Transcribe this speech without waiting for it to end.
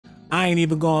I ain't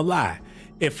even gonna lie.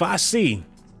 If I see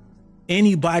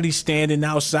anybody standing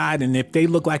outside and if they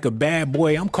look like a bad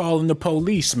boy, I'm calling the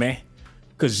police, man.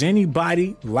 Cause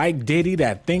anybody like Diddy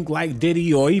that think like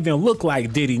Diddy or even look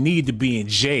like Diddy need to be in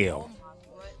jail.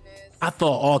 I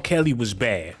thought R. Kelly was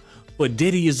bad, but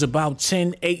Diddy is about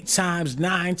 10, 8 times,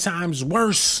 9 times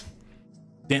worse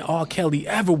than R. Kelly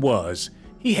ever was.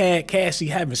 He had Cassie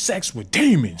having sex with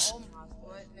demons.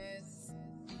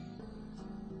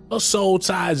 Her soul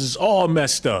ties is all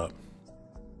messed up.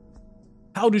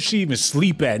 How does she even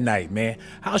sleep at night, man?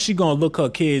 How's she gonna look her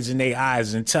kids in their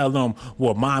eyes and tell them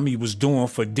what mommy was doing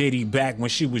for Diddy back when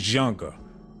she was younger?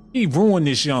 He ruined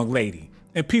this young lady,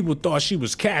 and people thought she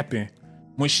was capping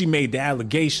when she made the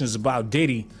allegations about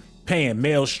Diddy paying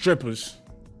male strippers.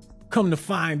 Come to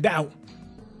find out,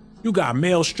 you got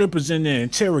male strippers in the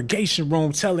interrogation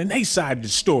room telling their side of the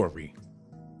story.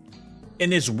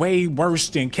 And it's way worse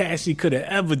than Cassie could have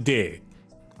ever did.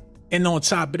 And on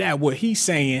top of that, what he's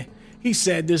saying, he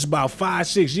said this about 5,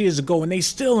 6 years ago and they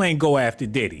still ain't go after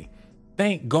Diddy.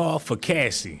 Thank God for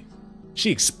Cassie.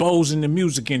 She exposing the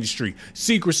music industry.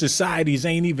 Secret societies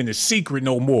ain't even a secret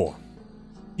no more.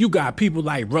 You got people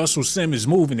like Russell Simmons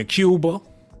moving to Cuba.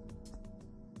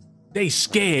 They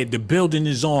scared the building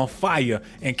is on fire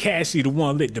and Cassie the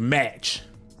one lit the match.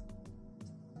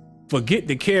 Forget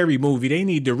the Carrie movie. They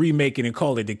need to remake it and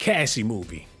call it the Cassie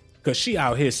movie. Cause she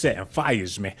out here setting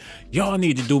fires, man. Y'all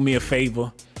need to do me a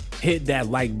favor. Hit that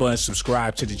like button,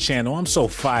 subscribe to the channel. I'm so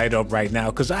fired up right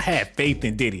now because I had faith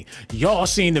in Diddy. Y'all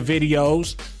seen the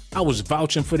videos? I was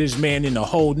vouching for this man in the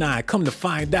whole 9. Come to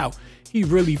find out, he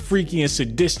really freaky and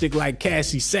sadistic like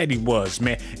Cassie said he was,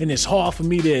 man. And it's hard for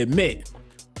me to admit.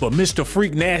 But Mr.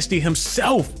 Freak Nasty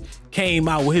himself came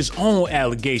out with his own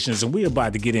allegations, and we're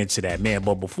about to get into that, man.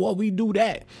 But before we do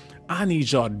that, I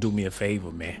need y'all to do me a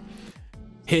favor, man.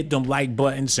 Hit them like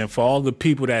buttons, and for all the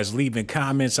people that's leaving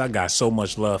comments, I got so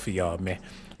much love for y'all, man.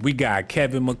 We got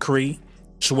Kevin McCree,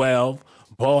 12,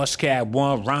 Boss Cat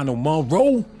 1, Ronald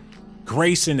Monroe,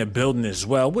 Grace in the building as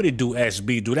well. What it do,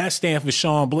 SB? Do that stand for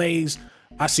Sean Blaze?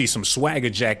 I see some swagger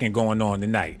jacking going on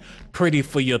tonight. Pretty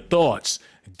for your thoughts.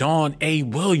 Dawn A.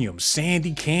 Williams,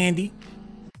 Sandy Candy,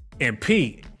 and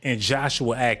Pete and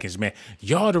Joshua Atkins, man.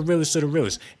 Y'all the realest of the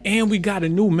realest. And we got a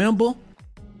new member.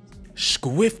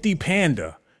 Squifty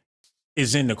Panda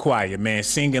is in the choir, man,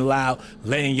 singing loud,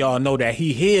 letting y'all know that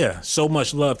he here. So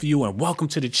much love for you and welcome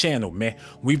to the channel, man.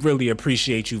 We really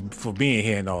appreciate you for being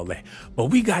here and all that. But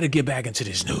we got to get back into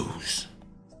this news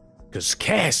because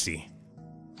Cassie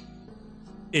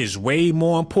is way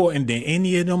more important than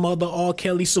any of them other R.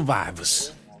 Kelly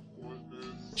survivors.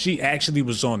 She actually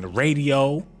was on the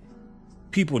radio.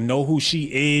 People know who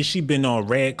she is. She been on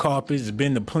red carpets,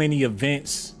 been to plenty of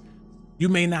events. You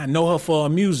may not know her for her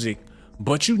music,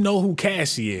 but you know who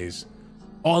Cassie is.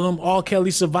 All them R.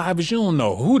 Kelly survivors, you don't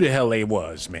know who the hell they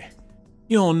was, man.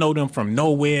 You don't know them from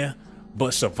nowhere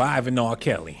but surviving R.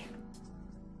 Kelly.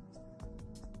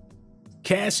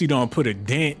 Cassie don't put a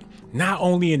dent not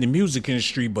only in the music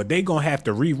industry, but they gonna have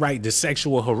to rewrite the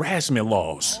sexual harassment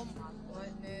laws.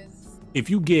 If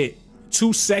you get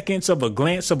 2 seconds of a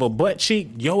glance of a butt cheek,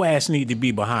 your ass need to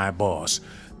be behind bars.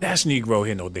 That's Negro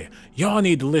here, no there. Y'all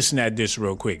need to listen at this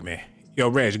real quick, man. Yo,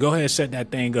 Reg, go ahead and set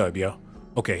that thing up, yo.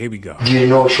 Okay, here we go. Do you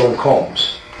know Sean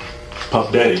Combs?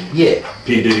 Puff Daddy? Yeah.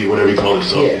 P. Diddy, whatever you call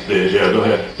himself these days. Yeah, go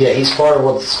ahead. Yeah, he's part of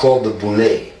what's called the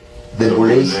Boule. The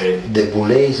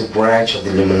Boule is a branch of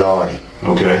the Illuminati.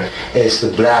 Okay. It's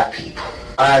the black people.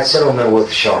 I had settlement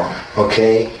with Sean,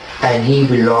 okay? And he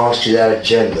belongs to that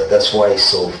agenda. That's why he's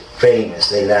so famous.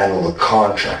 They land all the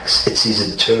contracts. It's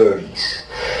these attorneys,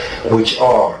 which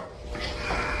are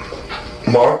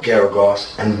Mark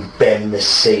Garagos and Ben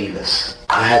Mercedes.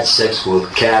 I had sex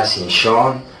with Cassie and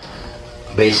Sean.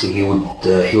 Basically, he would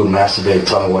masturbate and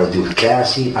tell me what to do with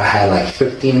Cassie. I had like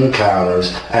 15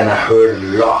 encounters, and I heard a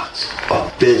lot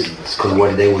of business. Because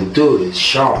what they would do is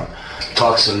Sean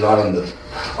talks a lot on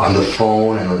the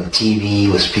phone and on the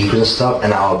TV with speakers and stuff,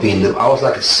 and I was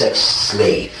like a sex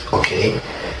slave, okay?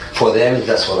 For them,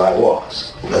 that's what I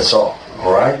was. That's all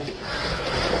right?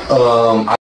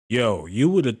 Yo, you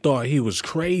would have thought he was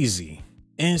crazy,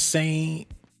 insane,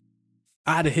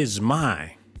 out of his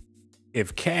mind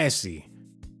if Cassie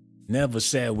never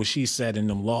said what she said in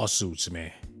them lawsuits,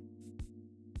 man.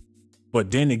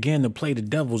 But then again, to play the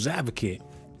devil's advocate,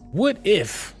 what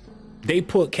if they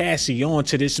put Cassie on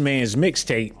to this man's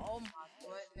mixtape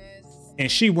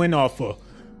and she went off of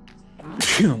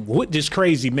what this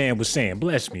crazy man was saying?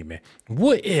 Bless me, man.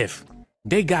 What if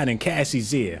they got in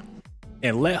Cassie's ear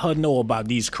and let her know about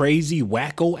these crazy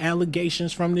wacko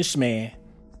allegations from this man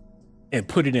and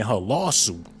put it in her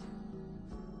lawsuit?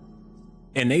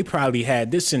 And they probably had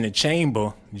this in the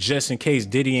chamber just in case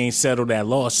Diddy ain't settled that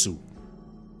lawsuit.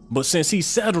 But since he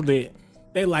settled it,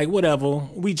 they like, whatever,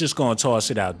 we just gonna toss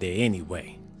it out there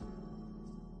anyway.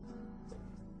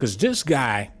 Cause this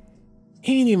guy,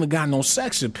 he ain't even got no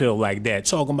sex appeal like that,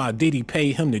 talking about Diddy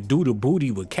paid him to do the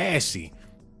booty with Cassie.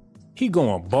 He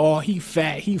going bald, he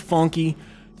fat, he funky.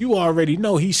 You already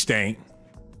know he stank.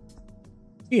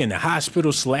 He in the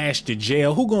hospital / the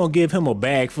jail. Who gonna give him a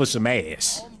bag for some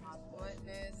ass?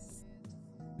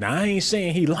 Now, I ain't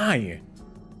saying he lying,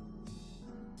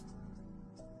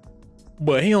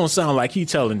 but he don't sound like he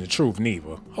telling the truth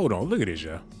neither. Hold on, look at this,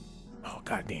 yo. Oh,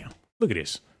 goddamn. Look at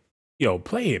this. Yo,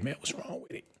 play it, man. What's wrong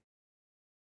with it?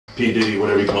 P. Diddy,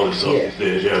 whatever you call himself.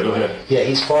 Yeah, go ahead. Yeah,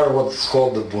 he's part of what's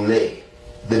called the Boule.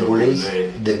 The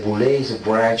Boule is a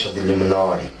branch of the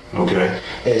Illuminati. Okay.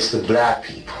 It's the black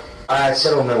people. I had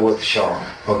settlement with Sean,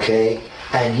 okay?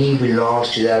 And he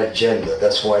belongs to that agenda.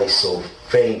 That's why he's so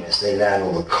famous. They land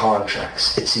all the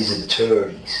contracts. It's his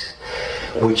attorneys,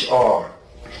 which are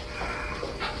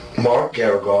Mark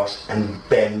Garagos and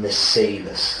Ben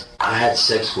Mercedes. I had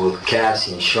sex with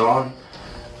Cassie and Sean.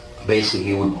 Basically,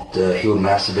 he would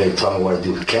masturbate and tell me what to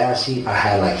do with Cassie. I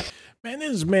had like... Man,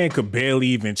 this man could barely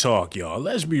even talk, y'all.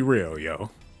 Let's be real, yo.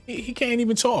 He can't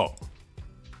even talk.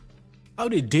 How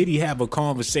did Diddy have a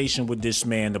conversation with this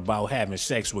man about having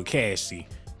sex with Cassie,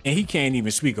 and he can't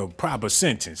even speak a proper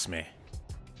sentence, man?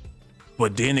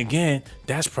 But then again,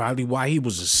 that's probably why he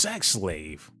was a sex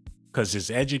slave, because his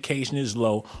education is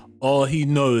low. All he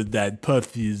knows is that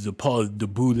Puffy is a part of the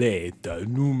Boule, the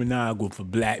Illuminati for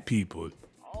black people.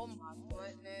 Oh my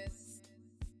goodness.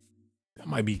 That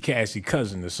might be Cassie's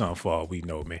cousin or something for all we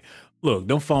know, man. Look,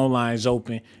 them phone lines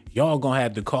open. Y'all gonna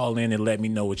have to call in and let me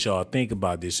know what y'all think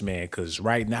about this man, because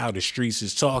right now the streets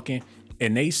is talking,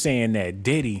 and they saying that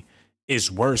Diddy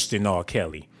is worse than R.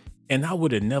 Kelly. And I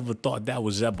would have never thought that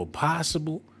was ever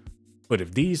possible. But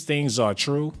if these things are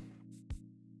true,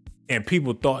 and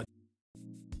people thought,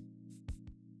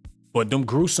 but them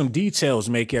gruesome details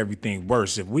make everything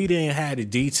worse. If we didn't have the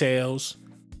details,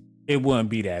 it wouldn't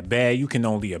be that bad. You can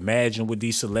only imagine what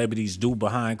these celebrities do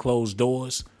behind closed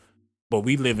doors. But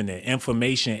we live in an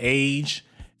information age,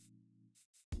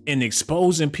 and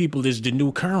exposing people is the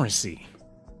new currency.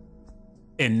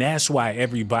 And that's why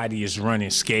everybody is running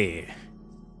scared.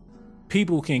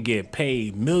 People can get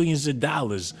paid millions of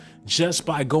dollars just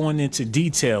by going into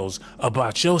details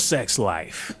about your sex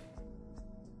life.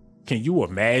 Can you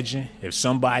imagine if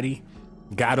somebody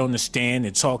got on the stand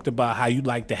and talked about how you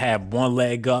like to have one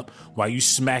leg up while you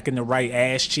smacking the right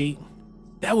ass cheek?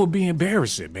 That would be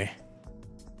embarrassing, man.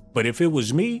 But if it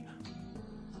was me,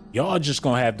 y'all just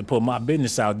gonna have to put my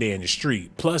business out there in the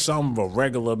street. Plus, I'm a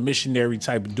regular missionary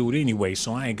type of dude anyway,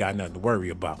 so I ain't got nothing to worry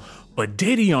about. But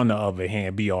Diddy, on the other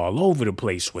hand, be all over the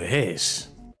place with his.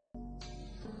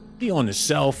 He on the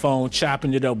cell phone,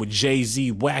 chopping it up with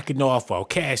Jay-Z, whacking off while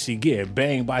Cassie getting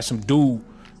banged by some dude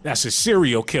that's a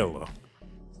serial killer.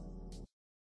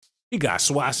 He got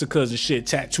swastikas and shit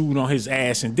tattooed on his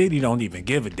ass, and Diddy don't even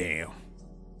give a damn.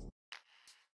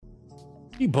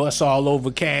 He busts all over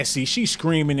Cassie. She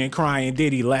screaming and crying,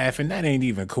 Diddy laughing. That ain't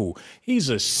even cool. He's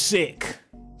a sick,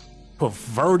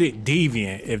 perverted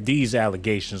deviant if these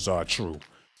allegations are true.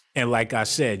 And like I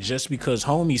said, just because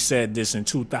homie said this in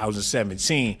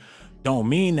 2017, don't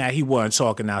mean that he wasn't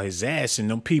talking out his ass and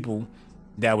them people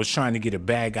that was trying to get a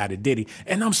bag out of Diddy.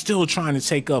 And I'm still trying to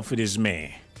take up for this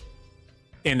man.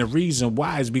 And the reason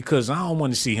why is because I don't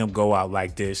want to see him go out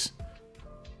like this.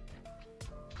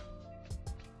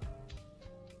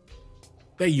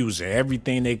 They using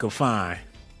everything they could find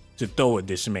to throw at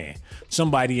this man.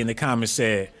 Somebody in the comments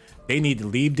said they need to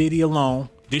leave Diddy alone.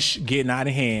 This shit getting out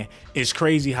of hand. It's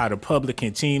crazy how the public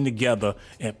can team together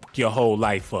and fuck your whole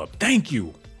life up. Thank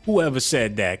you, whoever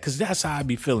said that, because that's how I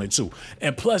be feeling too.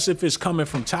 And plus, if it's coming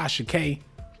from Tasha K,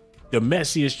 the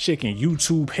messiest chick in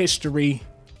YouTube history,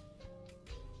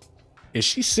 is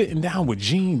she sitting down with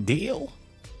Gene Deal?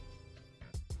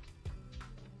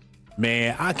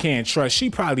 Man, I can't trust. She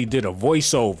probably did a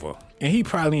voiceover, and he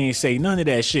probably ain't say none of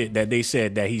that shit that they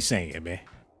said that he's saying, man.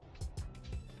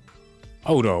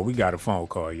 Hold on, we got a phone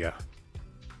call, yeah.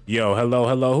 Yo,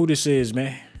 hello, who this is,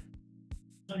 man?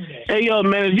 Hey, yo,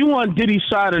 man, if you want Diddy's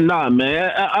side or not,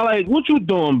 man, I like, what you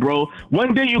doing, bro?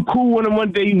 One day you cool with him,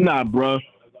 one day you not, bro.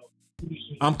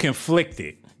 I'm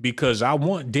conflicted because I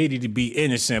want Diddy to be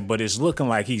innocent, but it's looking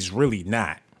like he's really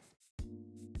not.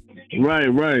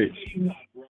 Right.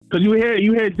 Because you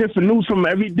hear different news from him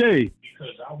every day.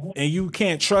 And you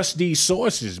can't trust these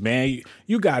sources, man.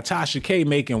 You got Tasha K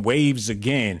making waves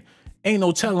again. Ain't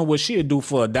no telling what she'll do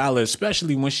for $1,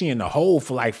 especially when she in the hole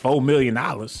for like $4 million. Oh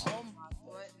my goodness.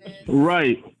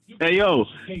 Right. Hey yo,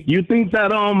 you think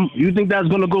that's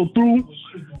gonna go through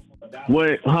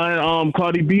with her and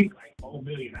Cardi B?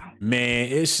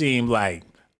 Man, it seemed like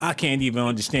I can't even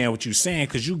understand what you're saying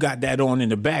because you got that on in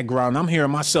the background. I'm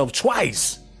hearing myself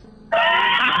twice.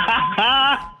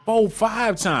 4,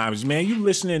 5 times, man. You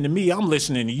listening to me, I'm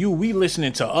listening to you. We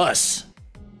listening to us.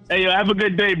 Hey yo, have a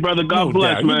good day, brother. God No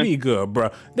bless, doubt. man. You be good,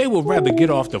 bro. They would rather get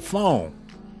off the phone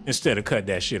instead of cut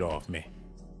that shit off, man.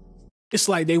 It's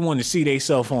like they want to see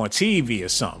themselves on TV or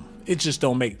something. It just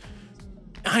don't make...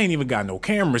 I ain't even got no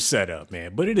camera set up,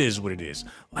 man. But it is what it is.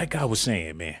 Like I was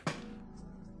saying, man.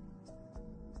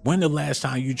 When the last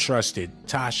time you trusted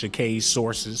Tasha K's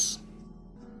sources?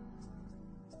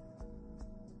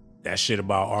 That shit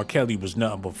about R. Kelly was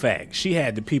nothing but fact. She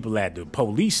had the people at the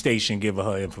police station giving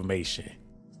her information.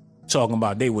 Talking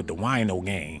about they with the wino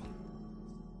gang.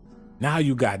 Now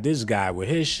you got this guy with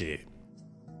his shit.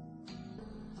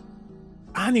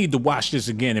 I need to watch this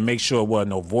again and make sure it wasn't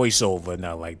no voiceover or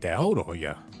nothing like that. Hold on,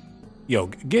 yo. Yo,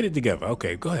 get it together.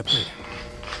 Okay, go ahead, play.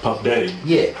 Puff Daddy.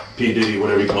 Yeah. P. Diddy,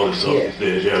 whatever you call himself Yeah. these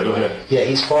days. Yeah, go ahead. Yeah,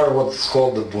 he's part of what's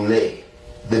called the Boule.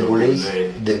 The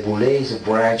Boule is a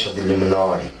branch of the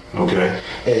Illuminati. Okay.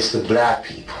 It's the black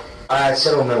people. I had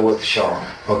settlement with Sean,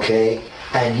 okay?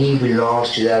 And he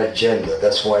belongs to that agenda.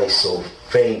 That's why he's so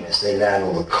famous. They land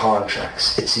all the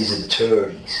contracts. It's his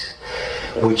attorneys,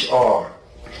 which are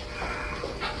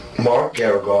Mark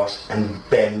Garagos and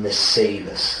Ben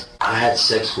Mercedes. I had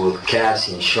sex with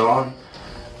Cassie and Sean.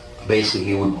 Basically,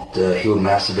 he would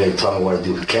masturbate and tell me what to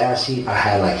do with Cassie. I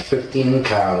had like 15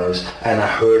 encounters, and I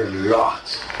heard a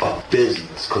lot of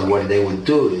business. Because what they would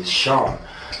do is Sean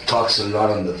talks a lot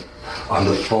on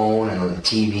the phone and on the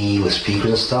TV with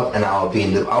speakers and stuff, and I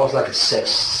was like a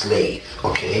sex slave,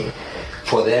 okay?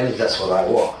 For them, that's what I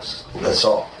was. That's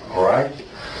all right?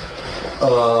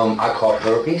 I caught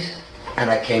herpes,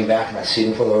 and I came back and I sued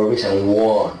him for the herpes and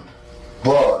won.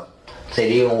 But they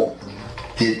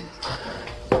did.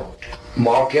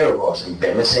 Mark Garagos and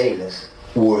Ben Mercedes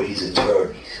were his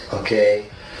attorneys, okay?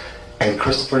 And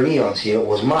Christopher Leon's here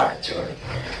was my attorney.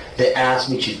 They asked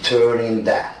me to turn in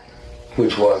that,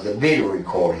 which was the video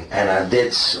recording, and I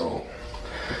did so.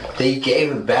 They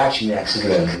gave it back to me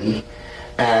accidentally,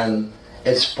 and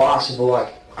it's possible,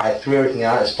 I threw everything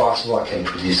out, it's possible I can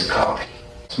produce a copy.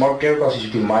 Mark Garagos used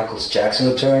to be Michael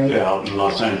Jackson's attorney. Yeah, out in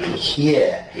Los Angeles.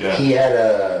 Yeah. He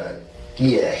had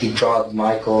he drugged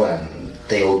Michael and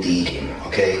they OD'd him,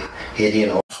 okay? He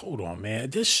didn't. Hold on, man.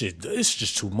 This shit, it's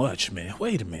just too much, man.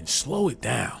 Wait a minute. Slow it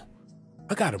down.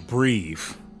 I gotta breathe.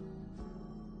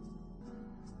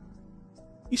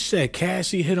 He said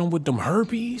Cassie hit him with them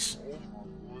herpes?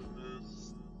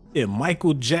 And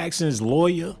Michael Jackson's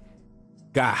lawyer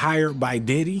got hired by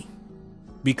Diddy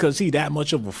because he that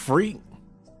much of a freak?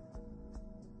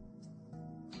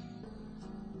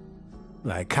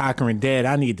 Like Cochran Dad,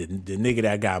 I need the nigga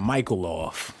that got Michael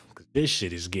off. This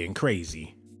shit is getting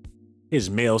crazy. His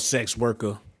male sex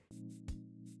worker.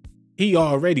 He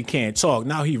already can't talk.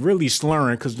 Now he really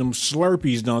slurring because them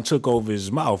Slurpees done took over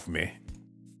his mouth, man.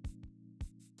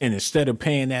 And instead of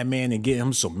paying that man and getting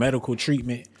him some medical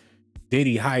treatment,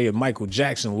 Diddy hired Michael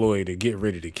Jackson lawyer to get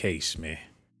rid of the case, man.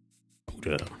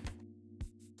 Hold up.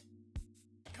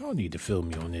 Y'all need to fill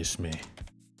me on this, man.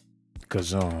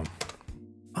 Because,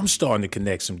 I'm starting to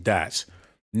connect some dots.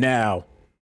 Now,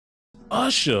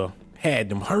 Usher had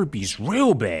them herpes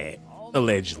real bad,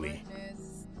 allegedly.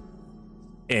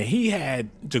 And he had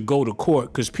to go to court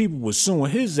because people were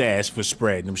suing his ass for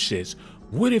spreading them shits.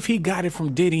 What if he got it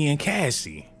from Diddy and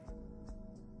Cassie?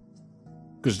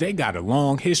 Because they got a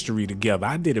long history together.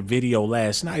 I did a video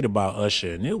last night about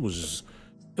Usher, and it was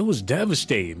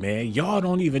devastating, man. Y'all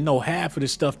don't even know half of the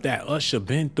stuff that Usher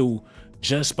been through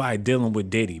just by dealing with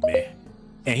Diddy, man.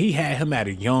 And he had him at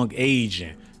a young age,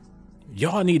 and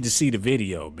y'all need to see the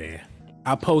video, man.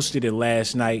 I posted it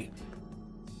last night.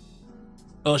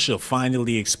 Usher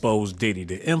finally exposed Diddy.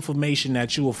 The information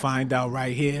that you will find out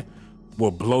right here will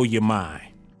blow your mind.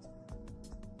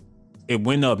 It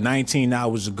went up 19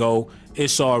 hours ago.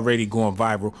 It's already going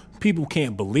viral. People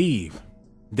can't believe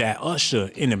that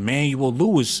Usher and Emmanuel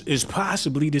Lewis is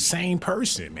possibly the same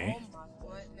person, man.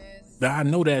 Now, I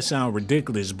know that sounds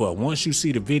ridiculous, but once you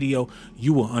see the video,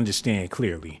 you will understand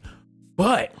clearly.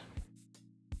 But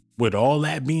with all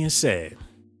that being said,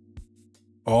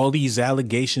 all these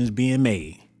allegations being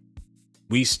made,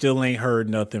 we still ain't heard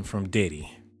nothing from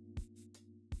Diddy.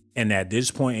 And at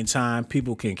this point in time,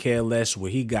 people can care less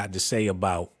what he got to say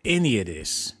about any of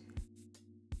this.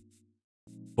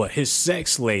 But his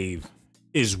sex slave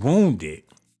is wounded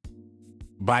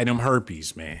by them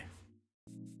herpes, man.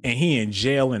 And he in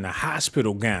jail in a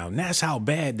hospital gown. That's how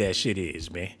bad that shit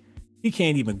is, man. He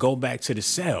can't even go back to the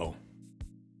cell.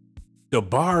 The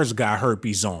bars got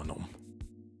herpes on them.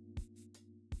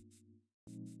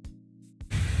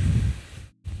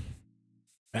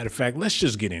 Matter of fact, let's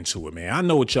just get into it, man. I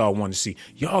know what y'all want to see.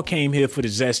 Y'all came here for the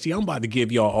zesty. I'm about to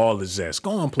give y'all all the zest.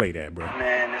 Go on, play that, bro.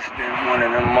 Man, it's been one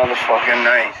of them motherfucking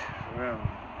nights. Real.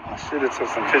 I should have took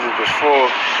some pictures before.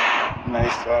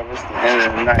 Nice job. It's the end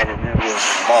of the night, and it was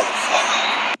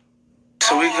motherfucker.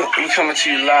 So we coming to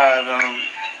you live.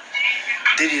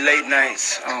 Diddy late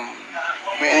nights.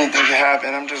 Anything can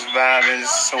happen. I'm just vibing.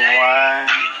 It's so wide.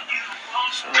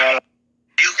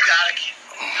 You gotta keep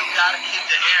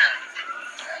the hair.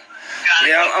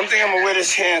 Yeah, I'm thinking I'm gonna wear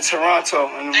this here in Toronto.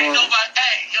 In the Ain't nobody.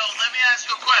 Hey, yo, let me ask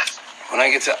you a question. When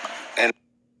I get to That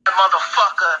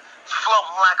motherfucker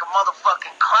floating like a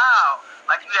motherfucking cloud.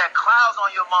 Like you had clouds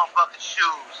on your motherfucking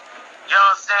shoes. You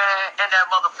know what I'm saying? And that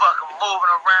motherfucker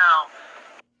moving around.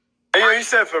 Hey, yo, you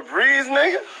said Febreze,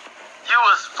 nigga? You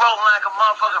was floating like a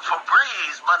motherfucking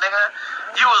Febreze, my nigga.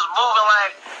 You was moving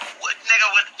like, nigga,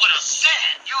 with a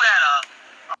scent. You had a...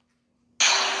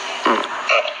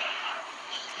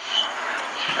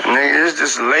 Nigga, it's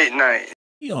just late night.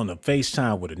 He on the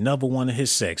FaceTime with another one of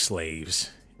his sex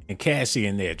slaves. And Cassie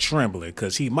in there trembling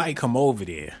because he might come over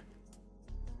there.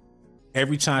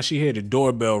 Every time she hear the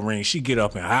doorbell ring, she get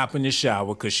up and hop in the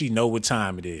shower because she know what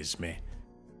time it is, man.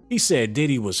 He said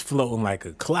Diddy was floating like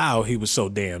a cloud. He was so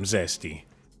damn zesty.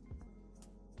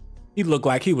 He looked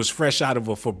like he was fresh out of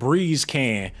a Febreze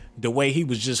can, the way he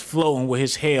was just floating with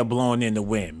his hair blowing in the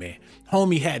wind, man.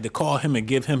 Homie had to call him and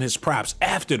give him his props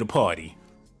after the party.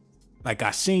 Like,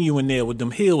 I seen you in there with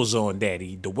them heels on,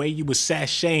 daddy. The way you was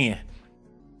sashaying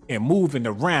and moving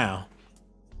around,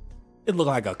 it looked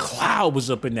like a cloud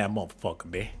was up in that motherfucker,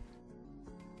 man.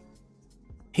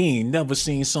 He ain't never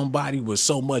seen somebody with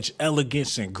so much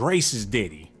elegance and grace as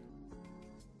Diddy.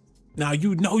 Now,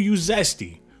 you know you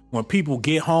zesty when people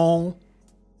get home,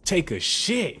 take a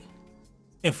shit,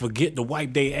 and forget to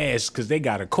wipe their ass because they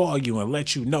got to call you and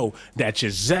let you know that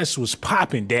your zest was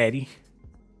popping, daddy.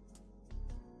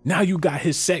 Now you got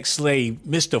his sex slave,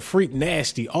 Mr. Freak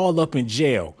Nasty, all up in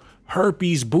jail.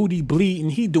 Herpes, booty bleeding,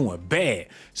 he doing bad.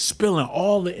 Spilling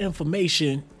all the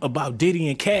information about Diddy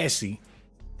and Cassie.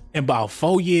 And about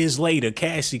 4 years later,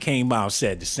 Cassie came out and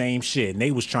said the same shit. And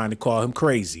they was trying to call him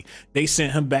crazy. They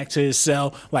sent him back to his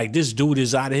cell like this dude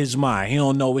is out of his mind. He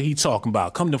don't know what he talking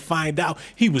about. Come to find out,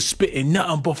 he was spitting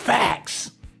nothing but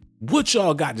facts. What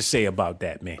y'all got to say about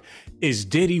that, man? Is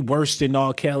Diddy worse than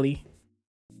R. Kelly?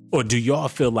 Or do y'all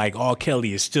feel like R.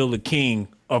 Kelly is still the king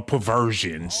of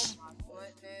perversions?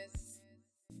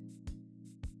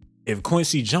 If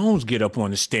Quincy Jones get up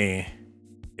on the stand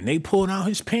and they pull down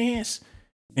his pants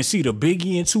and see the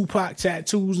Biggie and Tupac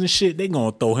tattoos and shit, they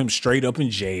gonna throw him straight up in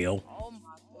jail. Oh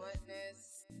my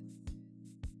goodness.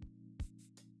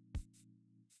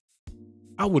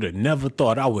 I would have never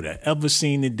thought I would have ever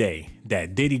seen the day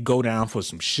that Diddy go down for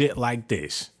some shit like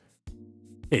this.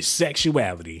 His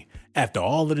sexuality, after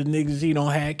all of the niggas he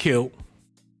done had killed.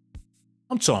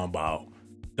 I'm talking about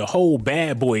the whole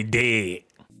bad boy dead.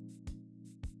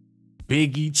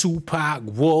 Biggie, Tupac,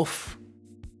 Wolf,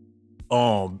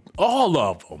 all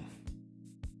of them.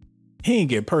 He ain't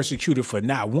get persecuted for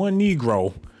not one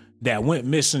Negro that went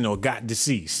missing or got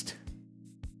deceased.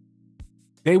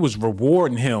 They was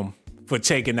rewarding him for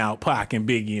taking out Pac and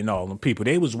Biggie and all them people.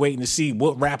 They was waiting to see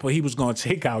what rapper he was gonna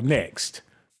take out next.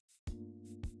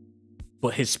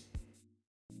 But his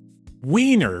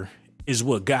wiener is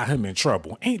what got him in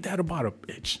trouble. Ain't that about a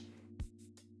bitch?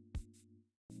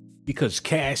 Because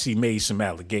Cassie made some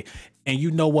allegations. And you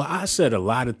know what? I said a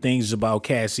lot of things about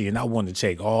Cassie, and I want to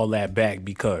take all that back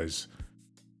because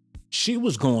she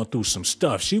was going through some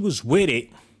stuff. She was with it,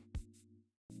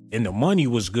 and the money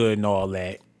was good and all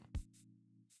that.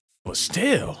 But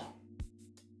still,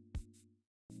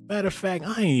 matter of fact,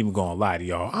 I ain't even gonna lie to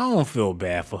y'all. I don't feel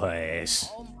bad for her ass.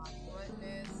 Oh my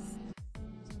goodness.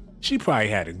 She probably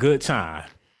had a good time.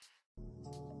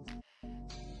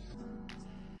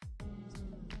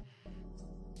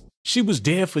 She was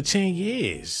dead for 10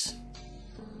 years.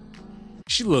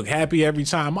 She looked happy every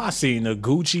time I seen her.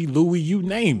 Gucci, Louis, you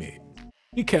name it.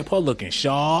 He kept her looking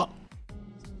sharp.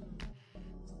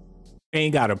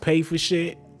 Ain't gotta pay for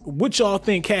shit. What y'all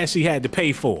think Cassie had to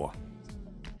pay for?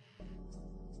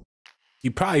 He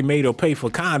probably made her pay for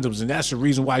condoms, and that's the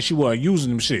reason why she wasn't using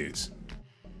them shits.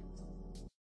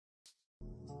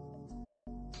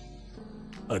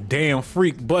 A damn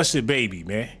freak busted baby,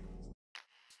 man.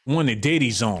 One that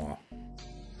Diddy's on.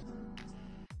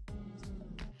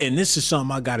 And this is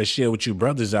something I gotta share with you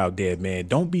brothers out there, man.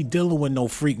 Don't be dealing with no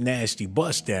freak nasty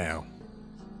bust down.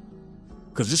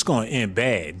 Cause it's gonna end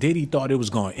bad. Diddy thought it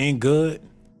was gonna end good.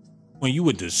 When you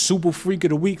with the super freak of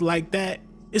the week like that,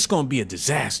 it's gonna be a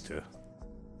disaster.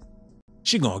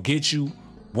 She gonna get you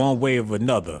one way or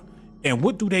another. And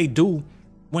what do they do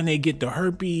when they get the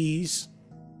herpes?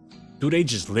 Do they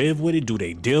just live with it? Do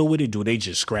they deal with it? Do they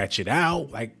just scratch it out?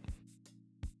 Like,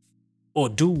 or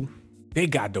do they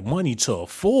got the money to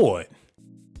afford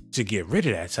to get rid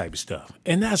of that type of stuff?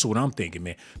 And that's what I'm thinking,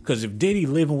 man. Because if Diddy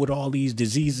living with all these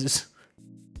diseases,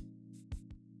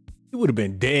 he would have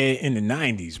been dead in the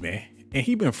 90s, man. And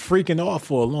he been freaking off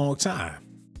for a long time.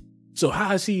 So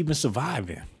how is he even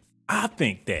surviving? I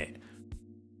think that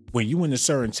when you in a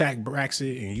certain tax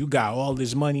bracket and you got all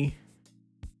this money,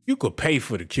 you could pay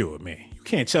for the cure, man. You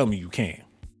can't tell me you can't.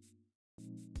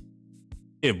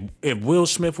 If Will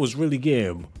Smith was really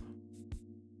getting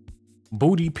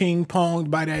booty ping ponged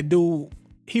by that dude,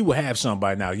 he would have something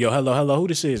by now. Yo, hello, who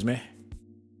this is, man?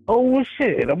 Oh, well,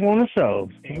 shit, I'm on the show.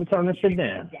 I'm turn this shit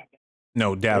down.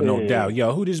 No doubt, no doubt.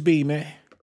 Yo, who this be, man?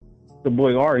 The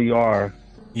boy RER.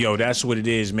 Yo, that's what it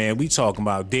is, man. We talking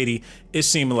about Diddy. It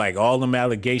seemed like all them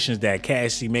allegations that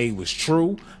Cassie made was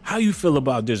true. How you feel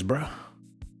about this, bro?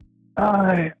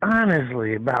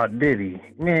 Honestly, about Diddy,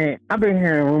 man, I've been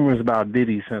hearing rumors about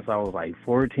Diddy since I was like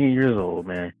 14 years old,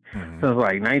 man. Since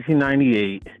like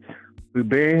 1998, we've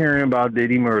been hearing about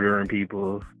Diddy murdering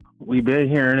people. We've been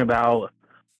hearing about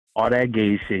all that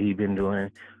gay shit he been doing.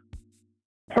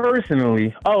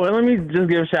 Personally, and let me just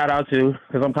give a shout out to,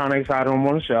 because I'm kind of excited I'm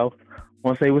on the show.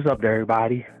 Want to say what's up to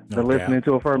everybody. Been listening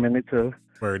to it for a minute too.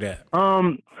 Word that.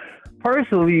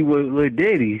 Personally, with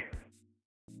Diddy,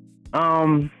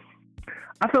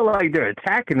 I feel like they're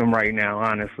attacking him right now,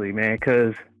 honestly, man,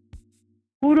 because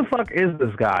who the fuck is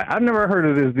this guy? I've never heard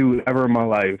of this dude ever in my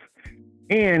life.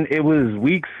 And it was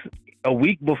a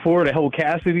week before the whole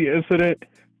Cassidy incident,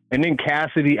 and then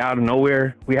Cassidy out of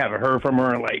nowhere, we haven't heard from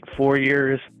her in like 4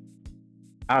 years,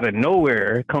 out of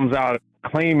nowhere comes out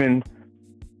claiming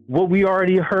what we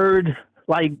already heard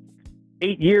like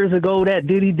 8 years ago that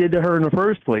Diddy did to her in the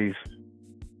first place.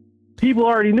 People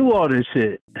already knew all this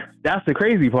shit. That's the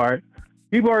crazy part.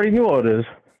 People already knew all this.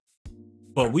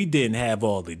 But we didn't have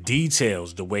all the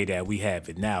details the way that we have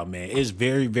it now, man. It's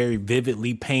very, very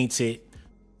vividly painted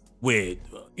with,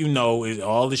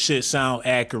 all the shit sound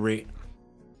accurate.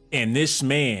 And this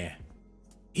man,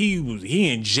 he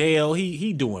in jail.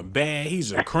 He doing bad.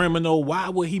 He's a criminal. Why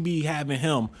would he be having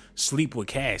him sleep with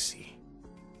Cassie?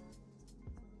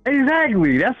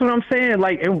 Exactly. That's what I'm saying.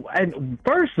 Like, and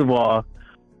first of all,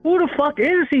 who the fuck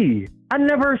is he? I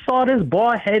never saw this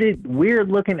bald-headed,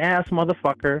 weird-looking ass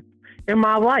motherfucker in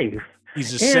my life.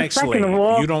 He's a sex slave.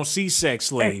 You don't see sex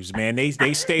slaves, man. They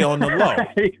stay on the low.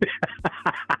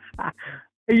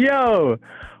 Yo,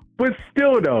 but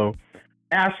still though,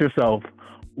 ask yourself,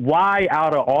 why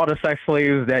out of all the sex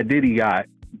slaves that Diddy got,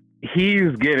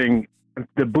 he's getting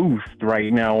the boost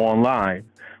right now online?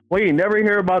 Well, you never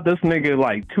hear about this nigga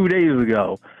like 2 days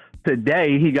ago.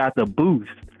 Today, he got the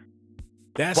boost.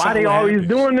 That's why they always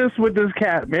doing this with this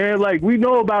cat, man? Like, we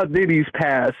know about Diddy's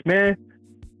past, man.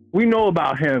 We know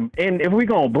about him. And if we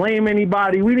gonna blame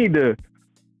anybody, we need to,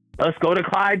 let's go to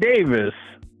Clyde Davis.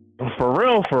 For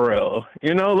real, for real.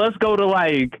 Let's go to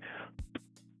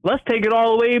let's take it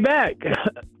all the way back.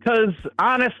 Because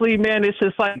honestly, man, it's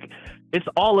just like, it's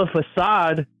all a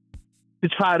facade to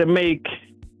try to make,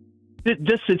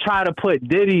 just to try to put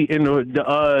Diddy in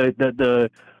the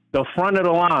front of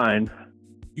the line.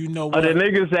 You know what? Of the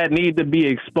niggas that need to be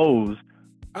exposed.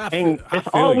 It's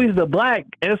always the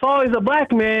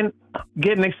black man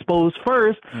getting exposed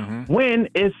first when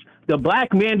it's the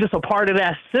black man just a part of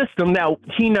that system that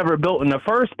he never built in the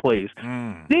first place.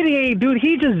 Diddy ain't, dude,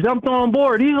 he just jumped on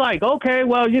board. He's like, okay,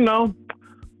 well, I'm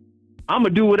going to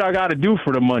do what I got to do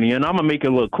for the money, and I'm going to make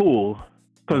it look cool.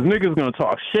 Because niggas going to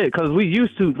talk shit. Because we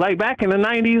used to, like, back in the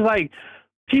 90s, like,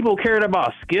 people cared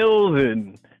about skills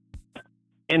and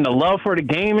the love for the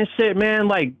game and shit, man.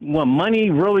 Like, when money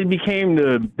really became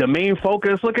the main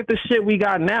focus, look at the shit we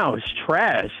got now. It's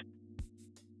trash.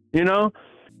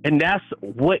 And that's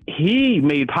what he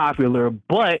made popular,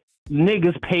 but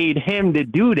niggas paid him to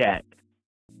do that.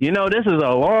 This is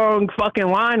a long fucking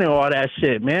line and all that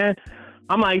shit, man.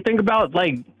 I'm like, think about,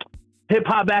 like,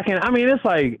 hip-hop back in, it's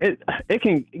like, it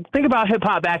can, think about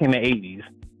hip-hop back in the 80s.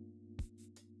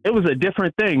 It was a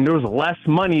different thing. There was less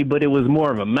money, but it was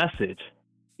more of a message.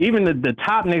 Even the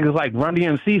top niggas like Run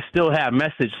DMC still have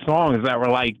message songs that were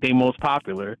like they most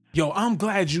popular. Yo, I'm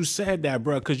glad you said that,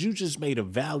 bro, because you just made a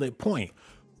valid point.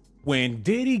 When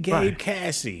Diddy gave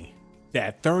Cassie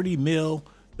that 30 mil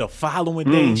The following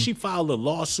day, she filed a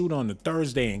lawsuit on the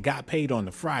Thursday and got paid on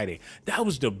the Friday. That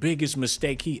was the biggest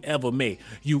mistake he ever made.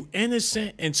 You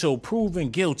innocent until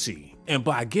proven guilty. And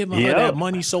by giving her that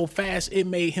money so fast, it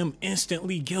made him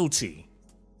instantly guilty.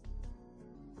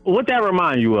 What that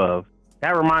remind you of?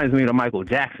 That reminds me of the Michael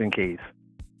Jackson case.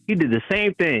 He did the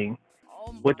same thing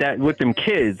with them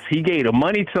kids. He gave the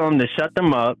money to them to shut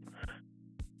them up.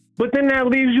 But then that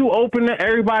leaves you open to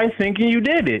everybody thinking you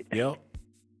did it. Yep.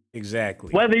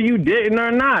 Exactly. Whether you didn't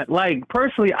or not. Like,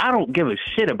 personally, I don't give a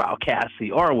shit about Cassie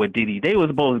or with Diddy. They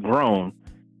was both grown.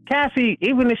 Cassie,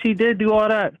 even if she did do all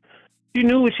that, she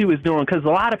knew what she was doing, because a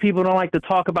lot of people don't like to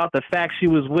talk about the fact she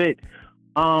was with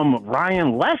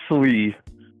Ryan Leslie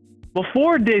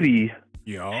before Diddy.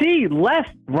 Yo. She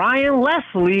left Ryan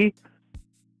Leslie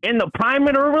in the prime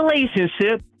of their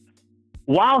relationship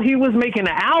while he was making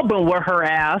an album with her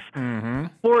ass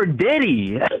for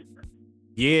Diddy.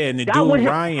 Yeah, and the dude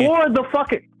Ryan for the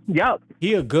fucking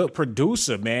he a good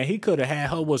producer, man. He could have had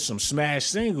her with some smash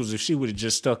singles if she would have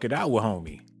just stuck it out with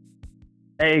homie.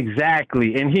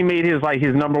 Exactly, and he made his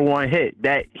 #1 hit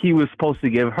that he was supposed to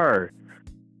give her,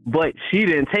 but she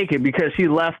didn't take it because she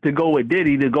left to go with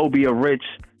Diddy to go be a rich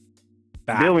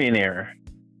billionaire.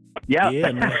 Yep.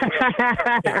 Yeah,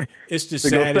 man. It's the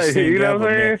saddest thing ever,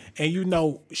 man. And you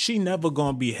know, she never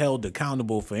gonna be held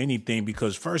accountable for anything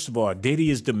because, first of all, Diddy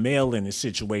is the male in the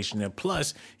situation, and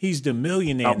plus, he's the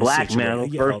millionaire in the situation. Black male,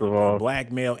 first of all. A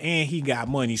black male, and he got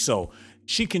money, so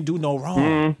she can do no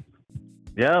wrong.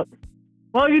 Yep.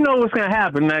 Well, you know what's gonna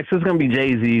happen next? It's gonna be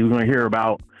Jay-Z. We're gonna hear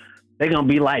about. They're gonna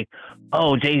be like,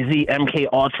 "Oh, Jay-Z, MK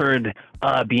altered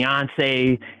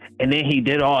Beyonce, and then he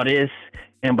did all this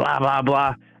and blah blah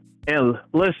blah." And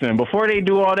listen, before they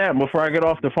do all that, before I get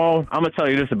off the phone, I'm going to tell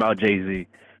you this about Jay-Z.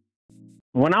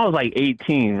 When I was like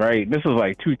 18, right, this was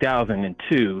like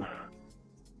 2002,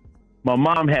 my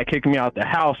mom had kicked me out the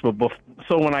house.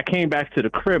 So when I came back to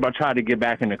the crib, I tried to get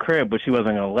back in the crib, but she wasn't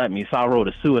going to let me. So I wrote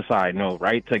a suicide note,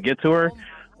 right, to get to her.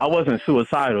 I wasn't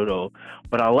suicidal, though,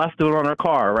 but I left it on her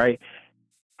car, right?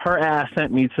 Her ass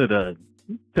sent me to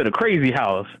the crazy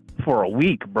house for a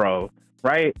week, bro,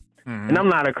 right? And I'm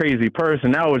not a crazy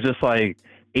person. That was just like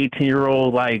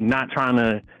 18-year-old, like not trying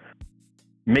to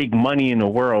make money in the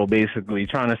world, basically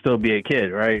trying to still be a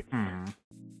kid, right?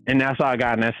 And that's how I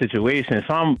got in that situation.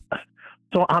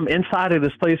 So I'm inside of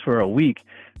this place for a week,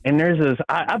 and there's this.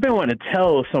 I've been wanting to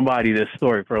tell somebody this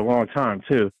story for a long time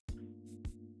too.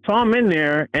 So I'm in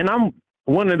there, and I'm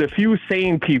one of the few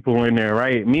sane people in there,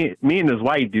 right? Me and this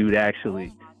white dude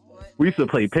actually. We used to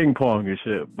play ping pong and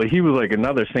shit, but he was like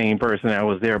another sane person that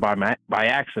was there by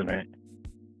accident.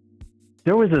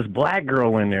 There was this black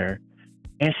girl in there,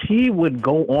 and she would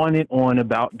go on and on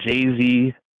about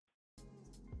Jay-Z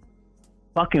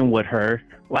fucking with her.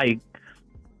 Like,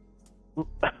 oh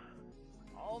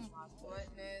my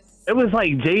goodness. It was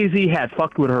like Jay-Z had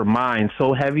fucked with her mind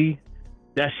so heavy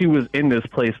that she was in this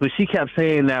place. But she kept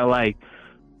saying that, like,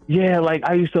 yeah, like,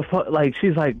 I used to fuck, like,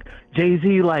 she's like,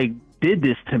 Jay-Z, like, did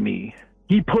this to me.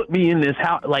 He put me in this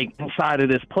house, like inside of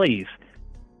this place.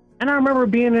 And I remember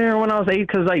being there when I was 8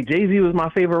 because like Jay-Z was my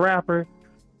favorite rapper.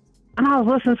 And I was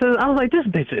listening to this. I was like, this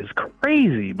bitch is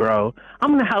crazy, bro.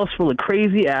 I'm in a house full of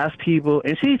crazy ass people,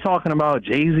 and she's talking about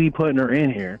Jay-Z putting her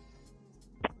in here.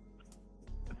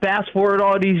 Fast forward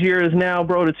all these years now,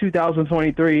 bro, to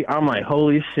 2023. I'm like,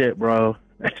 holy shit, bro.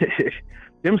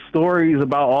 Them stories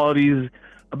about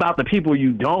the people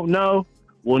you don't know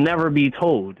will never be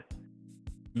told.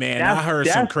 Man, I heard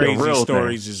some crazy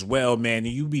stories as well, man.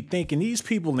 And you be thinking these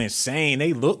people insane.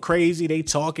 They look crazy. They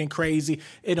talking crazy.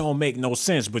 It don't make no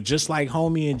sense. But just like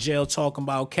homie in jail talking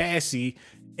about Cassie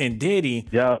and Diddy,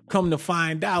 come to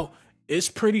find out, it's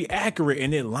pretty accurate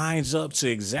and it lines up to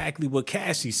exactly what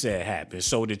Cassie said happened.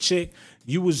 So the chick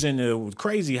you was in the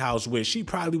crazy house with, she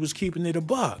probably was keeping it a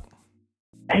buck.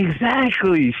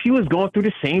 Exactly. She was going through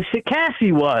the same shit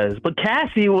Cassie was. But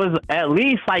Cassie was at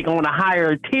least like on a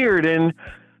higher tier than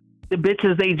the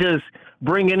bitches they just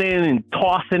bringing in and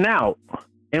tossing out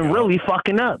and really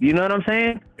fucking up. You know what I'm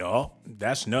saying? Yo,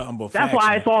 that's nothing but That's facts,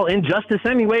 why man. it's all injustice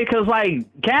anyway, because, like,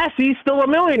 Cassie's still a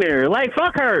millionaire. Like,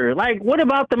 fuck her. Like, what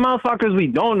about the motherfuckers we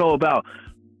don't know about?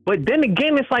 But then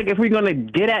again, it's like if we're going to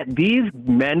get at these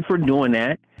men for doing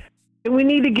that, then we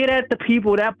need to get at the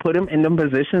people that put them in them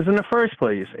positions in the first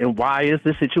place. And why is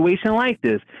the situation like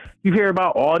this? You hear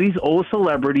about all these old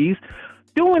celebrities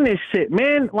doing this shit,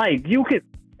 man. Like, you could...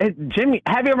 Jimmy,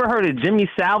 have you ever heard of Jimmy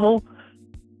Savile?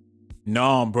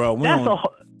 No, bro. We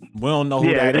don't know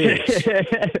who that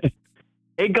is.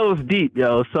 It goes deep,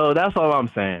 yo. So that's all I'm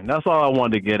saying. That's all I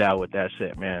wanted to get out with that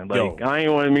shit, man. Like, I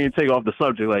ain't want me to take off the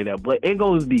subject like that, but it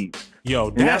goes deep.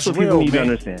 Yo, that's what real, people need man.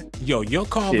 to understand. Yo, your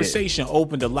conversation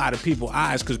opened a lot of people's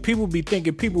eyes because people be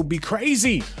thinking people be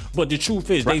crazy. But the truth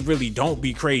is they really don't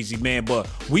be crazy, man. But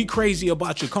we crazy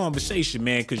about your conversation,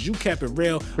 man, because you kept it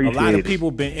real. Appreciate a lot of it. people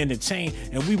been entertained,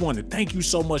 and we want to thank you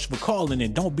so much for calling,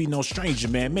 and don't be no stranger,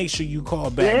 man. Make sure you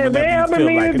call back Yeah, whenever man, you I've been feel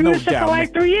meaning like to it. do No this shit doubt, for man.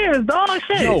 like 3 years, dog.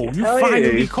 Shit. Yo, you Hell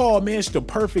finally yeah. called, man. It's the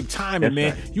perfect timing,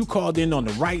 man. Right. You called in on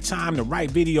the right time, the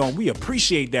right video, and we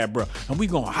appreciate that, bro. And we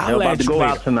gonna holler about at to you go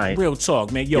later. out tonight. Real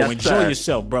talk, man. Yo, Yes, enjoy sir.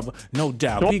 yourself, brother. No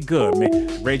doubt. Be good,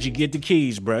 man. Reggie, get the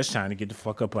keys, bro. It's time to get the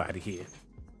fuck up out of here.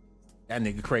 That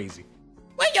nigga crazy.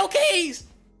 Where your keys?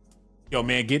 Yo,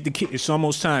 man, get the keys. It's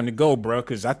almost time to go, bro,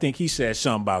 because I think he said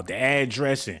something about the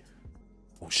address and...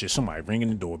 Oh, shit, somebody ringing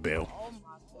the doorbell.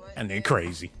 And they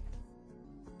crazy.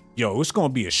 Yo, it's gonna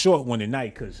be a short one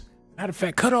tonight, because, matter of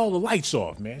fact, cut all the lights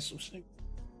off, man. So,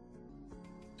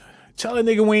 tell a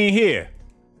nigga we ain't here.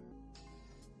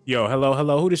 Yo,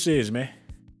 hello, who this is, man?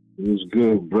 What's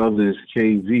good, brother? It's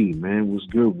KV, man. What's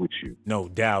good with you? No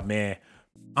doubt, man.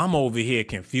 I'm over here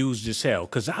confused as hell,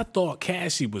 because I thought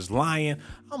Cassie was lying.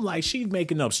 I'm like, she's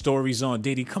making up stories on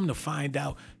Diddy. Come to find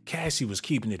out, Cassie was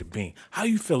keeping it a bean. How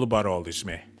you feel about all this,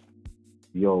 man?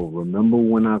 Yo, remember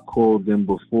when I called them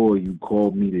before, you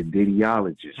called me the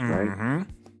Diddyologist, right?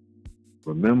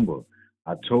 Remember,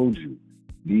 I told you,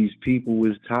 these people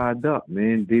was tied up,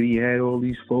 man. Diddy had all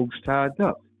these folks tied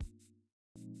up.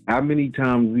 How many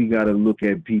times we got to look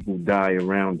at people die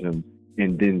around him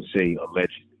and then say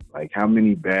allegedly? Like, how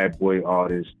many bad boy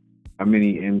artists, how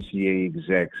many MCA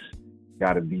execs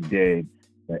got to be dead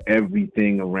for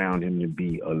everything around him to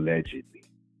be allegedly?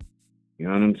 You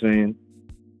know what I'm saying?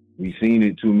 We've seen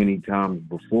it too many times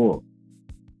before.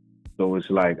 So it's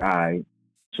like, all right,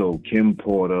 so Kim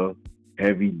Porter,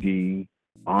 Heavy D,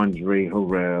 Andre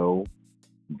Harrell,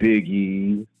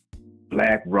 Biggie,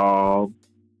 Black Rob,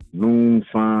 Loon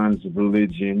Fonz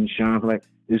Religion, Sean, like,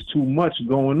 there's too much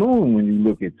going on when you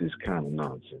look at this kind of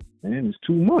nonsense, man. It's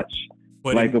too much.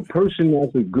 But like a person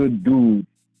that's a good dude,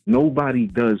 nobody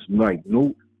does, like,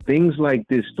 no things like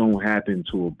this don't happen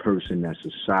to a person that's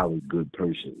a solid good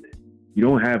person, man. You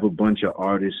don't have a bunch of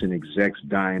artists and execs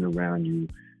dying around you.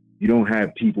 You don't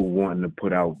have people wanting to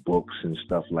put out books and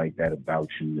stuff like that about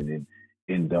you and then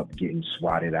end up getting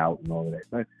swatted out and all of that.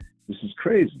 Like, this is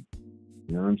crazy.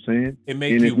 You know what I'm saying? It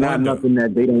makes and you it's not wonder. nothing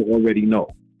that they don't already know.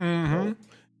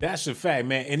 That's a fact,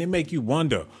 man. And it make you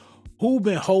wonder, who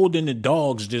been holding the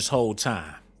dogs this whole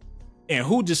time? And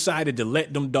who decided to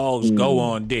let them dogs go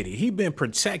on Diddy? He been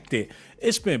protected.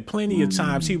 It's been plenty of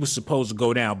times he was supposed to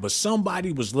go down, but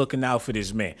somebody was looking out for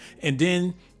this man. And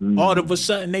then all of a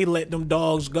sudden they let them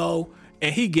dogs go,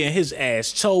 and he getting his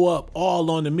ass toe up all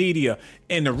on the media.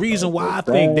 And the reason why I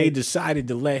think they decided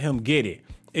to let him get it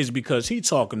is because he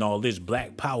talking all this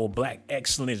black power, black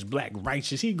excellence, black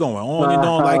righteous. He going on and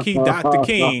on like he Dr.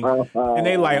 King. And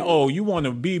they like, oh, you want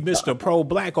to be Mr.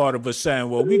 Pro-Black all of a sudden?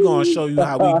 Well, we going to show you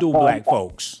how we do black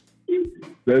folks.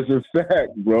 That's a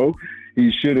fact, bro.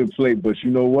 He should have played. But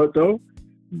you know what, though?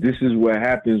 This is what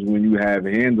happens when you have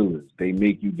handlers. They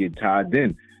make you get tied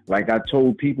in. Like I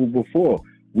told people before,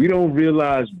 we don't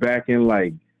realize back in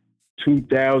like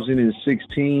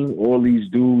 2016, all these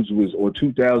dudes was, or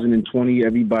 2020,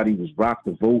 everybody was rock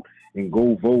the vote and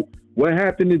go vote. What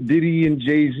happened to Diddy and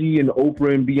Jay-Z and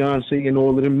Oprah and Beyonce and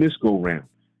all of them this go round?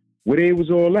 Where they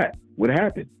was all at? What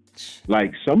happened?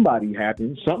 Like something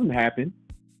happened.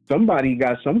 Somebody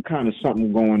got some kind of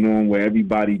something going on where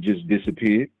everybody just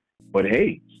disappeared. But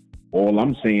hey, all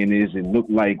I'm saying is it looked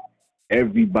like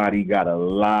everybody got a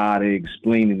lot of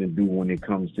explaining to do when it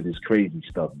comes to this crazy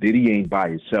stuff. Diddy ain't by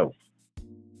himself.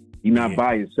 He not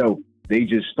by himself. They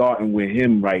just starting with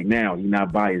him right now. He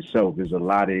not by himself. There's a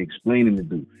lot of explaining to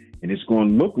do. And it's going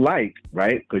to look like,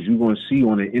 right, because you're going to see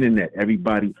on the internet,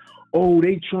 everybody, oh,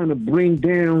 they trying to bring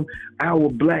down our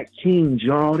black kings,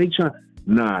 y'all. They trying.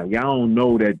 Nah, y'all don't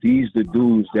know that these the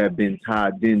dudes that have been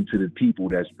tied into the people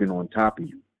that's been on top of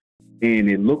you. And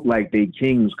it looked like they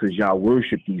kings because y'all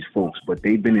worship these folks, but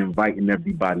they've been inviting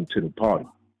everybody to the party.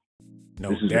 No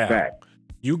this is doubt. a fact.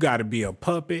 You got to be a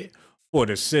puppet for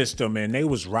the system, and they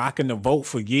was rocking the vote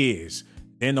for years.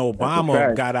 Then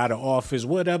Obama got out of office.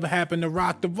 Whatever happened to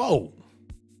rock the vote?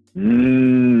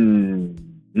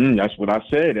 That's what I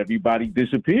said. Everybody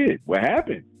disappeared. What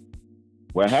happened?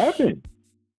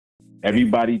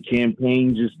 Everybody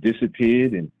campaign just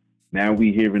disappeared, and now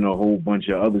we hearing a whole bunch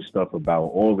of other stuff about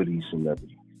all of these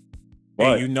celebrities.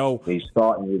 But and you know, they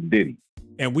starting with Diddy.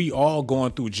 And we all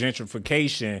going through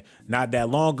gentrification. Not that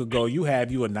long ago, you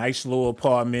have you a nice little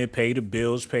apartment, pay the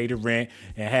bills, pay the rent,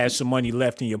 and have some money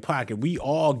left in your pocket. We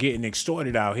all getting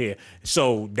extorted out here.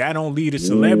 So that don't lead the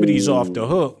celebrities off the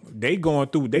hook. They going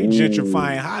through, they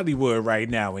gentrifying Hollywood right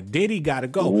now, and Diddy gotta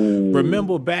go.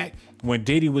 Remember back when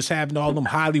Diddy was having all them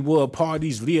Hollywood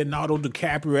parties, Leonardo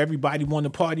DiCaprio, everybody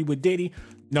wanted to party with Diddy?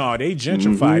 No, they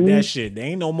gentrified that shit. There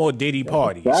ain't no more Diddy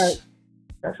parties.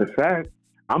 That's a fact.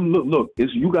 Look,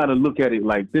 you gotta look at it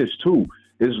like this too.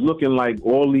 It's looking like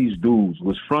all these dudes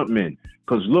was frontmen.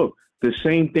 Cause look, the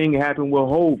same thing happened with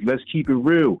Hov. Let's keep it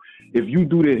real. If you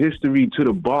do the history to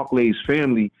the Barclays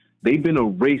family, they've been a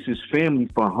racist family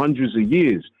for hundreds of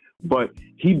years. But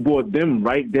he brought them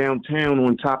right downtown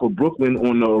on top of Brooklyn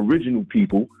on the original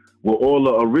people with all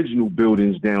the original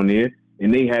buildings down there.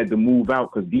 And they had to move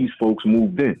out because these folks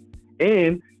moved in.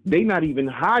 And they not even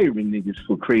hiring niggas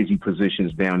for crazy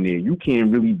positions down there. You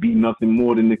can't really be nothing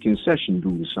more than the concession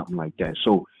dude or something like that.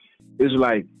 So it's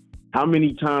like, how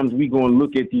many times we gonna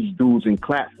look at these dudes and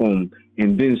clap for them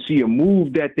and then see a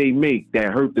move that they make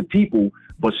that hurt the people,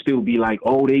 but still be like,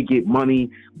 oh, they get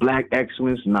money, black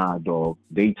excellence? Nah, dog.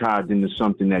 They tied into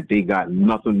something that they got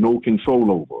no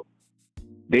control over.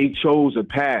 They chose a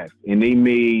path and they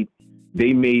made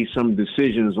some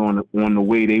decisions on the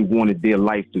way they wanted their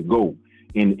life to go.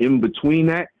 And in between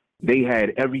that, they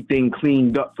had everything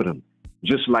cleaned up for them,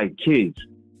 just like kids.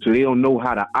 So they don't know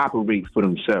how to operate for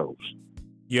themselves.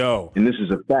 Yo. And this is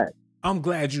a fact. I'm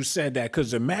glad you said that,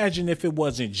 because imagine if it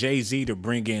wasn't Jay-Z to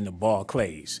bring in the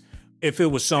Barclays. If it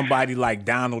was somebody like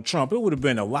Donald Trump, it would have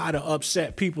been a lot of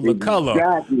upset people of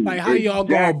color. Like, how y'all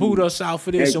gonna boot us out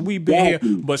for this? And we've been here.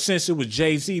 But since it was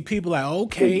Jay-Z, people like,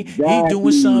 okay, he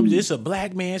doing something. This a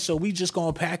black man, so we just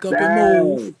gonna pack up and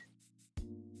move.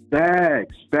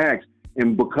 Facts.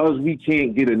 And because we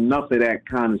can't get enough of that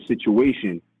kind of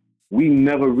situation, we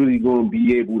never really gonna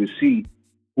be able to see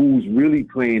who's really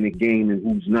playing the game and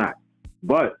who's not.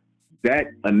 But that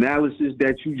analysis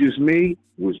that you just made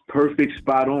was perfect,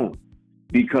 spot on.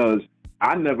 Because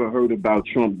I never heard about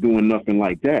Trump doing nothing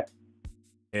like that.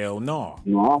 Hell no.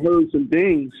 You know, I heard some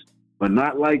things, but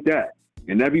not like that.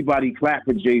 And everybody clapped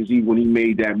for Jay-Z when he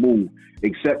made that move,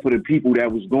 except for the people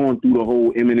that was going through the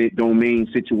whole eminent domain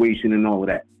situation and all of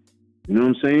that. You know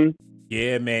what I'm saying?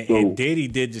 Yeah, man. So, and Diddy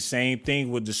did the same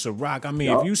thing with the Ciroc. I mean,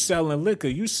 if you selling liquor,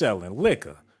 you selling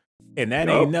liquor. And that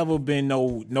ain't never been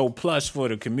no plus for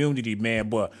the community, man.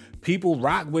 But people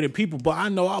rock with it. But I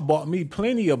know I bought me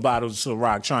plenty of bottles of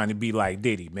Ciroc trying to be like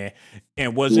Diddy, man.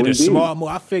 And was it a smart move?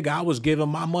 I figure I was giving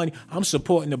my money. I'm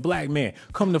supporting the black man.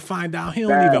 Come to find out, he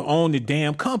don't even own the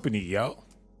damn company, yo.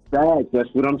 That's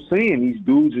what I'm saying. These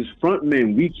dudes is front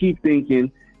men. We keep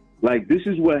thinking, like, this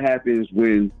is what happens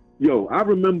when, I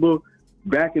remember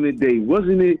back in the day,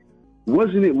 wasn't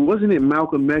it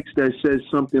Malcolm X that said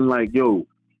something like,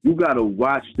 you gotta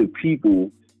watch the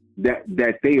people that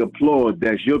they applaud,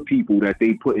 that's your people that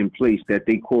they put in place, that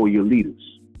they call your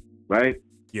leaders, right?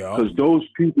 Yeah. Because those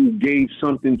people gave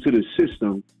something to the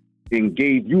system and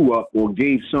gave you up or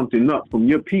gave something up from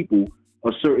your people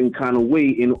a certain kind of way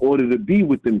in order to be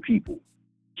with them people.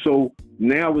 So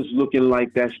now it's looking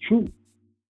like that's true.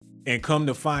 And come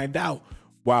to find out,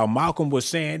 while Malcolm was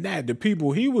saying that, the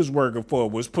people he was working for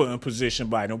was put in position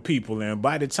by them people. And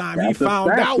by the time he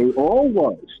found out, they all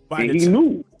was. He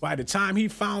knew. By the time he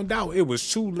found out, it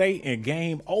was too late and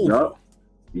game over.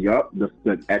 Yup.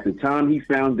 At the time he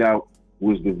found out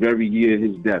was the very year of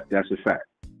his death. That's a fact.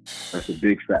 That's a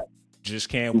big fact. Just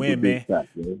can't win, man.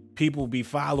 People be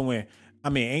following.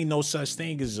 I mean, ain't no such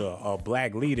thing as a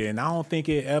black leader, and I don't think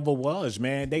it ever was,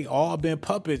 man. They all been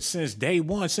puppets since day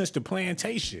one, since the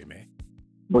plantation, man.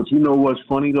 But you know what's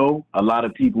funny though? A lot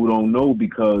of people don't know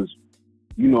because,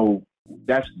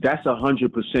 that's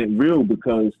 100% real,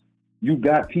 because you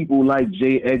got people like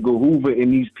J. Edgar Hoover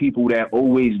and these people that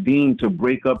always deemed to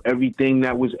break up everything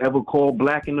that was ever called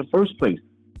black in the first place.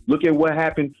 Look at what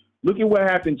happened. Look at what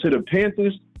happened to the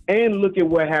Panthers, and look at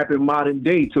what happened modern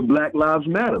day to Black Lives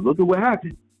Matter. Look at what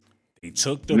happened. They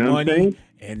took the money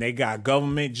and they got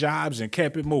government jobs and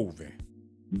kept it moving.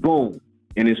 Boom.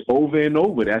 And it's over and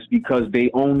over. That's because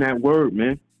they own that word,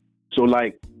 man. So,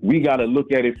 like, we got to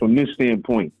look at it from this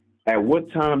standpoint. At what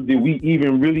time did we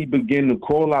even really begin to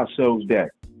call ourselves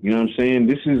that? You know what I'm saying?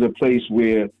 This is a place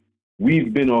where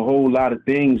we've been a whole lot of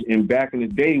things. And back in the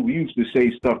day, we used to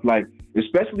say stuff like,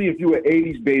 especially if you were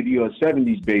 80s baby or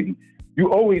 70s baby,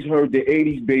 you always heard the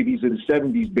 80s babies or the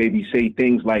 70s babies say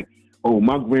things like, oh,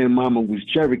 my grandmama was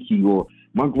Cherokee, or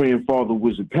my grandfather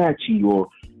was Apache, or,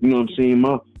 you know what I'm saying,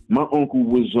 my uncle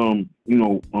was,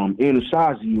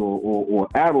 Anasazi or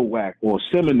Arawak or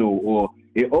Seminole, or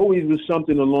it always was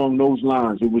something along those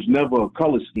lines. It was never a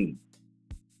color scheme.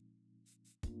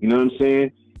 You know what I'm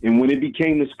saying? And when it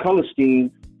became this color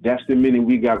scheme, that's the minute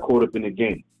we got caught up in the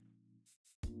game.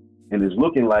 And it's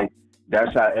looking like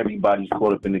that's how everybody's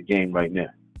caught up in the game right now.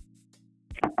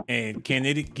 And can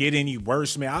it get any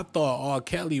worse, man? I thought R.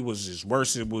 Kelly was as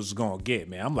worse as it was gonna get,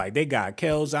 man. I'm like, they got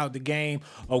Kells out the game.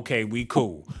 Okay, we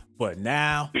cool. But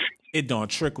now it don't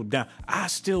trickle down. I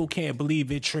still can't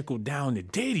believe it trickled down to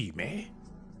Diddy, man.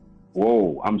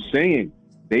 Whoa, I'm saying,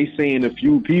 they saying a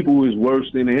few people is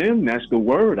worse than him. That's the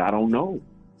word. I don't know.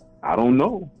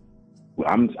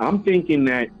 I'm thinking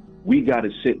that we got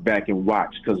to sit back and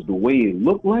watch, because the way it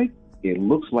looks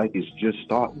like it's just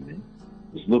starting, man.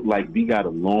 It's look like we got a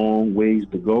long ways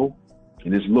to go,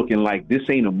 and it's looking like this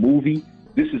ain't a movie.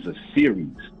 This is a series.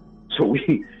 So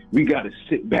we got to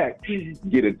sit back,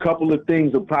 get a couple of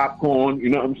things of popcorn, you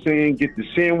know what I'm saying? Get the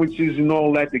sandwiches and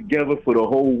all that together for the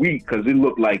whole week, because it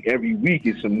looked like every week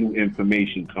is some new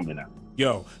information coming out.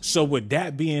 Yo, so with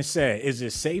that being said, is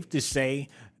it safe to say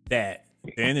that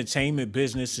the entertainment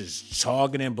business is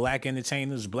targeting black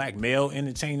entertainers, black male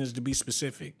entertainers to be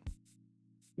specific?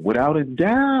 Without a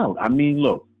doubt. I mean,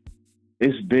 look,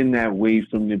 it's been that way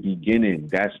from the beginning.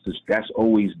 That's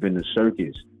always been the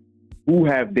circus. Who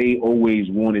have they always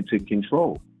wanted to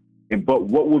control? But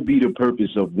what would be the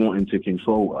purpose of wanting to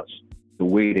control us the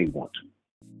way they want to?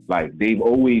 Like, they've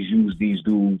always used these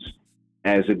dudes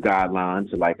as a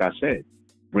guideline to, like I said,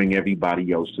 bring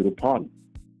everybody else to the party.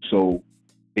 So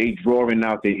they drawing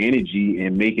out their energy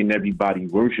and making everybody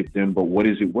worship them, but what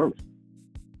is it worth?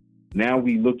 Now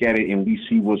we look at it and we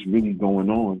see what's really going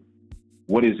on.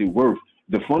 What is it worth?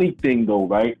 The funny thing though,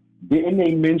 right? Didn't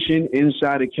they mention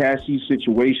inside of Cassie's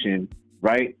situation,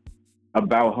 right,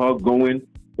 about her going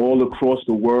all across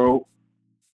the world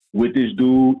with this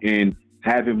dude and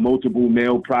having multiple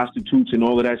male prostitutes and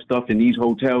all of that stuff in these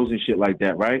hotels and shit like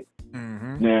that, right?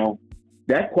 Mm-hmm. Now,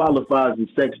 that qualifies as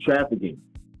sex trafficking.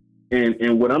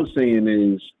 And what I'm saying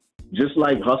is, just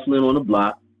like hustling on the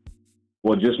block,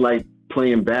 or just like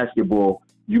playing basketball,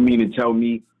 you mean to tell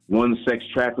me one sex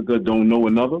trafficker don't know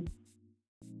another?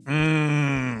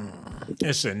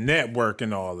 It's a network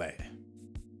and all that.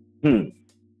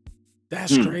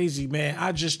 That's crazy, man.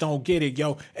 I just don't get it,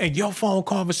 yo. And your phone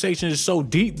conversation is so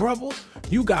deep, brother.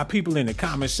 You got people in the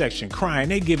comment section crying.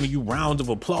 They giving you rounds of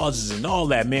applauses and all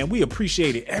that, man. We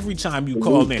appreciate it every time you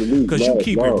call in, because you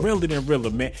keep it realer than realer,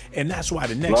 man. And that's why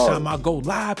the next time I go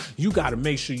live, you got to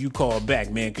make sure you call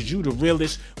back, man, because you the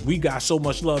realest. We got so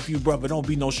much love for you, brother. Don't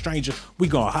be no stranger. We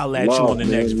going to holler at you on the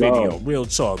next video. Real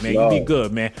talk, man. You be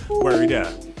good, man. Word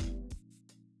up.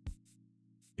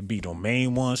 Be the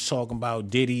main ones talking about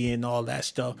Diddy and all that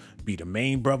stuff. Be the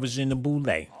main brothers in the boule. Oh my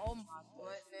goodness.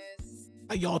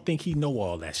 How y'all think he know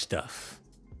all that stuff?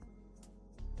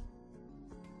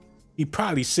 He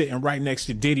probably sitting right next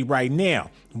to Diddy right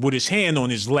now with his hand on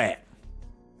his lap.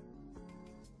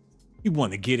 He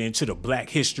want to get into the black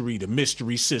history, the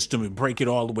mystery system, and break it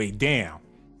all the way down.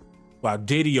 While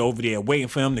Diddy over there waiting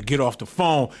for him to get off the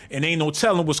phone, and ain't no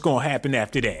telling what's gonna happen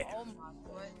after that.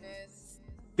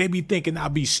 They be thinking I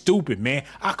be stupid, man.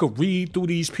 I could read through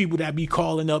these people that be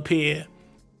calling up here,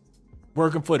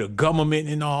 working for the government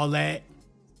and all that.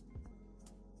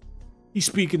 He's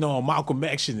speaking on Malcolm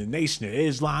X and the Nation of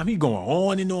Islam. He going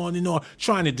on and on and on,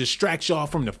 trying to distract y'all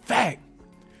from the fact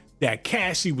that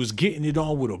Cassie was getting it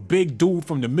on with a big dude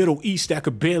from the Middle East that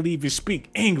could barely even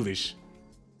speak English.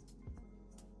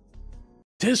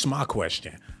 This is my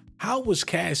question. How was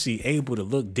Cassie able to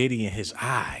look Diddy in his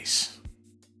eyes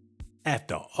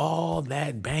after all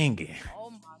that banging?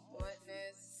 Oh my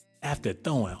goodness. After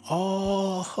throwing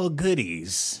all her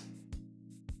goodies,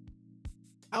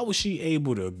 how was she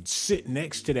able to sit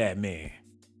next to that man,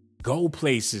 go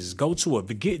places,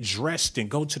 get dressed and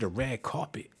go to the red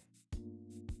carpet?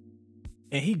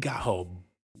 And he got her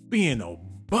being a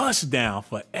bust down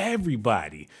for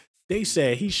everybody. They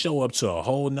said he show up to a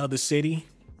whole nother city.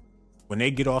 When they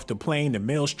get off the plane, the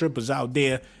male strippers out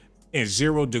there in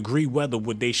 0-degree weather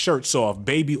with their shirts off,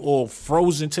 baby oil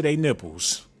frozen to their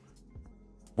nipples,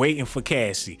 waiting for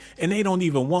Cassie. And they don't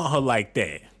even want her like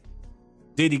that.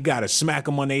 Diddy gotta smack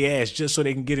them on their ass just so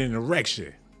they can get an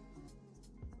erection.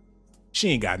 She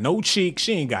ain't got no cheeks.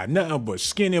 She ain't got nothing but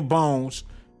skin and bones.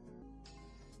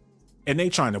 And they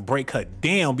trying to break her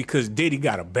down because Diddy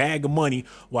got a bag of money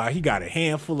while he got a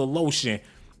handful of lotion,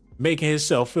 making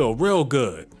himself feel real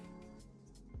good.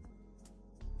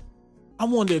 I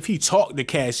wonder if he talked to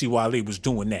Cassie while they was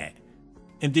doing that.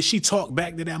 And did she talk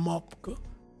back to that motherfucker?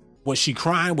 Was she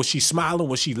crying? Was she smiling?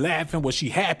 Was she laughing? Was she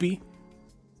happy?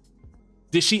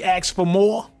 Did she ask for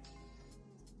more?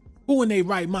 Who in their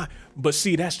right mind? But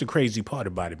see, that's the crazy part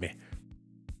about it, man.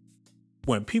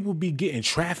 When people be getting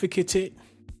trafficked, it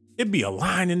be a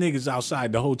line of niggas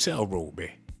outside the hotel room, man.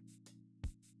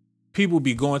 People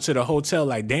be going to the hotel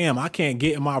like, damn, I can't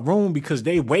get in my room because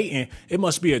they waiting. It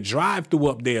must be a drive-thru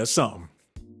up there or something.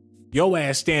 Your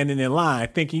ass standing in line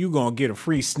thinking you gonna get a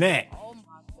free snack. Oh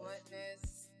my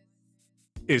goodness.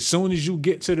 As soon as you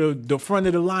get to the front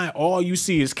of the line, all you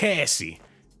see is Cassie.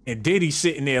 And Diddy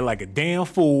sitting there like a damn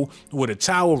fool with a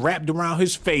towel wrapped around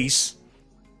his face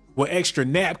with extra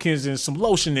napkins and some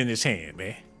lotion in his hand,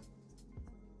 man.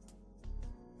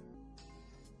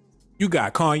 You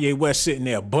got Kanye West sitting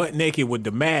there butt naked with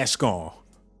the mask on.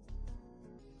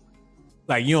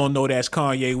 Like you don't know that's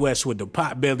Kanye West with the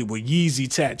pot belly with Yeezy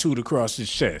tattooed across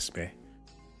his chest, man.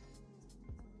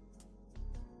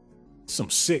 Some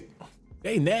sick,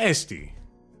 they nasty.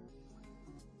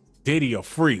 Diddy a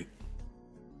freak.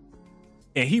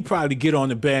 And he probably get on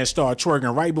the bed and start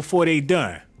twerking right before they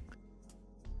done.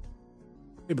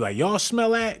 They be like, y'all smell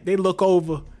that? They look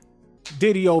over,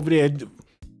 Diddy over there.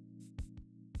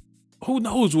 Who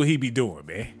knows what he be doing,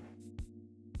 man?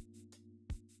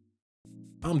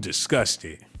 I'm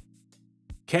disgusted.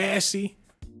 Cassie,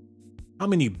 how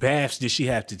many baths did she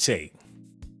have to take?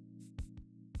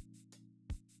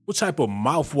 What type of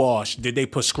mouthwash did they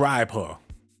prescribe her?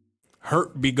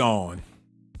 Hurt be gone.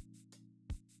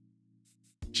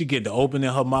 She get to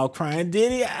opening her mouth crying,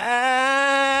 Diddy,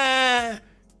 ah!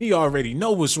 He already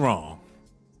know what's wrong.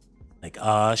 Like,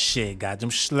 oh shit, got them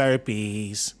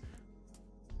Slurpees.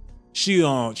 She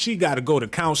got to go to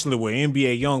counseling with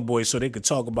NBA young boys so they could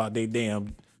talk about their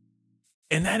damn.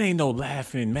 And that ain't no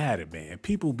laughing matter, man.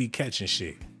 People be catching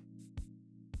shit.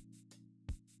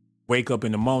 Wake up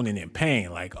in the morning in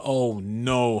pain, like, oh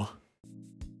no.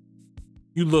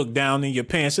 You look down in your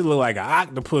pants, it look like an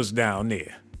octopus down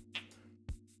there.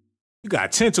 You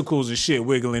got tentacles and shit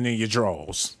wiggling in your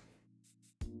drawers.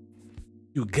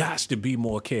 You got to be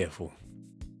more careful.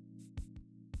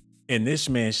 And this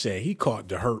man said he caught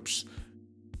the herps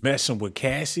messing with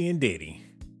Cassie and Diddy.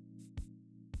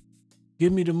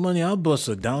 Give me the money, I'll bust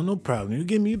her down, no problem.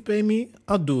 You pay me,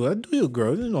 I'll do it. I'll do you,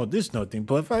 girl. You know, this nothing,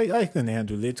 Puff. I can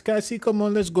handle it. Cassie, come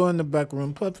on, let's go in the back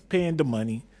room. Puff paying the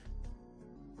money.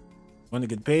 Want to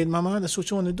get paid, mama? That's what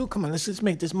you want to do? Come on, let's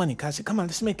make this money, Cassie. Come on,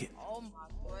 let's make it. Oh my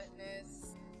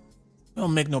goodness.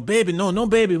 Don't make no baby. No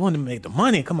baby. Want to make the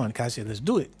money. Come on, Cassie, let's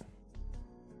do it.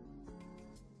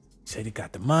 Said he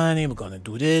got the money, we're gonna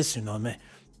do this, you know, man.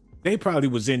 They probably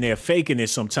was in there faking it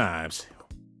sometimes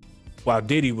while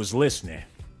Diddy was listening.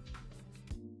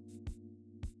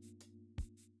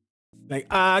 Like,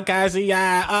 guys,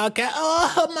 yeah, okay,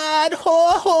 oh, man,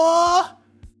 ho.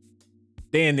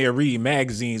 They in there reading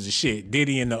magazines and shit.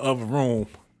 Diddy in the other room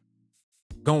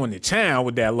going to town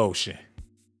with that lotion.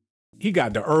 He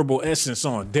got the herbal essence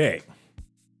on deck.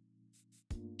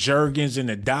 Jergens and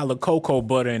the dollar cocoa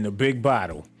butter in the big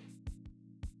bottle.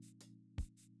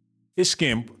 His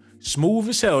skin smooth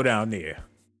as hell down there.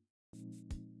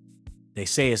 They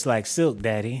say it's like silk,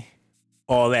 daddy.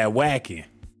 All that whacking.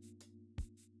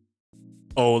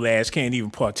 Old ass can't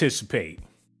even participate.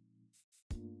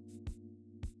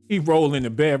 He roll in the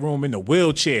bedroom in the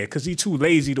wheelchair because he too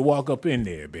lazy to walk up in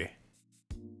there, man.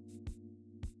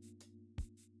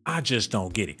 I just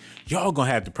don't get it. Y'all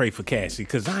gonna have to pray for Cassie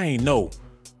because I ain't know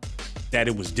that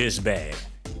it was this bad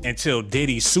until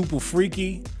Diddy's super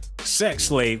freaky sex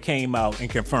slave came out and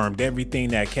confirmed everything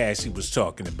that Cassie was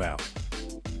talking about.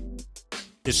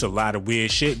 It's a lot of weird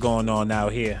shit going on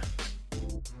out here.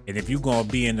 And if you're gonna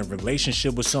be in a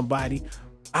relationship with somebody,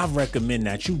 I recommend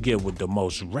that you get with the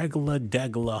most regular,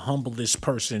 degular, humblest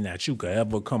person that you could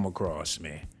ever come across,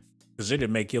 man. Because it'll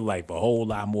make your life a whole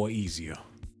lot more easier.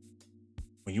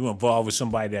 When you involved with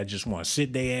somebody that just want to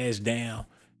sit their ass down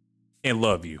and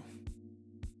love you.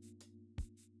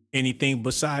 Anything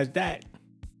besides that,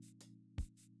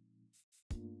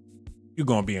 you're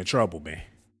going to be in trouble, man.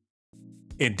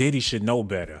 And Diddy should know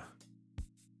better.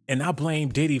 And I blame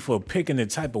Diddy for picking the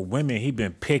type of women he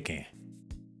been picking.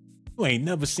 You ain't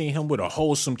never seen him with a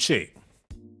wholesome chick.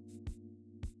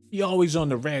 He always on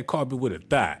the red carpet with a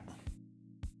thought.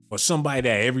 Or somebody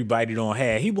that everybody don't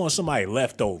have. He wants somebody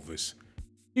leftovers.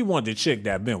 He want the chick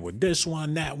that been with this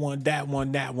one, that one, that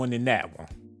one, that one, and that one.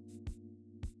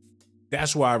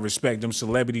 That's why I respect them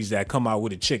celebrities that come out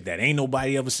with a chick that ain't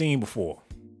nobody ever seen before.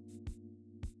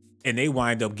 And they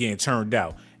wind up getting turned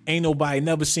out. Ain't nobody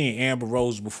never seen Amber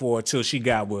Rose before till she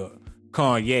got with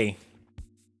Kanye.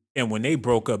 And when they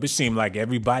broke up, it seemed like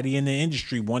everybody in the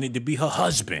industry wanted to be her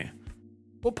husband.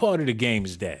 What part of the game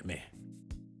is that, man?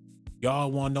 Y'all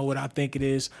want to know what I think it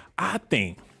is? I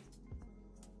think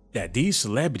that these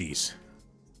celebrities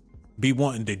be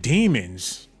wanting the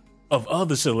demons of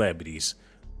other celebrities.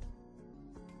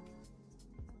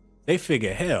 They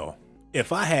figure, hell,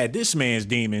 if I had this man's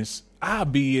demons,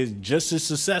 I'd be just as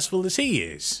successful as he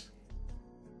is.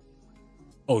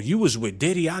 Oh, you was with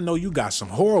Diddy? I know you got some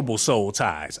horrible soul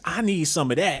ties. I need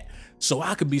some of that so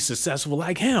I could be successful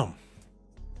like him.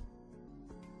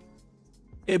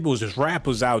 It was just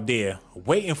rappers out there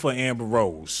waiting for Amber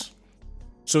Rose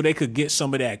so they could get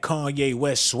some of that Kanye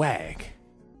West swag.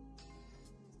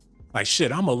 Like,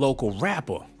 shit, I'm a local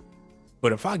rapper,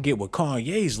 but if I get with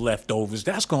Kanye's leftovers,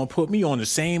 that's gonna put me on the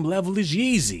same level as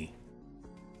Yeezy.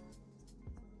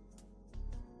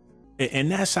 And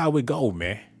that's how it go,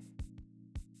 man.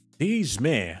 These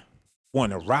men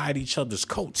want to ride each other's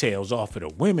coattails off of the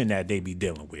women that they be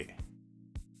dealing with.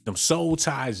 Them soul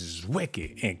ties is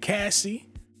wicked. And Cassie,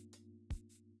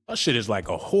 that shit is like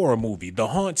a horror movie, The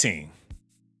Haunting.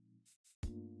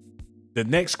 The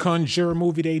next Conjure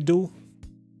movie they do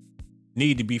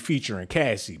need to be featuring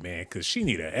Cassie, man, because she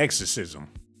need an exorcism.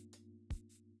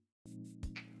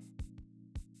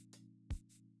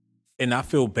 And I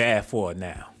feel bad for her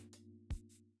now.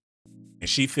 And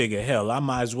she figured, hell, I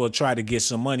might as well try to get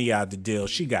some money out the deal.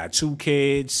 She got 2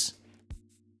 kids.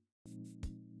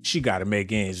 She got to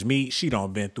make ends meet. She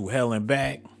done been through hell and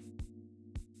back.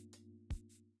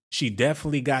 She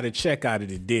definitely got a check out of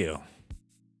the deal.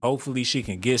 Hopefully she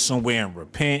can get somewhere and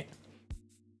repent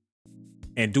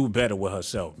and do better with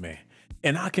herself, man.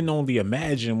 And I can only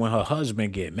imagine when her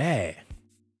husband get mad.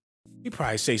 He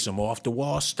probably say some off the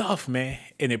wall stuff, man.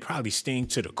 And it probably sting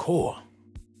to the core.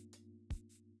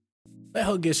 Let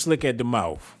her get slick at the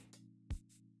mouth.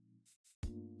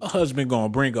 Her husband gonna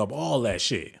bring up all that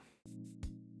shit.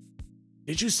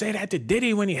 Did you say that to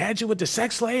Diddy when he had you with the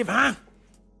sex slave, huh?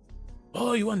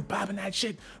 Oh, you wasn't popping that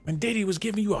shit when Diddy was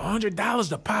giving you $100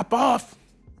 to pop off?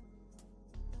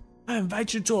 I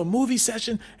invite you to a movie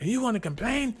session and you want to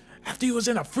complain after you was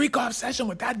in a freak-off session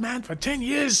with that man for 10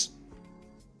 years?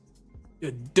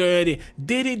 You dirty,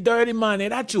 Diddy dirty money,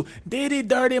 that's you. Diddy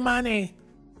dirty money.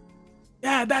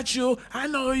 Yeah, that's you. I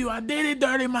know who you are. Diddy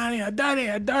dirty money, a dirty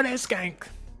skank.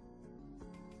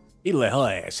 He let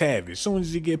her ass have it as soon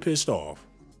as he get pissed off.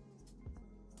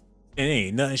 And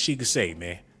ain't nothing she could say,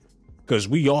 man. Because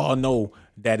we all know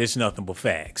that it's nothing but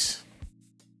facts.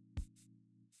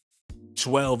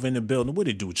 12 in the building. What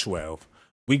it do, 12?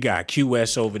 We got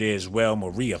QS over there as well.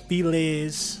 Maria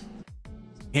Feliz,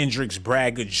 Hendrix,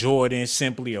 Braga, Jordan,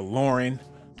 Simply Lauren,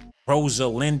 Rosa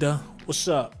Linda. What's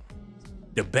up?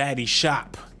 The baddie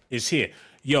shop is here.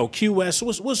 Yo,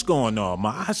 QS, what's going on,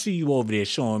 man? I see you over there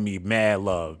showing me mad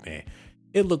love, man.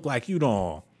 It looked like you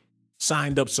done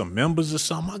signed up some members or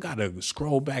something. I gotta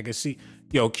scroll back and see.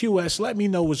 Yo, QS, let me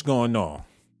know what's going on.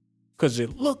 Cause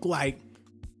it looked like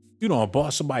you done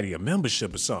bought somebody a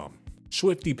membership or something.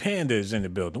 Swifty Panda is in the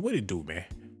building. What it do, man?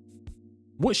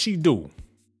 What she do?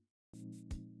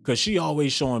 Cause she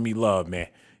always showing me love, man.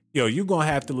 Yo, you gonna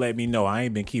have to let me know. I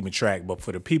ain't been keeping track, but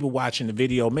for the people watching the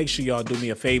video, make sure y'all do me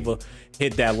a favor.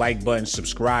 Hit that like button,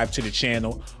 subscribe to the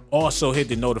channel. Also hit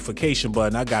the notification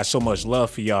button. I got so much love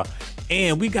for y'all.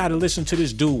 And we gotta listen to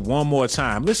this dude one more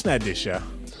time. Listen at this, y'all.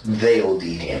 They OD'd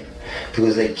him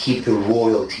because they keep the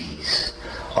royalties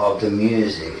of the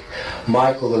music.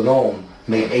 Michael alone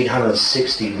made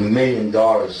 $860 million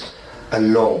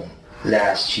alone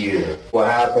last year. What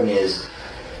happened is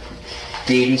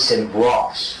Diddy and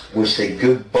Ross, which they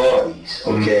good buddies,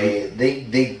 okay?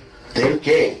 They're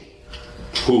gay.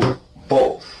 Who?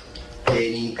 Both.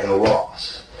 Diddy and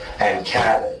Ross. And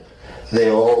Khaled.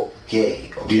 They're all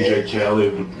gay, okay? DJ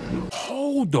Khaled.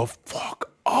 Hold the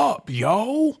fuck up,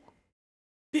 yo.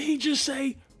 Did he just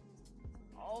say?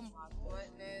 Oh my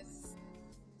goodness.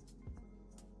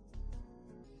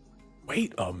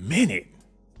 Wait a minute.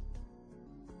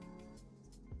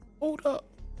 Hold up.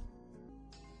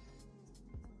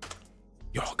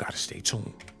 Y'all gotta stay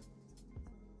tuned.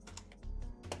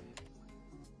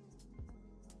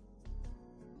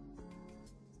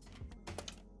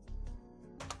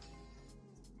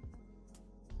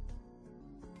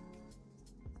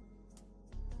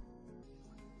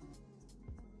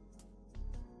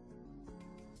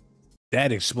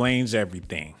 That explains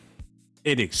everything.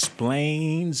 It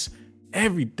explains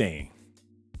everything.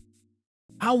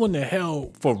 How in the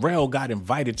hell Pharrell got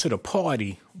invited to the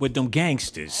party with them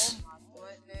gangsters?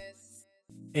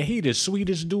 And he the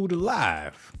sweetest dude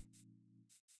alive.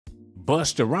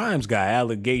 Busta Rhymes got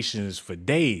allegations for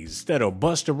days. Instead of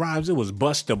Busta Rhymes, it was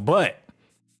Busta Butt.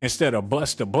 Instead of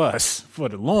Busta Bus for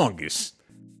the longest.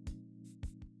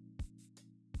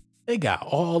 They got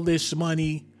all this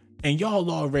money, and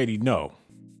y'all already know.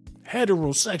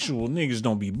 Heterosexual niggas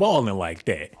don't be balling like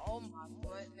that. Oh my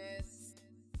goodness.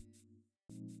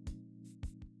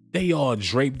 They all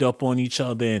draped up on each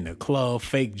other in the club,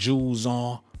 fake jewels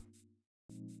on.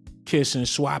 Kissing,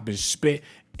 swapping, spit.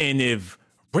 And if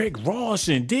Rick Ross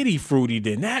and Diddy fruity,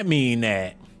 then that mean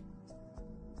that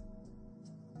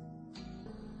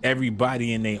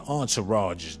Everybody in their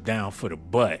entourage is down for the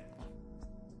butt.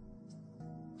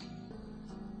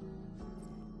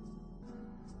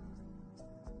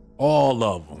 All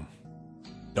of them.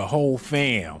 The whole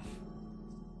fam.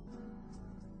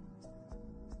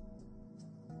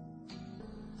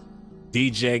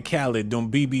 DJ Khaled,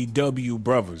 them BBW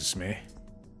brothers, man.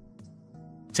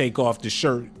 Take off the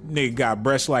shirt. Nigga got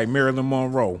breasts like Marilyn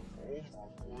Monroe.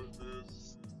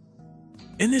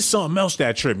 And there's something else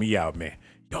that tripped me out, man.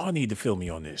 Y'all need to fill me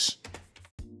on this.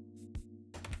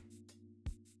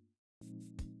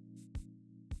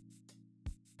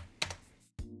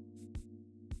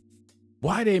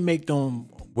 Why they make them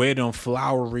wear them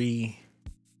flowery,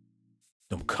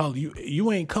 them color?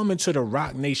 You ain't coming to the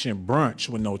Rock Nation brunch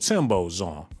with no Timbos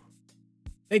on.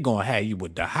 They gonna have you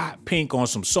with the hot pink on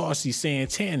some saucy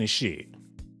Santana shit.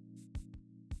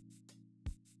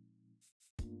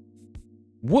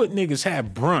 What niggas have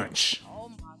brunch? Oh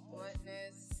my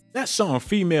goodness. That's something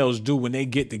females do when they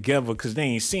get together because they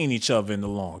ain't seen each other in a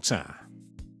long time.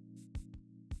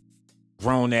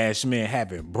 Grown ass men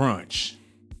having brunch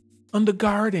on the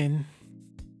garden.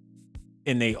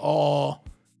 And they all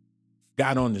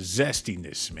got on the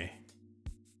zestiness, man.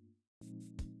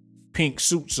 Pink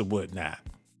suits or whatnot.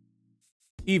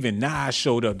 Even Nas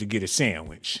showed up to get a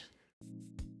sandwich.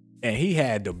 And he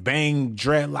had the bang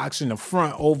dreadlocks in the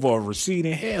front over a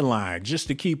receding hairline just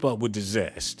to keep up with the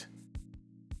zest.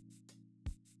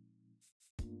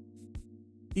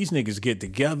 These niggas get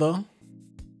together,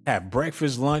 have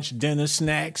breakfast, lunch, dinner,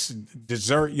 snacks,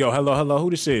 dessert. Yo, hello,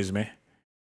 who this is, man?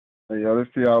 Hey, yo,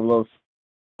 this Diablo.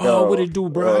 Oh, what it do,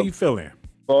 bro? How you feeling?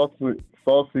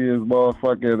 Saucy is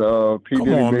motherfucking P. Come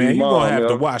Diddy on, man. You mom, gonna have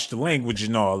to watch the language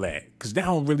and all that, because that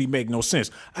don't really make no sense.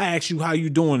 I ask you how you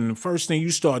doing, and the first thing you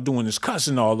start doing is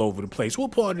cussing all over the place.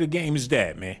 What part of the game is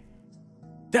that, man?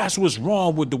 That's what's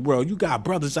wrong with the world. You got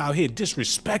brothers out here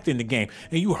disrespecting the game,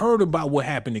 and you heard about what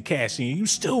happened to Cassie, and you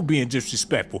still being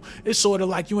disrespectful. It's sort of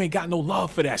like you ain't got no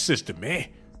love for that sister, man.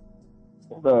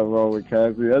 What's up wrong with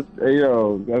Cassie?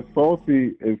 That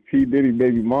Saucy is P. Diddy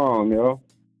baby mom, yo.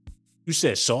 You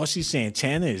said Saucy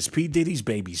Santana is P. Diddy's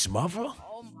baby's mother?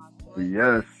 Oh my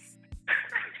goodness. Yes.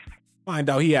 Find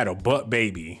out he had a butt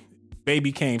baby.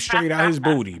 Baby came straight out his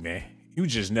booty, man. You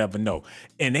just never know.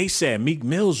 And they said Meek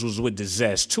Mills was with the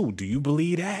zest too. Do you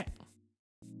believe that?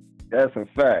 That's a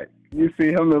fact. You see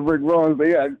him and Rick Ross,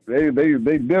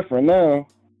 they different now.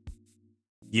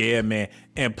 Yeah, man.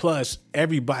 And plus,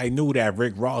 everybody knew that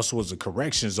Rick Ross was a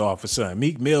corrections officer and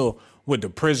Meek Mill with the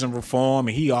prison reform,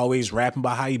 and he always rapping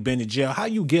about how he been to jail. How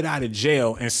you get out of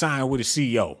jail and sign with a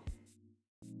CEO?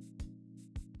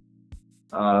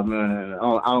 Man,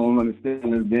 I don't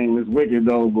understand this game. It's wicked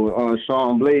though, but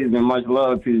Sean Blazing, much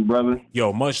love to you, brother.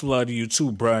 Yo, much love to you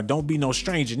too, bro. Don't be no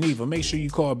stranger neither. Make sure you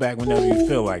call back whenever you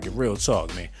feel like it. Real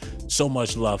talk, man. So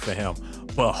much love for him.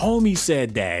 But homie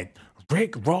said that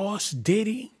Rick Ross,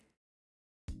 Diddy,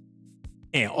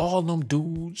 and all them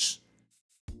dudes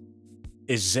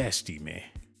is zesty, man.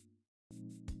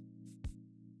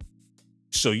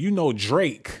 So you know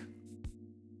Drake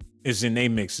is in their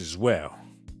mix as well.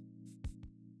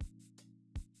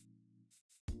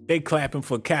 They clapping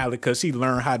for Khaled because he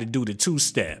learned how to do the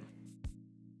two-step.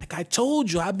 Like I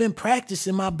told you, I've been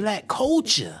practicing my black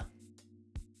culture.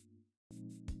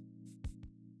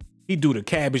 He do the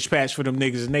Cabbage Patch for them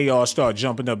niggas and they all start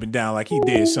jumping up and down like he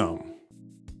did something.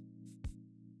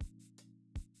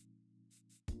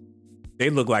 They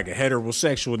look like a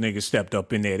heterosexual nigga stepped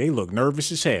up in there. They look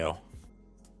nervous as hell.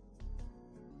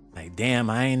 Like, damn,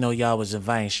 I ain't know y'all was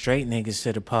inviting straight niggas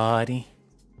to the party.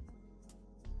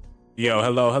 Yo,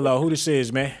 hello. Who this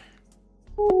is, man?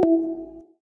 Yo,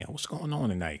 what's going on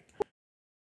tonight?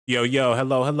 Yo,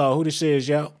 hello. Who this is,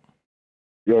 yo?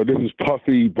 Yo, this is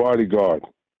Puffy Bodyguard.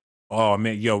 Oh,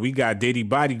 man, yo, we got Diddy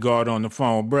Bodyguard on the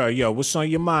phone, bro. Yo, what's on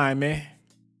your mind, man?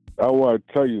 I want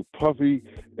to tell you, Puffy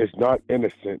is not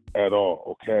innocent at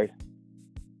all, okay?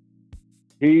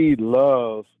 He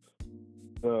loves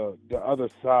the other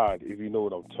side, if you know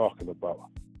what I'm talking about.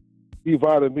 He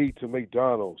invited me to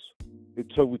McDonald's. He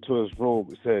took me to his room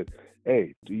and said,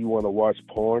 hey, do you want to watch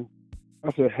porn?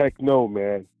 I said, heck no,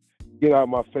 man. Get out of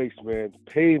my face, man.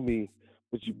 Pay me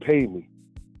what you pay me.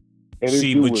 And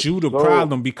see, but you the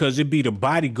problem because it be the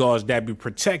bodyguards that be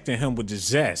protecting him with the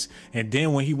zest. And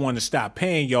then when he want to stop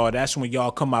paying y'all, that's when y'all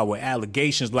come out with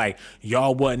allegations like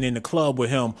y'all wasn't in the club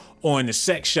with him or in the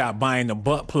sex shop buying the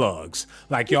butt plugs.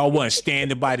 Like y'all wasn't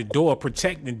standing by the door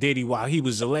protecting Diddy while he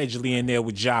was allegedly in there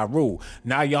with Ja Rule.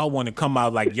 Now y'all want to come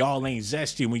out like y'all ain't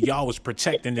zesty when y'all was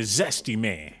protecting the zesty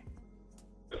man.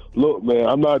 Look, man,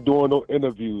 I'm not doing no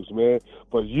interviews, man,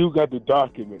 but you got the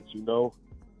documents, you know?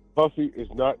 Puffy is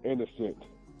not innocent.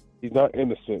 He's not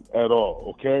innocent at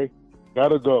all, okay?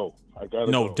 Gotta go. I gotta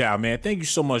go. No doubt, man. Thank you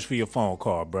so much for your phone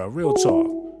call, bro. Real talk.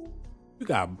 You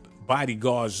got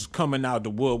bodyguards coming out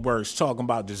the woodworks talking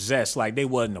about the zest like they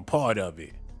wasn't a part of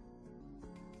it.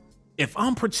 If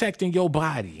I'm protecting your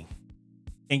body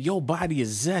and your body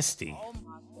is zesty, Oh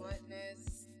my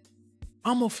goodness.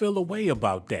 I'm gonna feel a way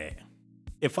about that.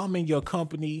 If I'm in your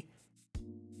company,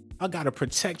 I gotta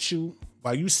protect you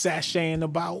while you sashaying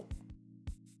about.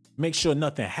 Make sure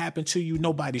nothing happened to you.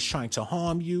 Nobody's trying to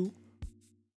harm you.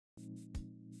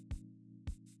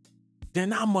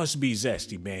 Then I must be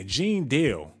zesty, man. Gene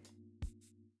Deal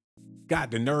got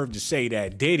the nerve to say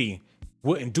that Diddy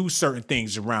wouldn't do certain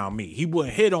things around me. He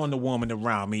wouldn't hit on the woman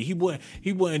around me. He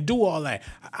wouldn't do all that.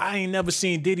 I ain't never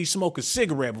seen Diddy smoke a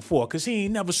cigarette before because he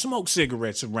ain't never smoked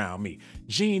cigarettes around me.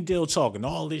 Gene Deal talking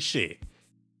all this shit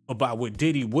about what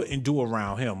Diddy wouldn't do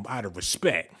around him out of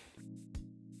respect.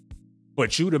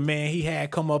 But you the man he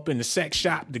had come up in the sex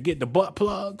shop to get the butt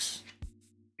plugs?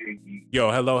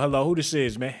 Yo, hello. Who this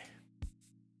is, man?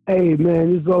 Hey,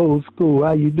 man, it's old school.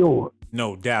 How you doing?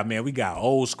 No doubt, man. We got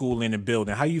old school in the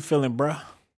building. How you feeling, bruh?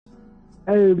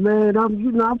 Hey, man, I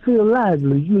feel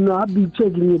lively. I be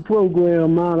checking your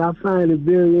program out. I find it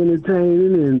very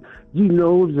entertaining, and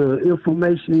the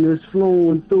information that's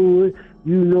flowing through it.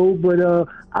 But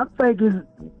I think it's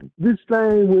this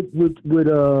thing with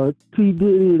P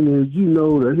Diddy and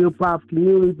the hip hop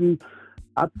community.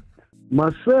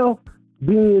 Myself,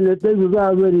 being that they was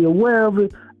already aware of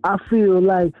it, I feel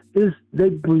like they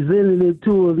presented it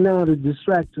to us now to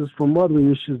distract us from other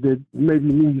issues that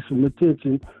maybe need some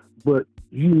attention. But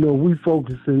we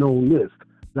focusing on this,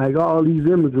 like all these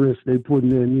immigrants they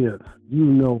putting in here.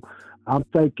 I'm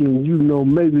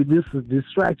thinking, maybe this is a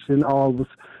distraction, all of us,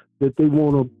 that they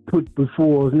want to put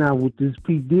before us now with this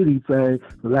P Diddy thing.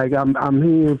 Like I'm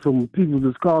hearing from people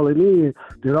that's calling in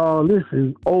that all this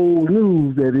is old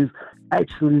news, that is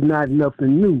actually not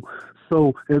nothing new.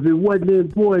 So if it wasn't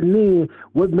important then,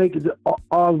 what make it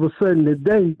all of a sudden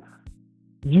today?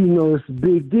 It's a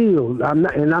big deal. I'm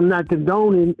not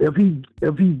condoning if he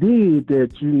did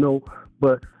that,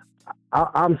 but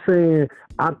I'm saying,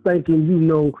 I'm thinking,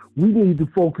 we need to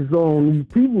focus on these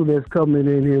people that's coming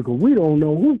in here, because we don't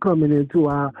know who coming into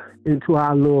our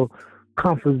little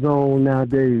comfort zone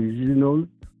nowadays,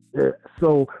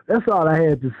 So that's all I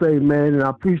had to say, man. And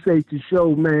I appreciate the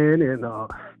show, man, and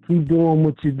keep doing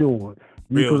what you're doing.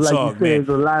 Real because, like talk, you said, man. there's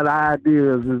a lot of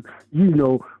ideas,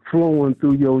 flowing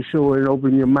through your show and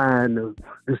open your mind.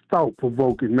 It's thought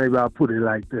provoking. Maybe I'll put it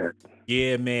like that.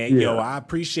 Yeah, man. Yo, I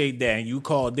appreciate that. And you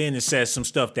called in and said some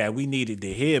stuff that we needed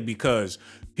to hear, because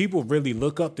people really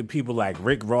look up to people like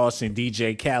Rick Ross and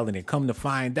DJ Khaled, and come to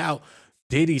find out,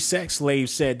 Diddy Sex Slave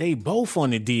said they both on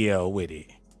the DL with it.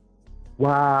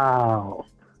 Wow.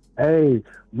 Hey,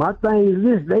 my thing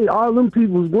is this, all them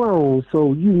people's grown,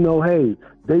 so hey,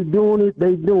 they doing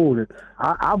it.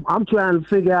 I'm trying to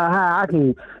figure out how I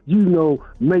can,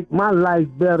 make my life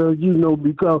better,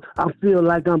 because I feel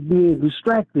like I'm being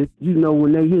distracted,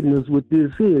 when they hitting us with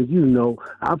this here,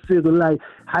 I feel like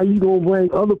how you gonna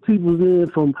bring other people in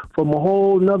from a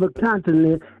whole nother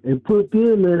continent and put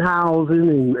them in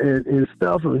housing and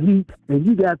stuff, and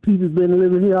you got people been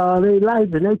living here all their life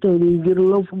and they can't even get a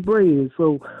loaf of bread.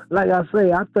 So like I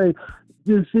say, I think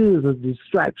this is a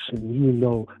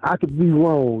distraction, I could be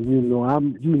wrong,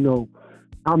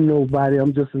 I'm nobody.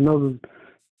 I'm just another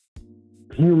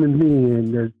human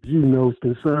being that, is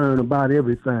concerned about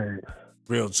everything.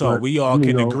 Real talk. We all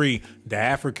can agree the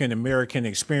African American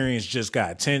experience just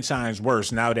got 10 times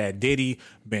worse now that Diddy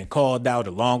been called out,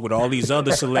 along with all these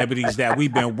other celebrities that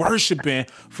we've been worshiping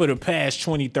for the past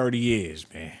 20, 30 years,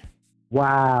 man.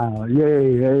 Wow. Hey,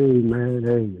 man.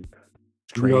 Hey.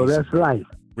 It's crazy. That's life.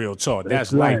 Real talk.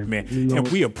 That's life, man. And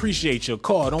we appreciate your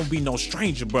call. Don't be no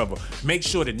stranger, brother. Make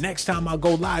sure that next time I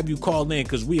go live, you call in,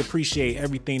 because we appreciate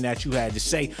everything that you had to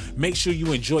say. Make sure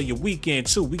you enjoy your weekend,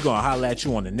 too. We gonna holler at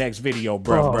you on the next video,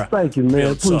 bro. Thank you, man.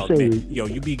 Real talk, appreciate man. Yo,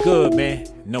 you be good, man.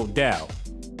 No doubt.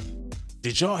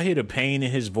 Did y'all hear the pain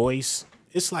in his voice?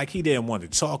 It's like he didn't want to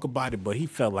talk about it, but he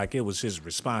felt like it was his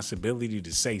responsibility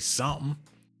to say something,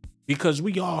 because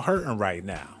we all hurting right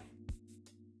now.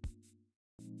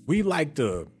 We like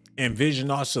to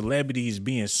envision our celebrities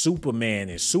being Superman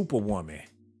and Superwoman,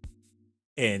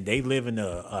 and they living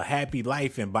a happy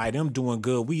life, and by them doing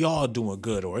good, we all doing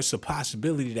good, or it's a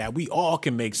possibility that we all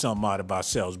can make something out of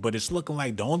ourselves. But it's looking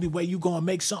like the only way you gonna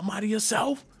make something out of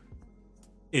yourself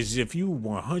is if you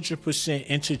 100%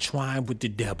 intertwined with the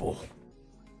devil.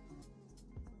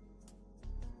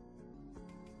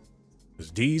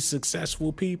 Because these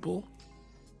successful people,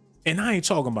 and I ain't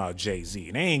talking about Jay-Z,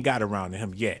 and they ain't got around to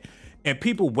him yet. And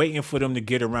people waiting for them to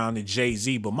get around to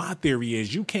Jay-Z. But my theory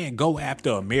is you can't go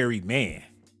after a married man,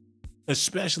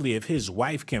 especially if his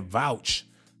wife can vouch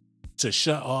to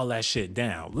shut all that shit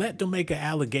down. Let them make an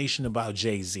allegation about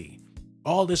Jay-Z.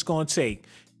 All it's going to take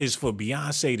is for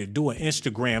Beyonce to do an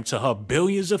Instagram to her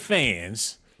billions of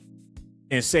fans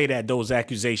and say that those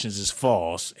accusations is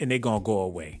false, and they're going to go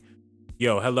away.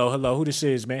 Yo, hello. Who this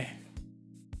is, man?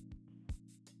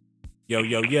 Yo.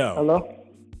 Hello?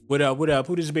 What up?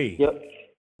 Who this be?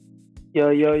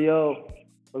 Yo.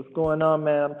 What's going on,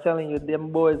 man? I'm telling you,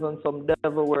 them boys on some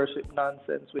devil worship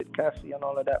nonsense with Cassie and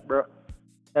all of that, bro.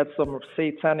 That's some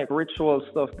satanic ritual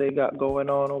stuff they got going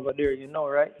on over there, you know,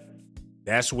 right?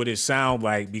 That's what it sounds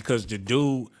like, because the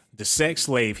dude, the sex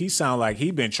slave, he sound like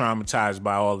he been traumatized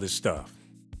by all this stuff.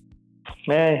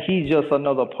 Man, he's just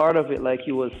another part of it, like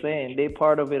you was saying. They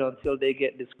part of it until they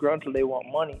get disgruntled, they want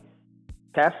money.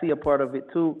 Cassie a part of it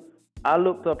too. I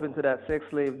looked up into that sex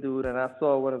slave dude and I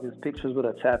saw one of his pictures with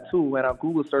a tattoo. And I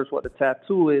Google searched what the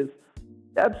tattoo is.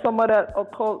 That's some of that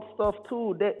occult stuff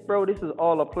too. Bro, this is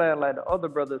all a plan. Like the other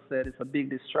brother said, it's a big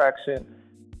distraction.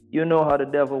 You know how the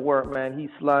devil work, man. He's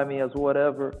slimy as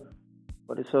whatever.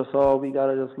 But it's just all we got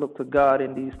to just look to God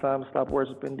in these times. Stop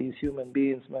worshiping these human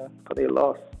beings, man, because they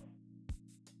lost.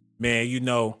 Man, you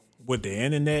know, with the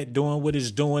internet doing what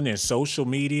it's doing and social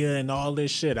media and all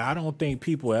this shit, I don't think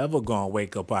people ever gonna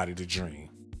wake up out of the dream.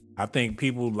 I think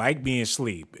people like being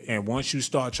asleep. And once you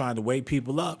start trying to wake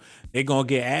people up, they're gonna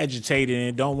get agitated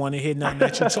and don't want to hear nothing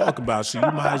that you talk about. So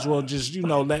you might as well just, you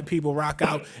know, let people rock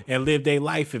out and live their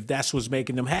life if that's what's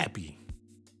making them happy.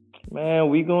 Man,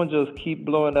 we gonna just keep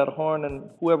blowing that horn, and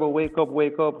whoever wake up.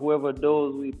 Whoever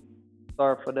does, we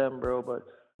start for them, bro. But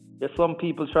there's some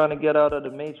people trying to get out of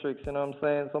the matrix, you know what I'm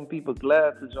saying? Some people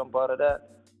glad to jump out of that.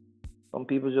 Some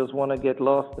people just want to get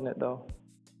lost in it, though.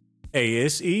 Hey,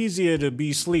 it's easier to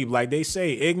be asleep. Like they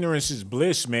say, ignorance is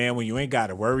bliss, man, when you ain't got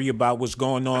to worry about what's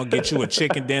going on. Get you a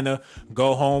chicken dinner,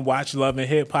 go home, watch Love and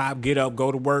Hip Hop, get up,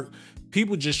 go to work.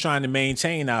 People just trying to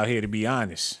maintain out here, to be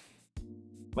honest.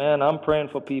 Man, I'm praying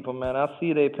for people, man. I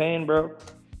see their pain, bro.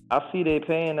 I see their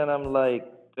pain, and I'm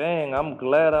like, dang, I'm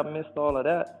glad I missed all of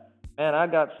that. Man, I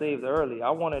got saved early. I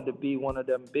wanted to be one of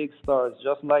them big stars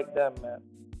just like them, man.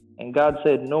 And God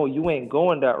said, no, you ain't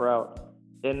going that route.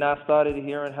 Then I started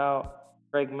hearing how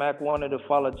Craig Mack wanted to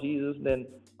follow Jesus. Then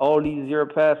all these years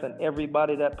passed and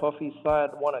everybody that Puffy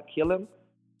signed want to kill him.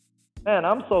 Man,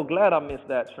 I'm so glad I missed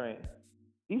that train.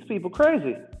 These people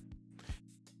crazy.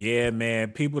 Yeah,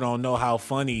 man. People don't know how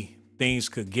funny things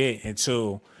could get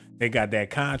until they got that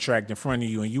contract in front of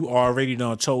you and you already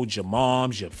done told your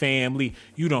moms, your family,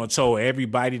 you done told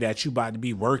everybody that you about to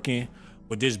be working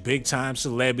with this big time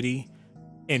celebrity.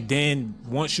 And then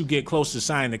once you get close to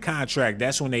signing the contract,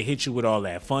 that's when they hit you with all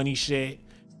that funny shit.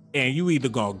 And you either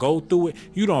gonna go through it,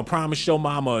 you don't promise your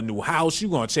mama a new house, you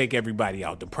gonna take everybody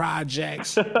out the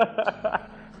projects.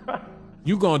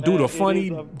 You gonna do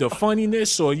the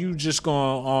funniness, or you just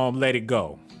gonna let it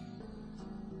go?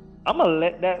 I'm gonna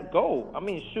let that go. I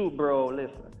mean, shoot, bro,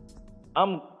 listen.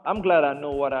 I'm glad I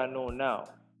know what I know now.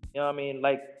 You know what I mean?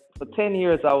 Like, for 10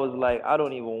 years, I was like, I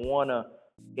don't even want to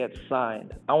get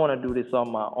signed. I want to do this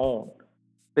on my own.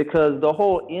 Because the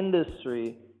whole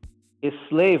industry is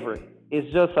slavery.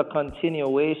 It's just a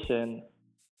continuation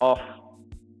of,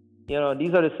 you know,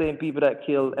 these are the same people that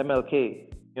killed MLK.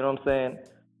 You know what I'm saying?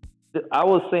 I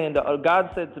was saying that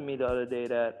God said to me the other day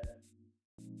that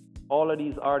all of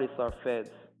these artists are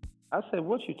feds. I said,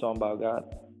 what you talking about,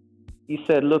 God? He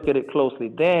said, look at it closely.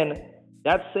 Then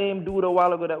that same dude a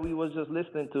while ago that we was just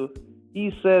listening to,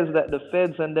 he says that the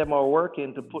feds and them are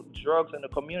working to put drugs in the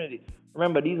community.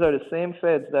 Remember, these are the same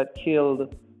feds that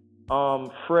killed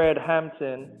Fred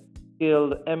Hampton,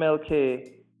 killed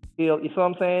MLK, killed, you see what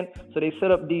I'm saying? So they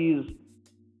set up these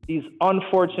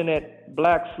unfortunate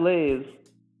black slaves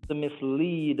to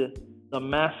mislead the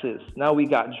masses. Now we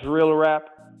got drill rap.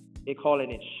 They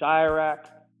calling it Chirac.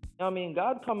 I mean,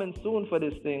 God coming soon for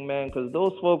this thing, man, because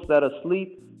those folks that are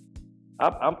asleep,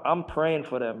 I'm praying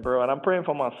for them, bro. And I'm praying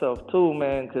for myself too,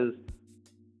 man, because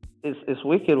it's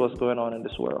wicked what's going on in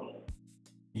this world.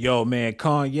 Yo, man,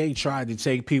 Kanye tried to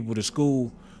take people to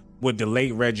school with the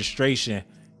late registration.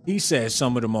 He said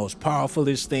some of the most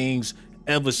powerfulest things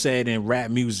ever said in rap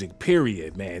music,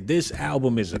 period, man. This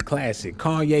album is a classic.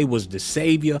 Kanye was the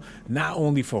savior, not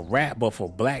only for rap, but for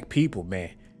black people,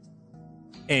 man.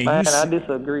 And man, I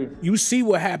disagree. You see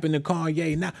what happened to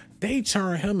Kanye now. They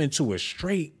turned him into a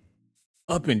straight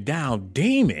up and down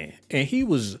demon. And he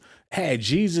had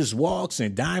Jesus Walks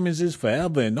and Diamonds Is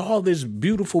Forever and all this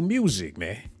beautiful music,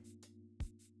 man.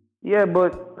 Yeah,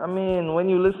 but I mean, when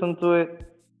you listen to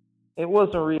it, it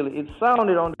wasn't really. It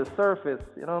sounded on the surface,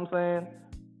 you know what I'm saying?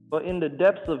 But in the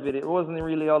depths of it, it wasn't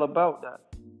really all about that.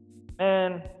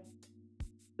 And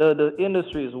the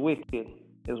industry is wicked.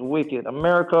 It's wicked.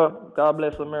 America, God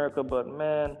bless America, but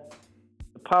man,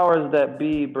 the powers that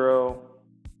be, bro,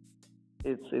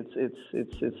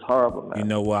 it's horrible, man. You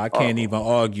know what? I can't even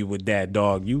argue with that,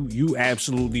 dog. You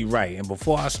absolutely right. And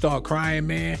before I start crying,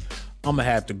 man, I'm gonna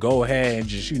have to go ahead and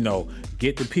just,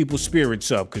 get the people's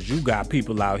spirits up, because you got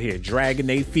people out here dragging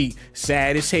their feet,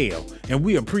 sad as hell. And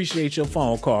we appreciate your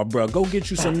phone call, bro. Go get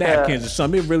you some napkins or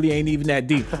something. It really ain't even that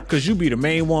deep, because you be the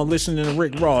main one listening to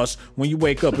Rick Ross when you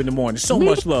wake up in the morning. So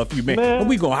much love for you, man. And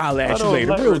we gonna holler at you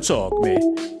later. Real talk, man.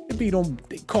 It be them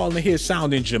calling here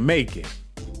sounding Jamaican,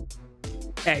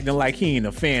 acting like he ain't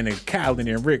a fan of Khaled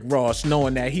and Rick Ross,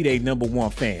 knowing that he they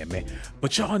 #1 fan, man.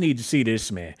 But y'all need to see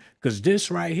this, man, because this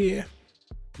right here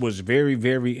was very,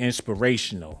 very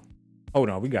inspirational. Hold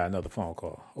on, we got another phone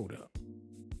call. Hold up.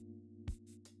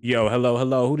 Yo,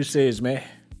 hello. Who this is, man?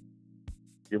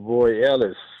 Your boy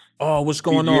Ellis. Oh, what's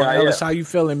going on, Ellis? How you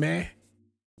feeling, man?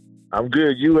 I'm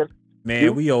good. You?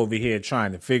 Man, we over here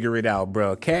trying to figure it out,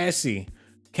 bro. Cassie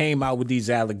came out with these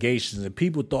allegations and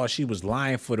people thought she was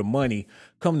lying for the money.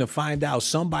 Come to find out,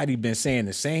 somebody been saying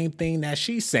the same thing that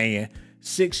she's saying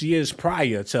 6 years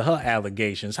prior to her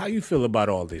allegations. How you feel about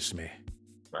all this, man?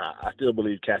 I still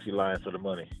believe Cassie lying for the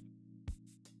money.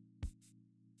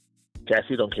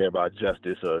 Cassie don't care about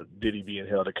justice or Diddy being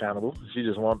held accountable. She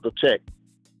just wants the check.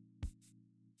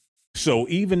 So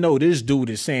even though this dude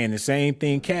is saying the same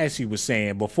thing Cassie was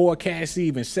saying, before Cassie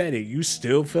even said it, you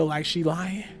still feel like she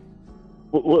lying?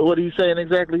 What are you saying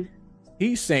exactly?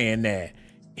 He's saying that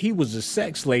he was a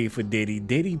sex slave for Diddy.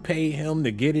 Diddy paid him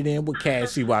to get it in with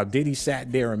Cassie while Diddy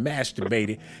sat there and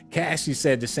masturbated. Cassie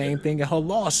said the same thing in her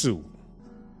lawsuit.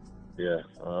 Yeah,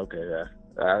 okay, yeah.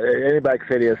 Anybody can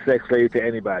say they're a sex slave to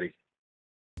anybody.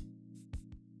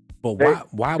 But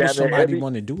why would somebody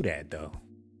want to do that, though?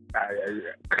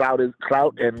 Clout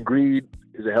and greed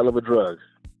is a hell of a drug.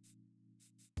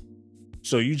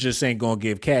 So you just ain't gonna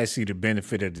give Cassie the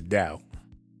benefit of the doubt?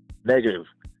 Negative.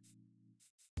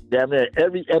 Damn near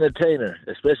every entertainer,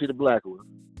 especially the black one,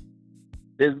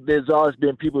 there's always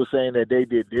been people saying that they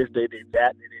did this, they did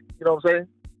that. You know what I'm saying?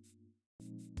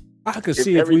 I could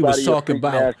see if we was talking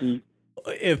about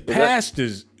if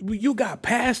pastors, you got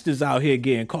pastors out here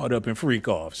getting caught up in freak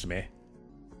offs, man.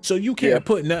 So you can't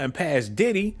put nothing past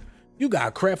Diddy. You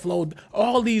got Creflo,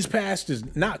 all these pastors,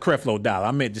 not Creflo Dollar.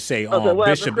 I meant to say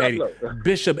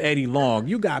Bishop Eddie Long.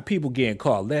 You got people getting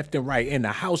caught left and right in the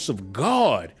house of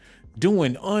God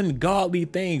doing ungodly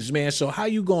things, man. So how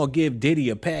you gonna give Diddy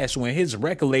a pass when his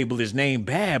record label is named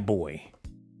Bad Boy?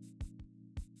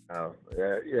 Oh,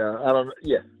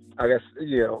 I guess,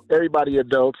 everybody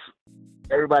adults,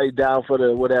 everybody down for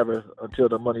the whatever until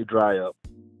the money dry up.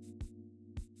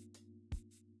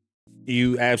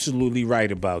 You absolutely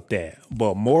right about that.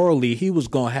 But morally, he was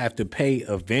going to have to pay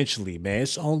eventually, man.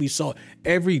 It's only so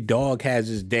every dog has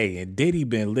his day. And Diddy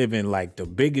been living like the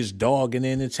biggest dog in the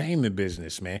entertainment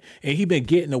business, man. And he been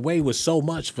getting away with so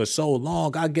much for so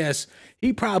long. I guess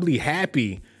he probably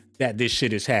happy that this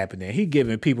shit is happening. He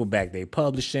giving people back their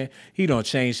publishing. He don't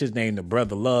change his name to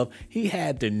Brother Love. He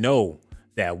had to know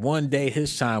that one day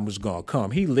his time was going to come.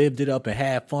 He lived it up and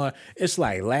had fun. It's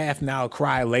like laugh now,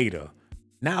 cry later.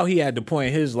 Now he had the point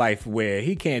in his life where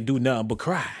he can't do nothing but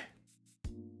cry.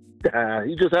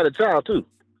 He just had a child, too.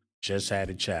 Just had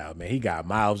a child, man. He got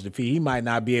mouths to feed. He might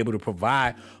not be able to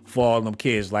provide for all them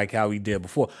kids like how he did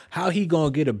before. How he gonna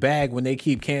get a bag when they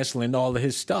keep canceling all of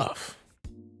his stuff?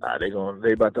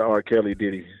 They about to R. Kelly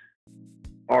Diddy.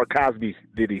 R. Cosby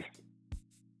Diddy.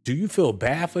 Do you feel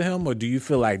bad for him, or do you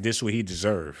feel like this is what he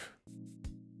deserved?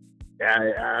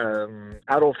 I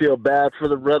don't feel bad for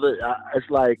the brother. It's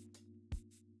like,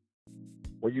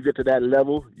 when you get to that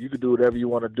level, you can do whatever you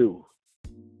want to do.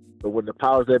 But when the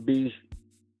powers that be,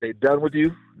 they done with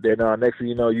you, then next thing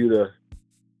you know, you the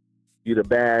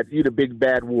big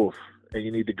bad wolf, and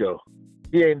you need to go.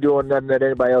 He ain't doing nothing that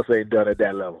anybody else ain't done at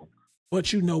that level.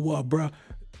 But you know what, bro?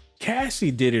 Cassie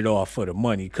did it all for the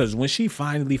money, because when she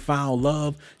finally found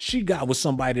love, she got with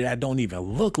somebody that don't even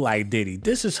look like Diddy.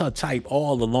 This is her type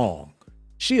all along.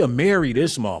 She'll marry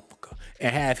this motherfucker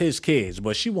and have his kids,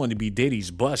 but she wanted to be Diddy's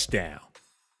bust down.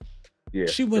 Yeah,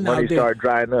 she went the money out there. Started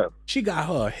drying up. She got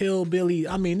her a hillbilly.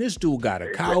 I mean, this dude got a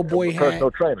cowboy hat,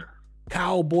 personal trainer,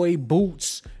 cowboy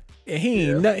boots, and he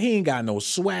ain't got no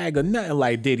swag or nothing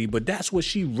like Diddy. But that's what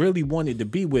she really wanted to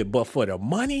be with. But for the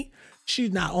money, she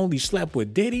not only slept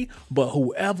with Diddy, but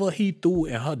whoever he threw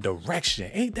in her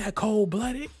direction. Ain't that cold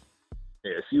blooded?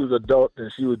 Yeah, she was adult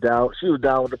and she was down. She was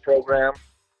down with the program.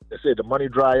 They said the money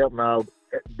dry up now.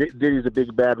 Diddy's a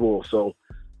big bad wolf, so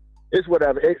it's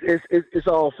whatever. It's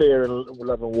all fair in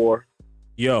love and war.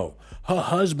 Yo, her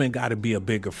husband got to be a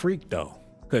bigger freak though,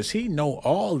 cause he know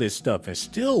all this stuff and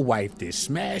still wifed it,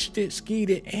 smashed it, skied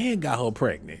it, and got her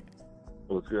pregnant.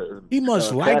 He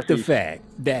must like Cassie, the fact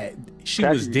that she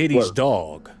Cassie was Diddy's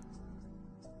dog.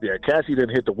 Yeah, Cassie didn't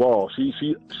hit the wall.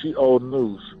 She old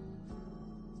news.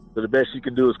 So the best she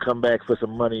can do is come back for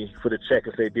some money for the check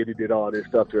and say Diddy did all this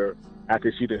stuff to her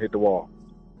after she didn't hit the wall.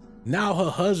 Now her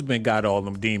husband got all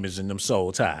them demons and them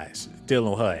soul ties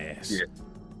dealing with her ass. Yeah,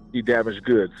 he damaged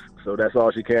goods. So that's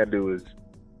all she can do is.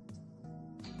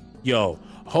 Yo,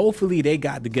 hopefully they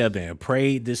got together and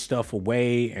prayed this stuff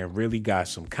away and really got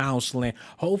some counseling.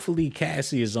 Hopefully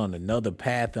Cassie is on another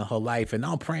path in her life, and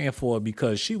I'm praying for her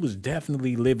because she was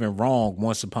definitely living wrong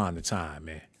once upon a time,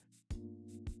 man.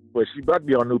 Well, she about to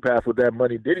be on a new path with that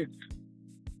money Diddy,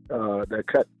 that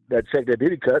check that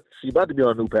Diddy cut. She about to be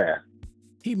on a new path.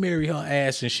 He married her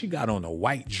ass and she got on a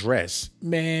white dress.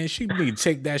 Man, she need to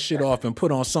take that shit off and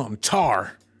put on something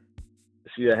tar.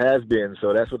 She a has-been,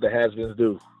 so that's what the has-beens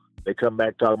do. They come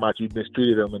back talking about you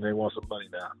mistreated them and they want some money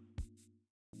now.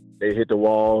 They hit the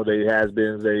wall, they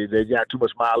has-beens, they got too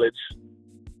much mileage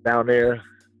down there.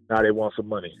 Now they want some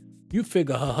money. You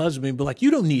figure her husband be like,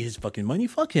 you don't need his fucking money.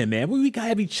 Fuck him, man. We gotta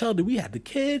have each other. We have the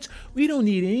kids. We don't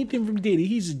need anything from Diddy.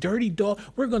 He's a dirty dog.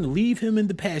 We're gonna leave him in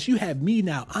the past. You have me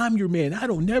now. I'm your man. I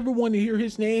don't never want to hear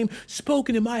his name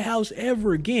spoken in my house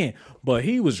ever again. But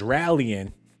he was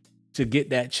rallying to get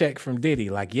that check from Diddy.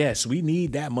 Like, yes, we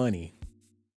need that money.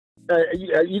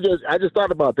 I just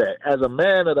thought about that. As a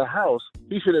man of the house,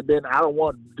 he should have been, I don't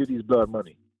want Diddy's blood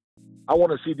money. I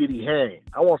want to see Diddy hang.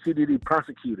 I want to see Diddy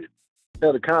prosecuted,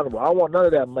 held accountable. I want none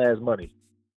of that man's money.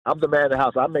 I'm the man of the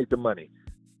house. I make the money.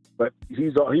 But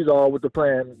he's all with the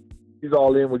plan. He's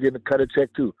all in. We're getting a cut a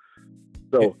check too.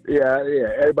 So yeah,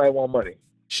 everybody want money.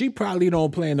 She probably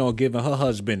don't plan on giving her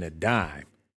husband a dime.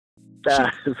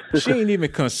 She ain't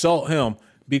even consult him.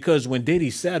 Because when Diddy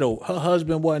settled, her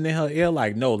husband wasn't in her ear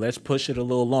like, no, let's push it a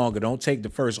little longer. Don't take the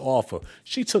first offer.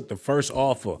 She took the first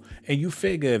offer. And you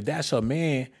figure if that's her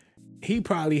man, he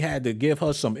probably had to give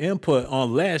her some input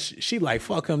unless she like,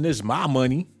 fuck him, this is my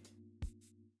money.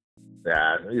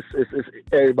 Nah, it's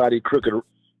everybody crooked.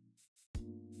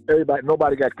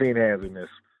 Nobody got clean hands in this.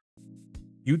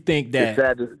 You think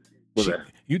that,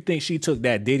 you think she took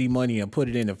that Diddy money and put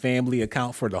it in a family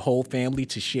account for the whole family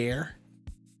to share?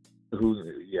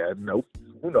 Nope.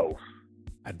 Who knows?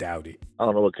 I doubt it. I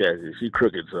don't know what Cassie is. She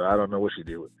crooked, so I don't know what she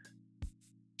did with it.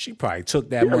 She probably took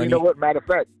that money. You know what? Matter of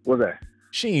fact, what's that?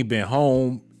 She ain't been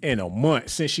home in a month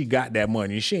since she got that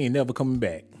money. She ain't never coming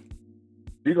back.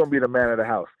 She's going to be the man of the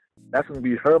house. That's going to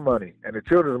be her money and the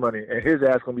children's money, and his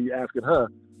ass going to be asking her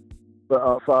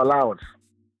for allowance,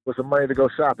 for some money to go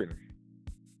shopping.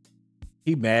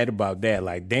 He mad about that.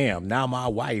 Like, damn, now my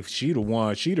wife, she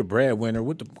the breadwinner.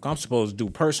 What the fuck I'm supposed to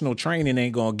do? Personal training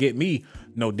ain't gonna get me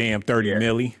no damn 30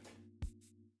 milli.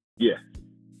 Yeah.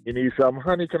 You need something?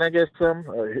 Honey, can I get some?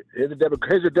 Here's a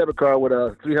debit card with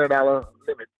a $300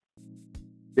 limit.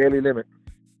 Daily limit.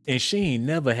 And she ain't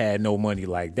never had no money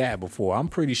like that before. I'm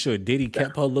pretty sure Diddy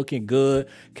kept her looking good,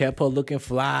 kept her looking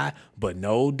fly, but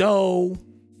no dough.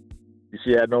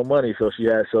 She had no money, so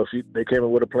they came up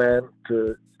with a plan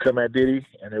to come at Diddy,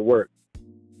 and it worked.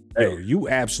 Yo, you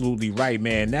absolutely right,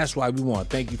 man. That's why we want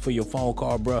to thank you for your phone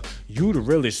call, bro. You the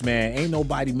realest, man. Ain't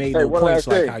nobody made no points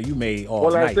like how you made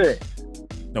all night.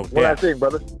 No doubt. One last thing,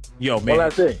 brother. Yo, man. One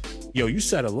last thing. Yo, you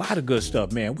said a lot of good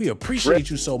stuff, man. We appreciate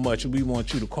you so much, and we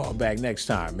want you to call back next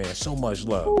time, man. So much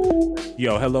love.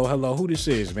 Yo, hello. Who this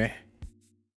is, man?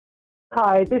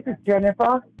 Hi, this is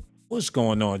Jennifer. What's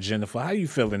going on, Jennifer? How you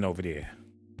feeling over there?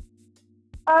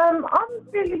 I'm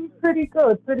feeling pretty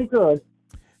good.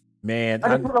 Man,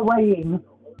 I just want to weigh in.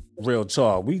 Real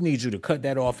talk. We need you to cut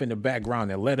that off in the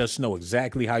background and let us know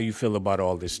exactly how you feel about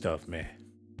all this stuff, man.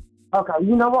 Okay,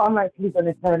 you know what? I'm actually going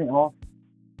to turn it off.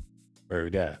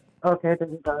 Heard that. Okay, there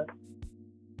we go.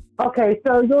 Okay,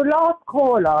 so your last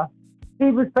caller, he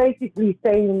was basically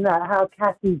saying that how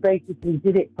Cassie basically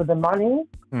did it for the money.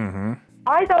 Mm-hmm.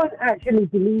 I don't actually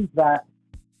believe that.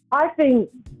 I think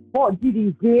what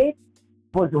Diddy did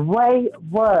was way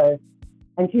worse,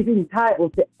 and she's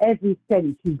entitled to every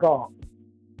cent she got.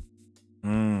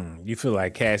 You feel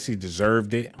like Cassie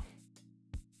deserved it?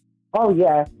 Oh,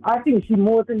 yeah. I think she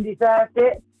more than deserved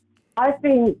it. I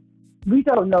think we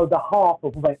don't know the half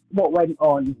of what went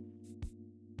on.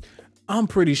 I'm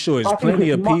pretty sure it's plenty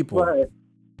of people.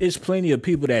 It's plenty of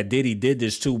people that Diddy did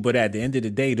this to, but at the end of the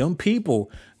day, them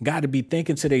people got to be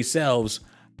thinking to themselves,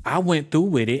 I went through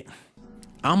with it.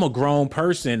 I'm a grown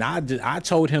person. I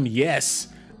told him yes.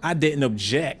 I didn't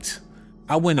object.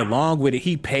 I went along with it.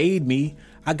 He paid me.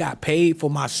 I got paid for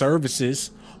my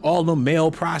services. All them male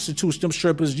prostitutes, them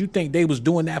strippers, you think they was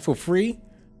doing that for free?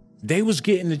 They was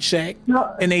getting the check,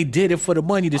 and they did it for the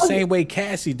money the same way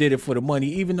Cassie did it for the money,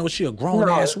 even though she a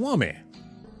grown-ass woman.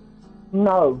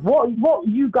 No, what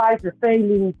you guys are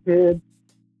failing to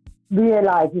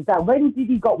realize is that when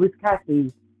Diddy got with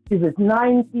Cassie, she was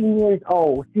 19 years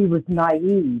old. She was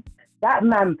naive. That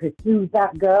man pursued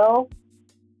that girl.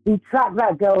 He tracked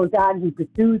that girl down. He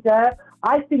pursued her.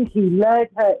 I think he lured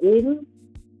her in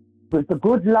with the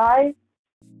good life.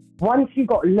 Once she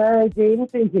got lured in,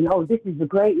 thinking, oh, this is the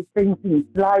greatest thing since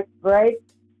sliced bread,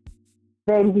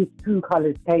 then his true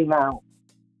colours came out.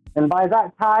 And by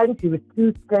that time, she was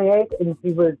too scared and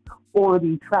she was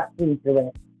already trapped into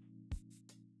it.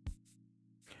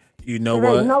 You know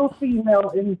There's what?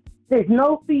 There's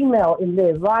no female in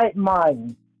their right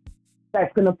mind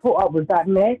that's going to put up with that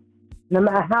mess, no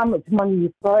matter how much money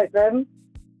you throw at them.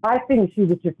 I think she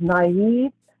was just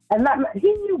naive. And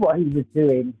he knew what he was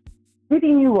doing.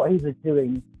 Diddy knew what he was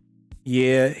doing.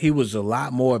 Yeah, he was a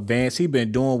lot more advanced. He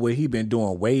been doing what he been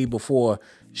doing way before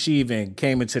she even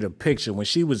came into the picture. When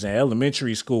she was in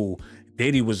elementary school,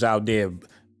 Diddy was out there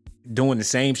doing the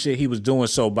same shit he was doing.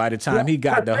 So by the time he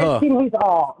got to her,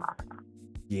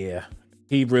 yeah,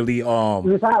 he really he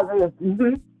was out there.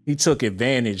 Mm-hmm. He took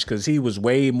advantage because he was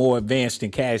way more advanced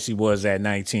than Cassie was at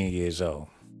 19 years old.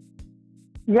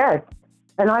 Yes,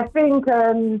 and I think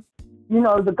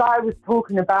the guy was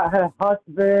talking about her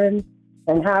husband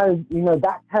and how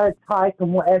that's her type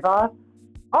and whatever.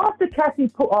 After Cassie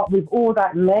put up with all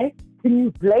that mess, can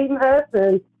you blame her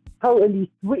for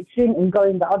totally switching and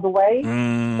going the other way?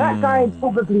 That guy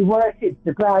probably worships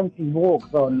the ground she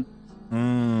walks on.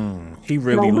 He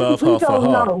really loved her for her.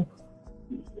 Know.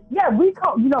 Yeah, we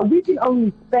can't, we can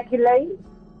only speculate.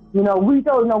 We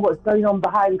don't know what's going on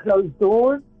behind closed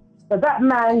doors. But that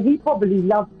man, he probably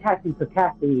loves Cassie for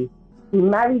Cassie. He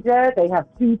married her, they have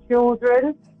 2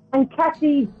 children, and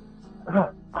Cassie,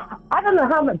 I don't know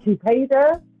how much he paid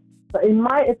her, but in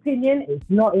my opinion, it's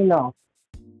not enough.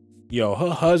 Yo,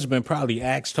 her husband probably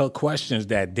asked her questions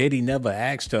that Diddy never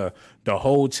asked her the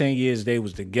whole 10 years they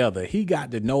was together. He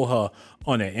got to know her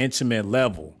on an intimate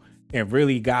level and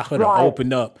really got her to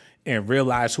open up and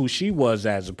realize who she was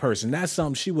as a person. That's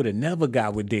something she would have never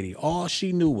got with Diddy. All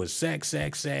she knew was sex,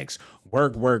 sex, sex,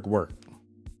 work, work, work.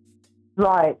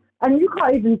 Right. And you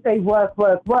can't even say work,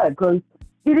 work, work, because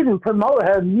he didn't promote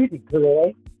her music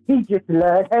career. He just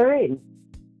lured her in.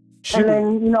 And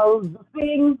then,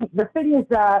 the thing is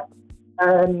that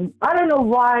I don't know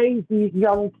why these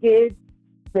young kids,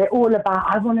 they're all about,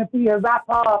 I want to be a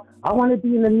rapper, I want to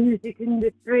be in the music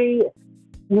industry,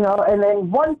 and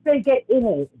then once they get in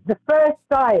it, the first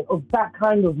sight of that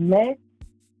kind of mess,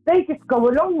 they just go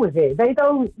along with it. They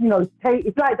don't,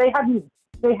 it's like they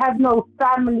have no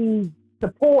family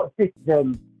support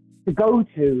system to go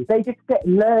to. They just get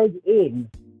lured in.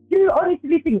 Do you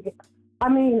honestly think,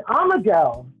 I'm a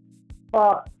girl,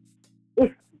 but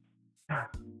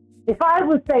if I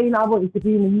was saying I wanted to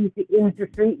be in the music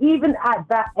industry, even at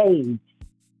that age,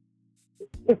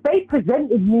 if they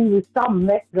presented me with some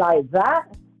mess like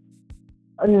that,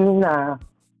 nah.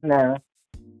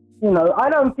 I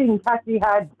don't think Cassie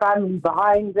had family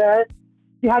behind her.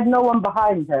 She had no one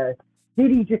behind her.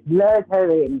 Diddy just lured her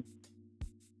in.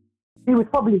 He was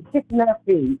probably kissing her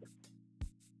feet.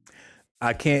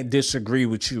 I can't disagree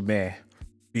with you, man,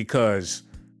 because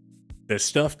the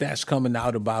stuff that's coming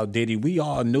out about Diddy, we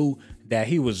all knew that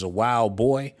he was a wild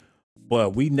boy,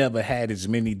 but we never had as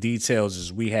many details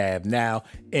as we have now.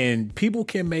 And people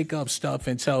can make up stuff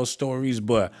and tell stories,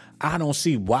 but I don't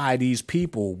see why these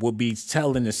people would be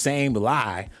telling the same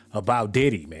lie about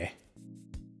Diddy, man.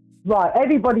 Right,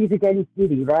 everybody's against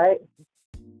Diddy, right?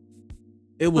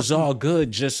 It was all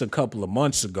good just a couple of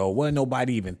months ago. Wasn't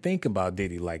nobody even think about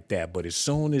Diddy like that. But as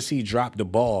soon as he dropped the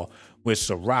ball with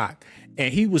Ciroc,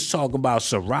 and he was talking about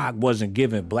Ciroc wasn't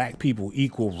giving black people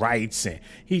equal rights, and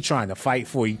he trying to fight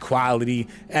for equality,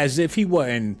 as if he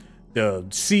wasn't the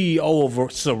CEO of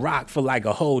Ciroc for like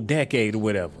a whole decade or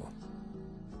whatever.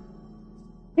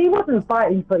 He wasn't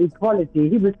fighting for equality.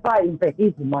 He was fighting for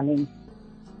his money.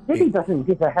 Diddy doesn't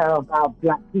give a hell about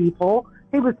black people.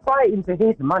 He was fighting for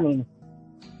his money.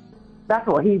 That's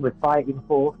what he was fighting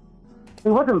for. He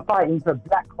wasn't fighting for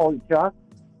black culture.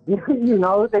 They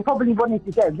probably wanted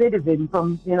to get rid of him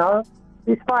from,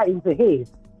 he's fighting for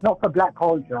his, not for black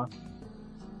culture.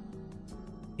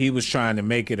 He was trying to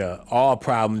make it a all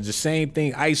problem. The same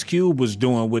thing Ice Cube was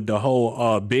doing with the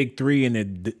whole Big Three and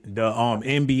the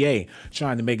NBA,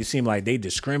 trying to make it seem like they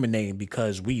discriminating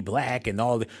because we black and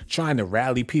all that, trying to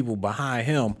rally people behind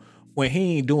him when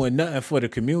he ain't doing nothing for the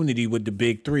community with the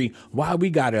big three? Why we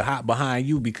gotta hop behind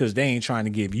you because they ain't trying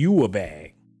to give you a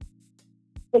bag?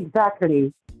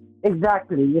 Exactly.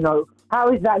 You know,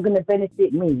 how is that going to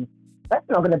benefit me? That's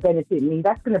not going to benefit me.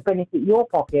 That's going to benefit your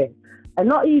pocket. And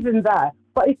not even that.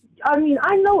 But I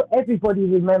know everybody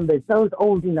remembers, those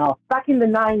old enough, back in the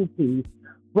 90s,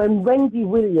 when Wendy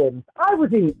Williams, I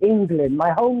was in England,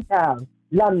 my hometown,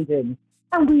 London,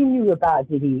 and we knew about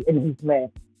Diddy and his mess.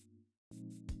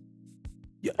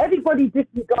 Yeah. Everybody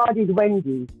disregarded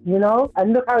Wendy, you know,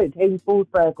 and look how it came full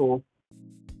circle.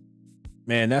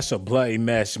 Man, that's a bloody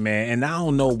mess, man. And I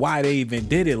don't know why they even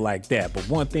did it like that. But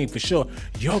one thing for sure,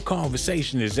 your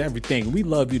conversation is everything. We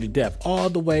love you to death all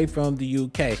the way from the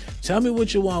UK. Tell me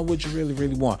what you want, what you really,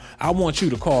 really want. I want you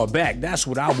to call back. That's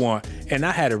what I want. And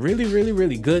I had a really, really,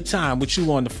 really good time with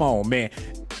you on the phone, man.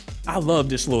 I love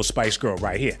this little Spice Girl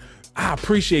right here. I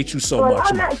appreciate you so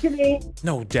much, man.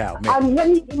 No doubt, man. Let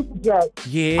me interject.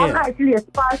 Yeah. I'm actually a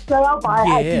Spice Girl, but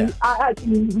I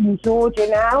actually live in Georgia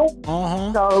now.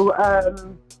 Uh-huh. So,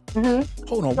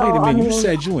 Hold on, wait a minute. You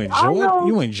said you in Georgia?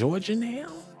 You in Georgia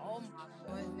now?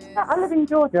 I live in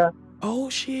Georgia. Oh,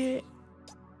 shit.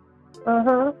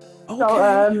 Uh-huh.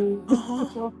 Okay.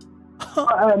 So,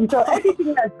 so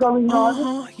everything that's going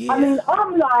on, yeah. I mean,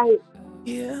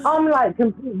 I'm like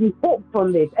completely hooked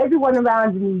on this. Everyone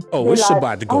around me. Oh, it's like,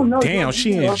 about to go down. No,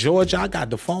 She in Georgia. I got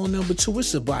the phone number too.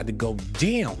 It's about to go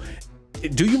down.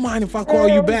 Do you mind if I call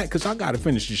you back? Because I got to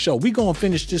finish the show. We going to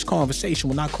finish this conversation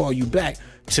when I call you back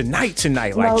tonight,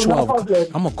 like 12.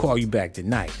 I'm going to call you back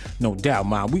tonight. No doubt,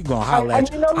 man. We going to holler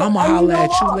at you. I'm going to holler at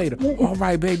you later. All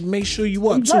right, baby. Make sure you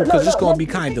up, too, because it's going to be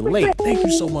kind of late. Thank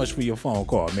you so much for your phone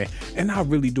call, man. And I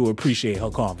really do appreciate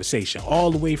her conversation. All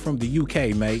the way from the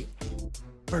UK, mate.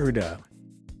 Word up.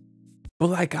 But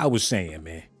like I was saying,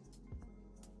 man,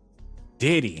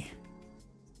 Diddy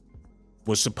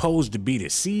was supposed to be the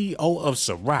CEO of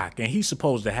Ciroc, and he's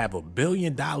supposed to have $1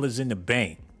 billion in the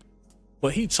bank.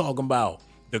 But he talking about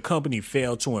the company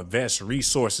failed to invest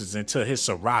resources into his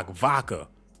Ciroc vodka.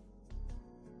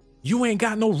 You ain't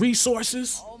got no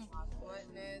resources? Oh my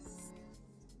goodness.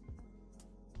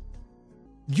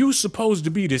 You supposed to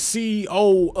be the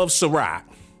CEO of Ciroc.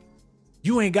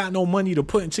 You ain't got no money to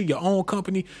put into your own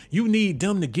company. You need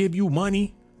them to give you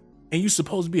money, and you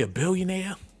supposed to be a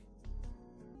billionaire?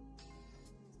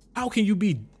 How can you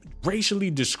be racially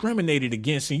discriminated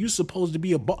against and you supposed to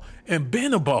be a boss and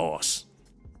been a boss?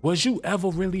 Was you ever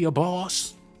really a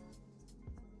boss?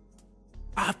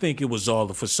 I think it was all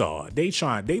a facade.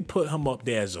 They put him up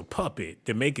there as a puppet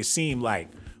to make it seem like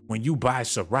when you buy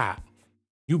Ciroc,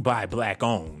 you buy black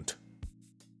owned.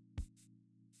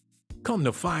 Come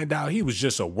to find out, he was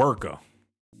just a worker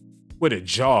with a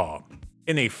job,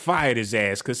 and they fired his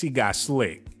ass because he got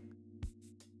slick.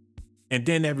 And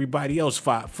then everybody else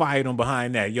fired him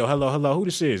behind that. Yo, hello, who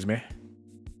this is, man?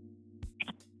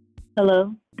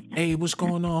 Hello. Hey, what's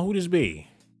going on? Who this be?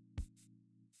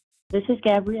 This is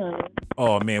Gabrielle.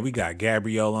 Oh, man, we got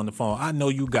Gabrielle on the phone. I know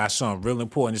you got something real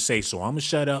important to say, so I'm going to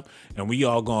shut up, and we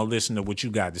all going to listen to what you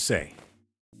got to say.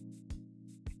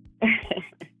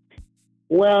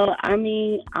 Well, I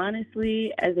mean,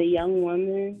 honestly, as a young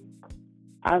woman,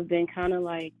 I've been kind of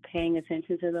like paying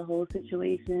attention to the whole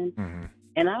situation. Mm-hmm.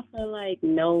 And I feel like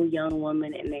no young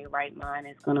woman in their right mind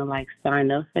is going to like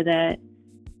sign up for that.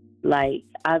 Like,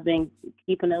 I've been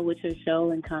keeping up with your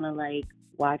show and kind of like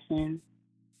watching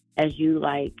as you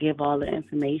like give all the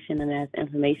information, and as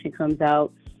information comes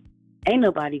out, ain't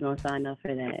nobody going to sign up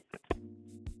for that.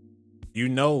 You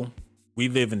know, we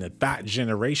live in the thought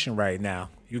generation right now.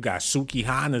 You got Suki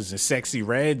Hanas and Sexy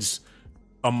Reds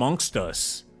amongst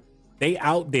us. They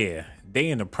out there. They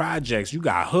in the projects. You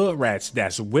got hood rats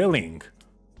that's willing.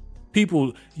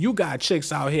 People, you got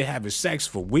chicks out here having sex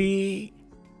for weed.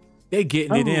 They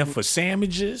getting it in for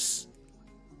sandwiches.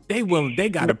 They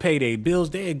got to pay their bills.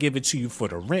 They'll give it to you for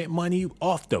the rent money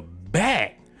off the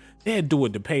bat. They'll do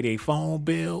it to pay their phone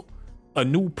bill, a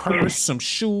new purse, some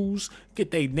shoes,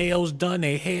 get their nails done,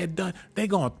 their hair done. They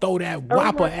gonna throw that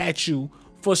whopper at you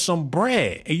for some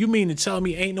bread. And you mean to tell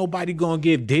me ain't nobody gonna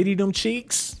give Diddy them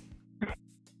cheeks?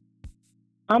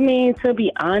 I mean, to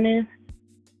be honest,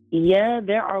 yeah,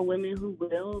 there are women who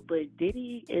will, but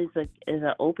Diddy is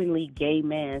an openly gay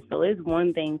man. So it's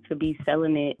one thing to be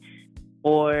selling it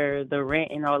for the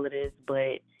rent and all of this,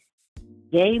 but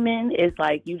gay men is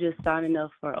like you just signing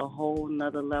up for a whole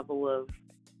nother level of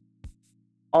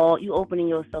you opening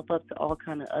yourself up to all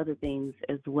kind of other things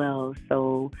as well.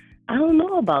 So I don't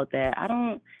know about that. I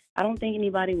don't think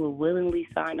anybody would willingly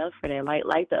sign up for that.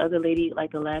 Like the other lady,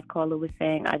 like the last caller was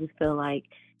saying, I just feel like,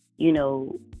 you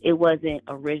know, it wasn't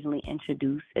originally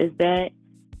introduced as that.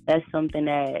 That's something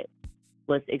that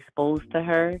was exposed to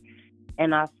her.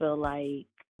 And I feel like,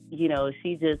 you know,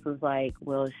 she just was like,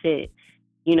 well, shit,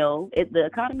 you know, the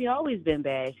economy always been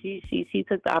bad. She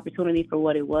took the opportunity for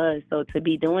what it was. So to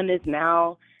be doing this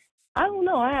now, I don't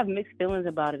know. I have mixed feelings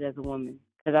about it as a woman,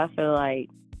 because I feel like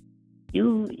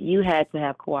you had to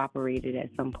have cooperated at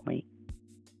some point.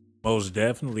 Most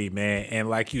definitely, man. And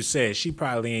like you said, she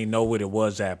probably ain't know what it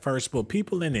was at first, but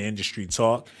people in the industry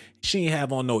talk. She ain't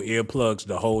have on no earplugs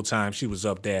the whole time she was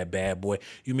up there at Bad Boy.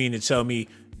 You mean to tell me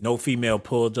no female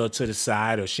pulled her to the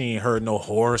side, or she ain't heard no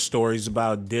horror stories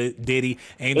about Diddy?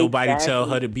 Ain't nobody tell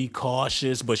her to be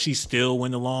cautious, but she still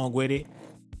went along with it?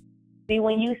 See,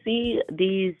 when you see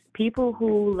these people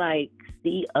who, like,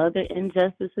 see other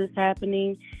injustices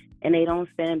happening and they don't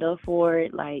stand up for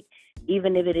it, like,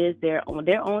 even if it is their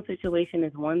own situation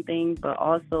is one thing, but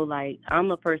also, like, I'm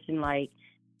a person, like,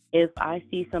 if I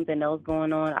see something else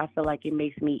going on, I feel like it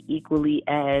makes me equally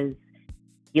as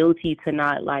guilty to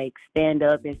not, like, stand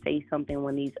up and say something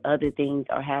when these other things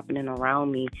are happening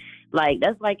around me. Like,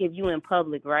 that's like if you in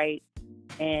public, right,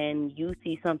 and you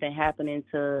see something happening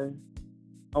to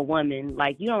a woman,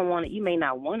 like, you may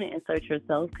not want to insert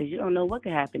yourself because you don't know what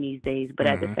could happen these days, but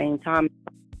at the same time,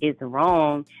 it's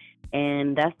wrong.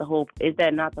 And that's the whole, is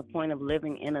that not the point of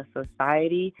living in a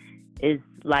society? Is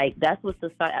like, that's what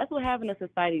having a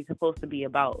society is supposed to be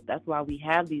about. That's why we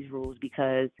have these rules,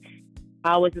 because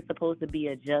how is it supposed to be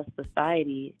a just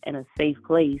society and a safe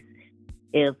place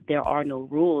if there are no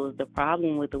rules? The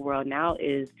problem with the world now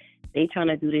is they trying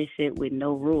to do this shit with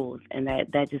no rules, and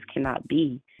that just cannot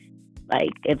be. Like,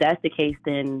 if that's the case,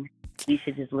 then we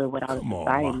should just live without a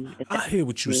society. I hear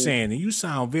what you're saying, and you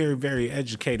sound very, very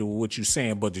educated with what you're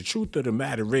saying, but the truth of the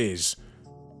matter is,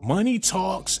 money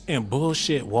talks and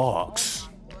bullshit walks.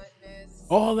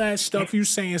 All that stuff you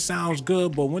saying sounds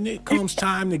good, but when it comes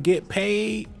time to get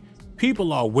paid,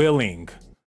 people are willing.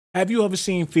 Have you ever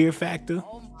seen Fear Factor?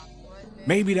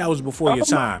 Maybe that was before your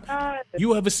time.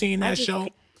 You ever seen that show?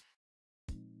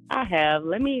 I have.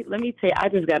 Let me tell you, I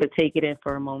just got to take it in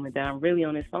for a moment that I'm really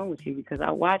on this phone with you, because I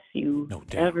watch you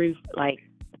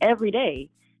every day.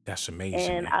 That's amazing.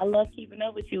 And man. I love keeping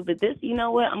up with you. But this, you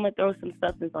know what? I'm gonna throw some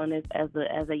substance on this as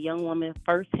a young woman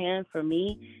firsthand. For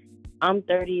me, I'm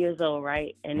 30 years old,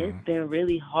 right? And it's been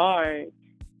really hard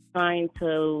trying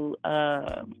to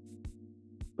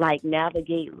like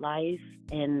navigate life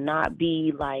and not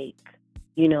be like,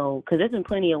 you know, because there's been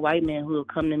plenty of white men who will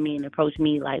come to me and approach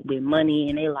me like with money,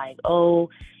 and they like, oh,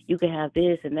 you can have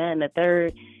this and that and the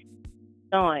third.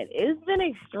 Dawn, it's been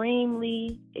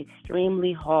extremely,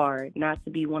 extremely hard not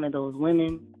to be one of those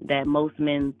women that most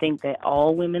men think that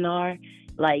all women are.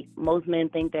 Like, most men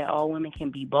think that all women can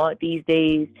be bought these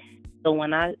days. So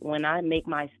when I make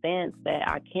my stance that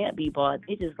I can't be bought,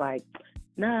 they just like,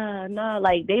 nah,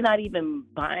 like, they not even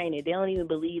buying it. They don't even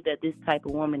believe that this type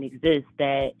of woman exists,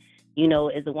 that, you know,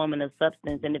 is a woman of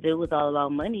substance. And if it was all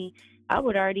about money, I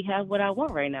would already have what I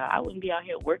want right now. I wouldn't be out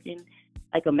here working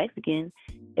like a Mexican.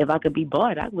 If I could be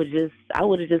bought, I would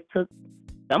have just took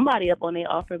somebody up on their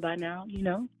offer by now, you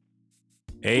know.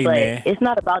 Hey, but man, it's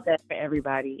not about that for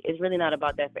everybody. It's really not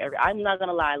about that for everybody. I'm not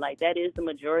gonna lie, like, that is the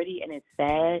majority, and it's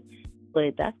sad.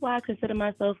 But that's why I consider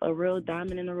myself a real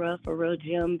diamond in the rough, a real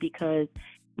gem, because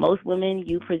most women,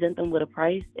 you present them with a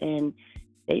price, and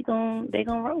they gon'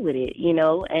 roll with it, you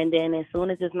know. And then as soon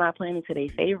as it's not playing into their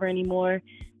favor anymore,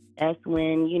 that's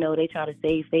when, you know, they try to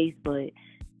save face. But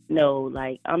no,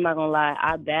 like, I'm not gonna lie,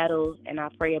 I battle and I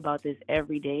pray about this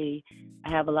every day. I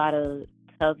have a lot of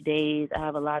tough days. I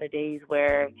have a lot of days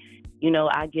where, you know,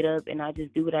 I get up and I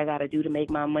just do what I gotta do to make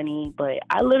my money. But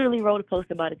I literally wrote a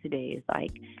post about it today. It's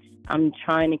like, I'm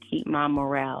trying to keep my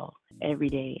morale every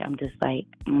day. I'm just like,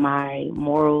 my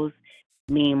morals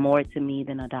mean more to me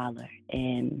than $1.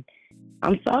 And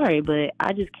I'm sorry, but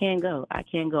I just can't go. I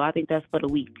can't go. I think that's for the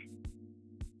weak.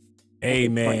 Hey,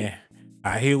 man,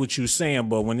 I hear what you're saying,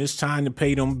 but when it's time to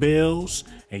pay them bills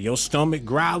and your stomach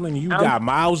growling, you got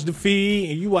mouths to feed,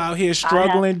 and you out here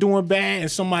struggling, doing bad,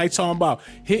 and somebody talking about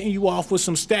hitting you off with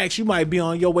some stacks, you might be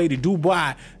on your way to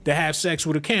Dubai to have sex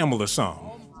with a camel or something.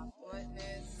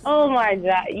 Oh my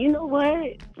God. You know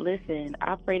what? Listen,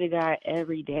 I pray to God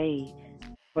every day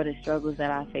for the struggles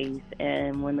that I face.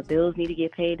 And when the bills need to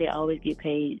get paid, they always get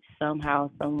paid somehow,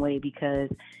 some way, because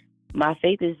my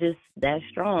faith is just that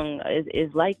strong.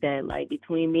 It's like that. Like,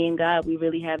 between me and God, we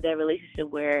really have that relationship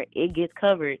where it gets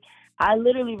covered. I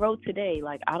literally wrote today,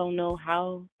 like, I don't know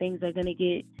how things are going to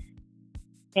get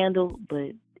handled,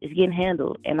 but it's getting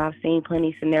handled. And I've seen plenty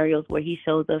of scenarios where he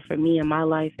shows up for me in my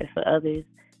life and for others.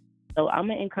 So I'm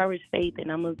going to encourage faith, and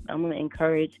I'm going to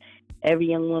encourage every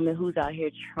young woman who's out here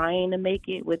trying to make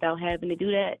it without having to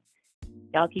do that.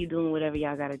 y'all keep doing whatever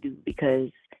y'all gotta do because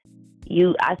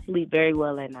I sleep very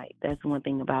well at night. That's one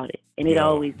thing about it, and it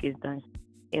always gets done.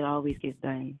 It always gets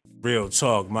done. Real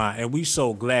talk, Ma. And we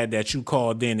so glad that you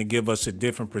called in to give us a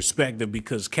different perspective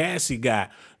because Cassie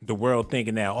got the world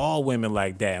thinking that all women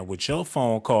like that. And with your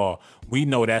phone call, we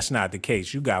know that's not the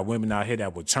case. You got women out here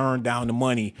that would turn down the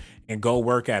money and go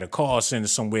work at a call center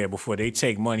somewhere before they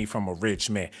take money from a rich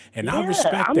man. And I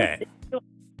respect that.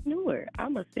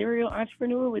 I'm a serial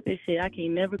entrepreneur with this shit. I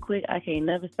can't never quit. I can't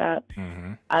never stop.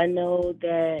 I know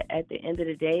that at the end of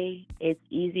the day, it's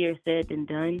easier said than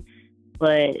done.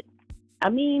 But I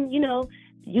mean,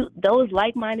 those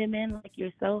like-minded men like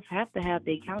yourself have to have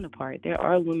their counterpart. There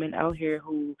are women out here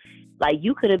who, like,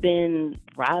 you could have been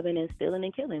robbing and stealing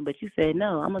and killing, but you said,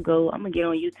 no, I'm gonna get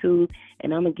on YouTube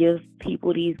and I'm gonna give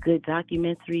people these good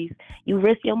documentaries. You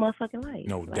risk your motherfucking life.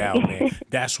 No doubt, man.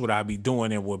 That's what I be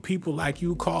doing. And with people like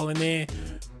you calling in,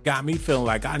 got me feeling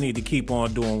like I need to keep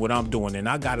on doing what I'm doing. And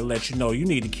I got to let you know, you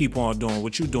need to keep on doing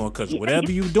what you're doing because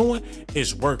whatever you're doing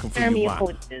is working for you,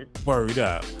 man. Word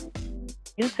up.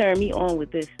 You turn me on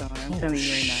with this, Sean. I'm telling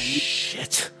you right now.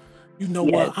 Shit. You know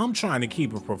what? I'm trying to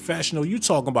keep it professional. You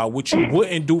talking about what you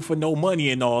wouldn't do for no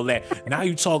money and all that. Now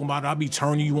you talking about I'll be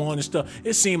turning you on and stuff.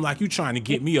 It seemed like you trying to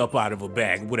get me up out of a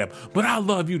bag, whatever. But I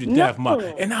love you to death, Ma.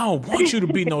 And I don't want you to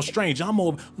be no stranger.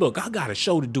 Look, I got a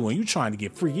show to do and you trying to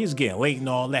get free. It's getting late and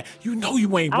all that. You know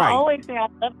you ain't right. I always say I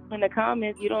love you in the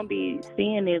comments. You don't be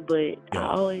seeing it, but I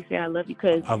always say I love you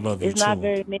because it's not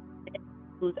very many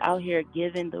who's out here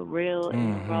giving the real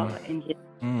and raw and just,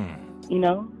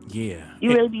 Yeah.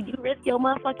 You really do risk your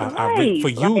motherfucking life. For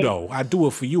you though. I do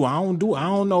it for you. I don't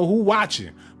know who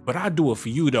watching, but I do it for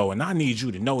you though. And I need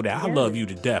you to know that I love you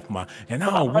to death, Ma. And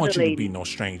I don't want you to be no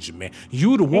stranger, man.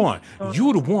 You the one.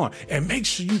 You the one. And make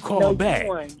sure you call back.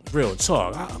 Real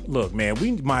talk. Look, man,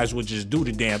 we might as well just do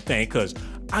the damn thing because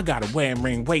I got a wedding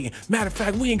ring waiting. Matter of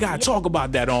fact, we ain't got to talk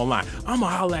about that online. I'm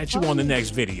going to holler at you on the next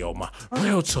video, Ma.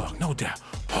 Real talk, no doubt.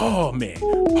 Oh, man.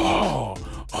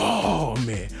 Oh,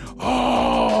 man.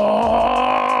 Oh.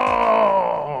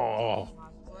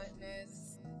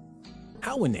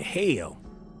 How in the hell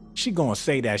she gonna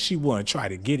say that she wouldn't try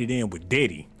to get it in with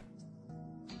Diddy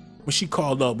when she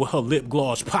called up with her lip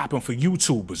gloss popping for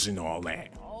YouTubers and all that?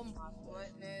 Oh my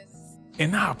goodness.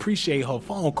 And I appreciate her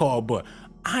phone call, but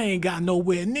I ain't got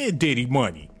nowhere near Diddy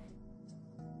money.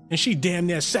 And she damn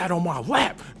near sat on my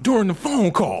lap during the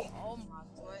phone call. Oh my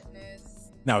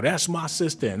goodness. Now that's my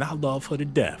sister and I love her to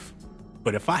death.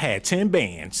 But if I had 10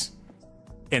 bands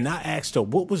and I asked her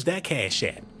what was that cash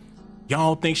at,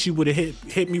 y'all don't think she would have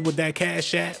hit me with that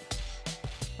cash at?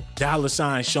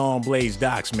 $ Sean Blaze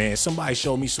Docs, man. Somebody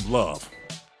show me some love.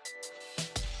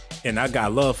 And I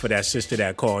got love for that sister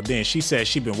that called in. She said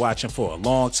she been watching for a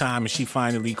long time and she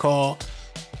finally called.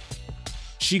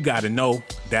 She got to know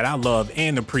that I love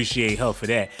and appreciate her for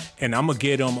that. And I'm going to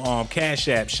get them Cash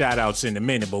App shout outs in a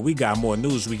minute, but we got more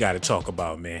news we got to talk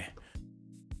about, man.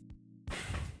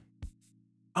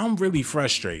 I'm really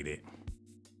frustrated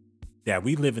that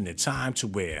we live in a time to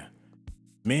where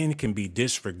men can be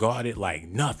disregarded like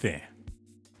nothing,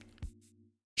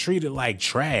 treated like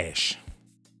trash.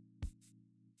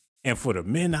 And for the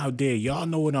men out there, y'all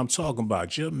know what I'm talking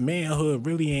about. Your manhood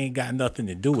really ain't got nothing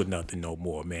to do with nothing no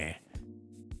more, man.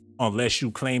 Unless you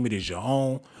claim it as your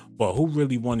own, but who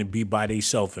really want to be by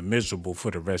themselves and miserable for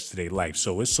the rest of their life?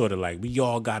 So it's sort of like we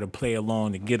all got to play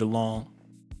along to get along.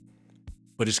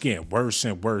 But it's getting worse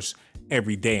and worse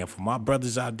every day. And for my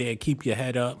brothers out there, keep your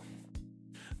head up.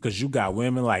 Because you got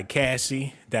women like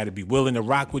Cassie that'll be willing to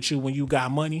rock with you when you got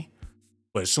money.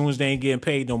 But as soon as they ain't getting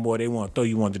paid no more, they want to throw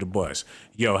you under the bus.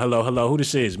 Yo, hello. Who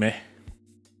this is, man?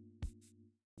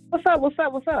 What's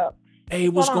up? Hey,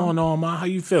 what's going on, man? How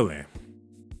you feeling?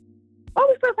 Oh,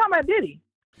 we still talking about Diddy.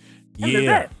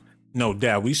 Yeah, no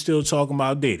doubt. We still talking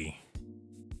about Diddy.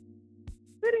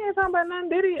 Diddy ain't talking about nothing.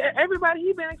 Diddy, everybody,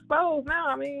 he been exposed now.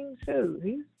 I mean,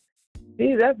 shoot,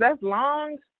 that's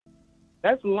long.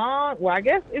 That's long. Well, I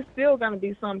guess it's still gonna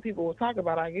be some people will talk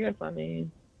about. I guess. I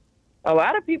mean, a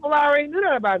lot of people already knew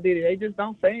that about Diddy. They just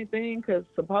don't say anything because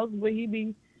supposedly he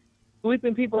be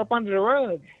sweeping people up under the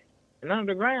rug and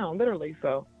under the ground, literally.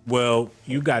 So. Well,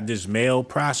 you got this male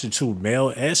prostitute,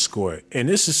 male escort, and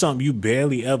this is something you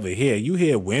barely ever hear. You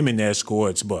hear women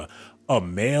escorts, but a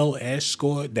male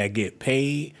escort that get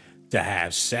paid to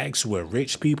have sex with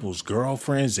rich people's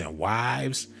girlfriends and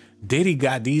wives. Diddy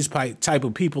got these type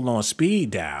of people on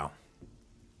speed dial.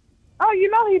 Oh,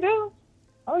 you know he do.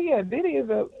 Oh yeah, Diddy he's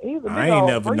a big I ain't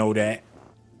never freak. Know that.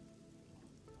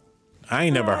 I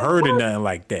ain't never heard of nothing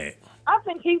like that. I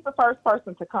think he's the first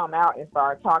person to come out and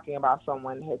start talking about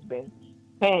someone has been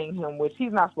paying him, which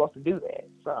he's not supposed to do that.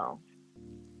 So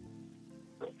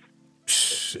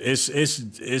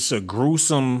it's a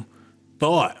gruesome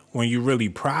thought when you really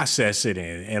process it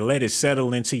and let it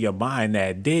settle into your mind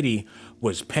that Diddy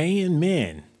was paying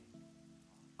men.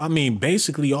 I mean,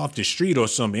 basically off the street or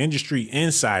some industry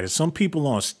insider, some people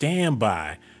on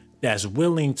standby that's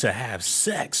willing to have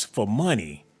sex for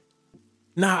money.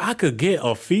 Now, I could get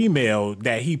a female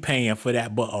that he paying for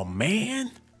that, but a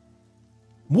man?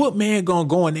 What man gonna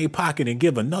go in their pocket and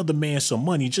give another man some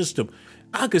money just to...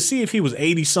 I could see if he was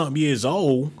 80-something years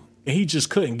old and he just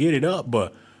couldn't get it up,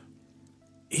 but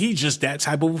he just that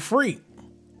type of a freak.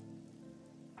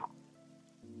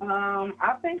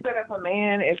 I think that if a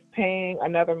man is paying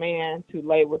another man to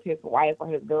lay with his wife or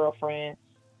his girlfriend,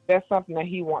 that's something that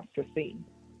he wants to see.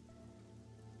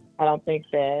 I think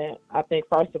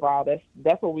first of all,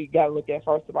 that's what we got to look at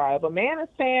first of all. If a man is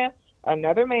paying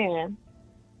another man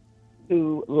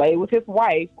to lay with his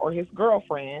wife or his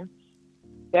girlfriend,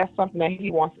 that's something that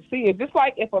he wants to see. It's just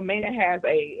like if a man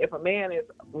is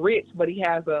rich, but he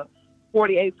has a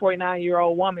 48,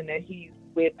 49-year-old woman that he's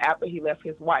with after he left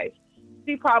his wife.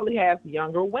 She probably has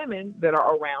younger women that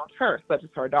are around her, such as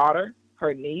her daughter,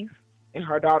 her niece, and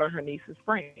her daughter, her niece's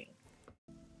friend.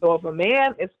 So if a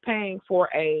man is paying for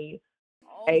a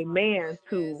man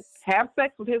to have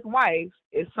sex with his wife,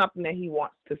 it's something that he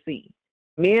wants to see.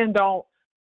 Men don't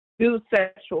do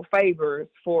sexual favors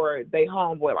for their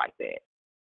homeboy like that.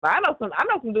 But I know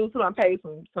some dudes who done paid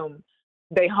some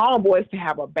they homeboys to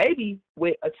have a baby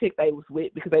with a chick they was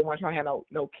with because they weren't trying to have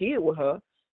no kid with her,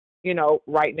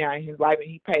 right now in his life, and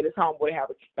he paid his homeboy to have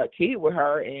a kid with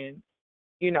her, and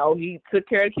he took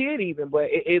care of the kid even, but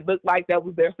it looked like that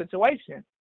was their situation.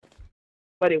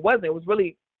 But it wasn't. It was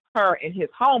really her and his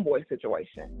homeboy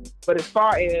situation. But as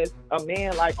far as a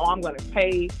man like, I'm going to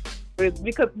pay,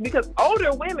 because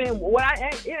older women,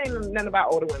 it ain't nothing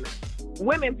about older women.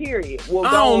 Women, period.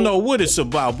 I don't know what it's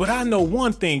about, but I know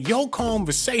one thing. Your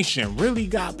conversation really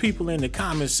got people in the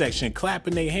comment section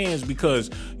clapping their hands because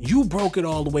you broke it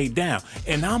all the way down.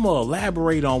 And I'm going to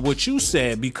elaborate on what you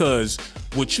said, because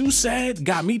what you said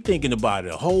got me thinking about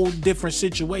it. A whole different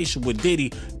situation with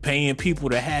Diddy paying people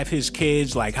to have his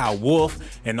kids, like how Wolf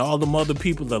and all them other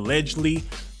people allegedly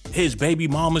his baby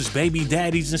mamas, baby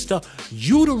daddies and stuff.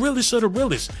 You the realest of the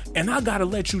realest. And I gotta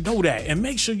let you know that. And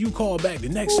make sure you call back the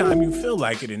next time you feel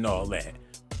like it and all that.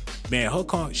 Man,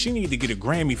 she need to get a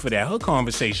Grammy for that. Her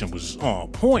conversation was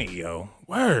on point, yo.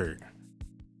 Word.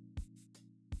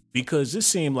 Because it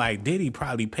seemed like Diddy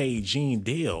probably paid Gene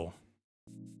Deal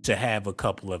to have a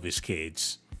couple of his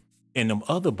kids. And them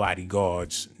other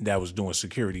bodyguards that was doing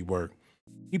security work,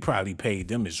 he probably paid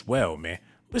them as well, man.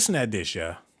 Listen at this,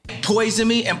 y'all. Poison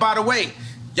me, and by the way,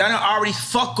 y'all done already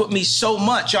fuck with me so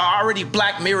much. Y'all already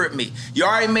black mirrored me. You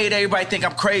already made everybody think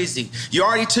I'm crazy. You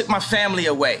already took my family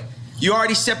away. You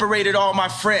already separated all my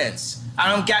friends.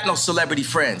 I don't got no celebrity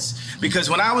friends. Because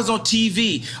when I was on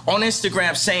TV, on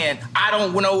Instagram saying, I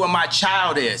don't know where my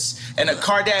child is, and the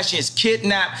Kardashians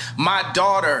kidnapped my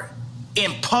daughter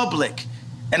in public,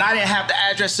 and I didn't have the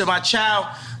address of my child,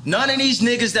 none of these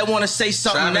niggas that want to say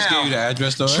something Travis now. gave you the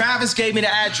address, though, right? Travis gave me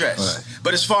the address. Right.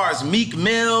 But as far as Meek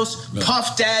Mills,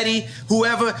 Puff Daddy,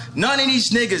 whoever, none of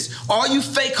these niggas, all you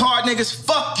fake hard niggas,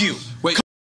 fuck you. Wait.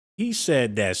 He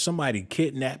said that somebody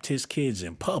kidnapped his kids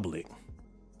in public.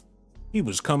 He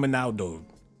was coming out the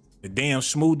damn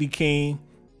Smoothie King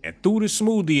and threw the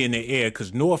smoothie in the air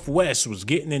because Northwest was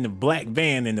getting in the black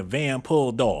van and the van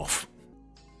pulled off.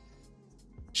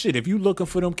 Shit, if you looking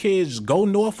for them kids, go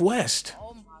Northwest.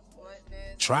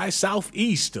 Try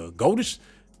Southeast or go to...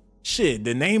 Shit,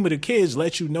 the name of the kids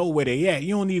let you know where they at.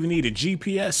 You don't even need a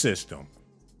GPS system.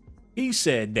 He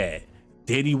said that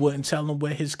Diddy wouldn't tell him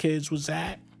where his kids was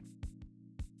at.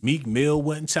 Meek Mill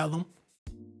wouldn't tell him.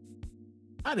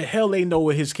 How the hell they know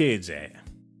where his kids at?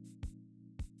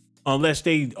 Unless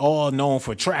they all known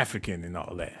for trafficking and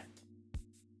all that.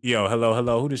 Yo,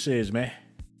 hello. Who this is, man?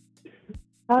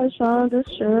 Hi, Sean. This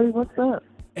is Sherry. What's up?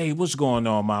 Hey, what's going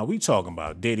on, man? We talking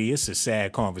about Diddy. It's a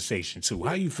sad conversation, too.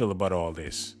 How you feel about all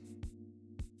this?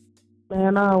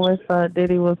 Man, I always thought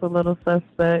Diddy was a little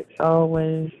suspect.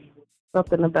 Always.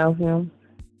 Something about him.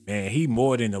 Man, he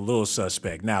more than a little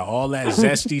suspect. Now, all that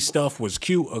zesty stuff was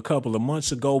cute a couple of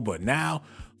months ago, but now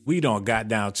we done got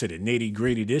down to the nitty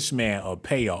gritty. This man will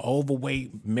pay an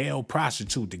overweight male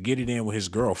prostitute to get it in with his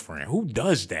girlfriend. Who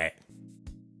does that?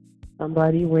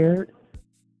 Somebody weird.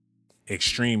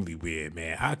 Extremely weird,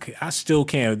 man. I still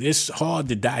can't. It's hard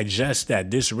to digest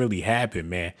that this really happened,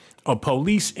 man. A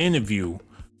police interview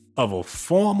of a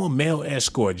former male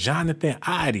escort, Jonathan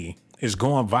Oddi, is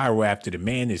going viral after the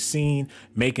man is seen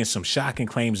making some shocking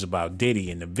claims about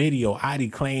Diddy. In the video,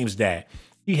 Oddi claims that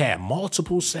He had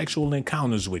multiple sexual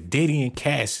encounters with Diddy and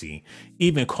Cassie,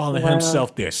 even calling Wow.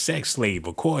 himself their sex slave.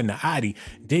 According to Oddi,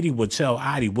 Diddy would tell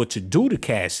Oddi what to do to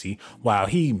Cassie while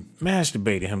he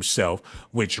masturbated himself,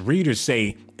 which readers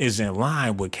say is in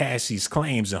line with Cassie's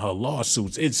claims in her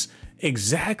lawsuits. It's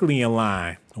exactly in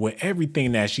line with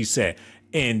everything that she said.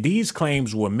 And these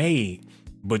claims were made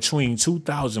between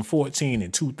 2014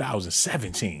 and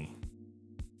 2017.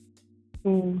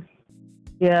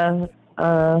 Yeah,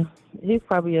 he's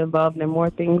probably involved in more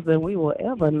things than we will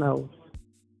ever know.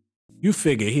 You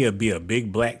figure he'll be a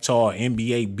big black tall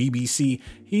NBA BBC.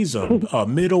 He's a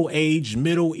middle-aged,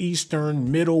 Middle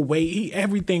Eastern, middleweight.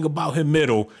 Everything about him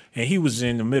middle, and he was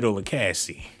in the middle of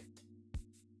Cassie.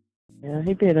 Yeah,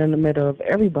 he been in the middle of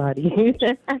everybody.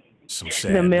 Some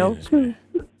sad The milk. business,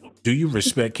 man. Do you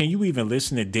respect? Can you even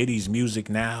listen to Diddy's music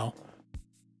now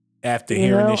after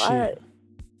hearing this shit?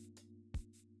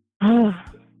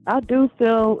 I do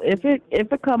still. If it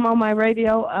come on my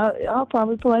radio, I'll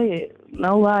probably play it.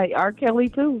 No lie, R. Kelly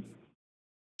too.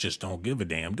 Just don't give a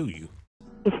damn, do you?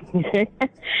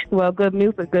 Well, good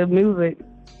music.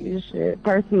 Shit,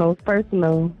 personal.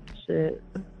 Shit,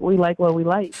 we like what we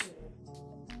like.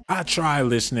 I tried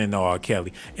listening to R.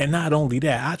 Kelly, and not only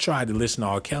that, I tried to listen to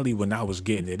R. Kelly when I was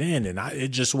getting it in, and it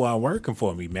just wasn't working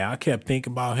for me, man. I kept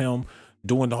thinking about him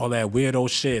doing all that weirdo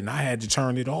shit, and I had to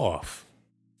turn it off.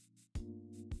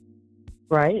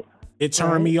 Right. It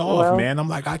turned me off, man. I'm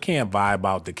like, I can't vibe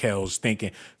out the Kells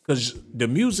thinking, because the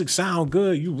music sound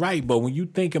good, you right, but when you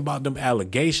think about them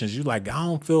allegations, you like, I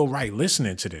don't feel right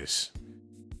listening to this.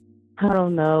 I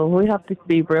don't know. We have to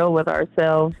be real with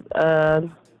ourselves.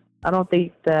 I don't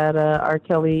think that R.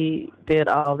 Kelly did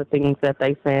all the things that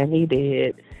they saying he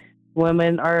did.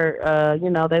 Women are,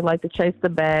 they like to chase the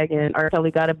bag, and R. Kelly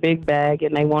got a big bag,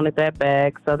 and they wanted that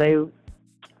bag, so to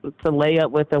lay up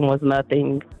with him was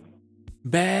nothing.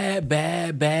 Bad,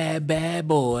 bad, bad, bad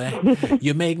boy.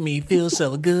 You make me feel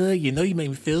so good. You make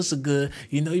me feel so good.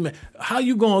 How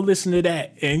you gonna listen to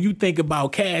that and you think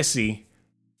about Cassie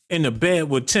in the bed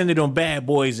with 10 of them bad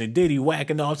boys and Diddy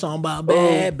whacking off talking about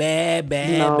bad,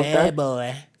 bad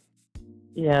boy.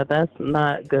 Yeah, that's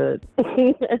not good.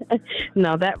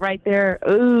 No, that right there,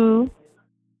 ooh.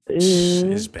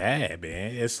 It's bad,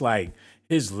 man. It's like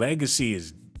his legacy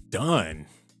is done.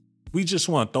 We just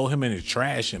want to throw him in the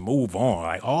trash and move on.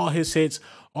 Like all his hits,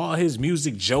 all his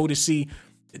music, Jodeci,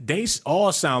 they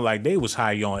all sound like they was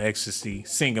high on ecstasy,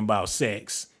 singing about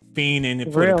sex,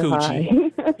 fiending for the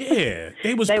coochie. Yeah,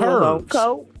 they was They pervs. was on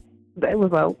coke. They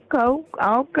was on coke.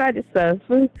 All kind of stuff.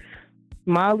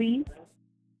 Molly.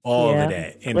 All of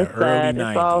that in the It's early sad. 90s.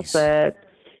 It's all sad.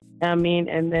 I mean,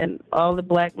 and then all the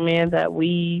black men that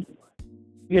we,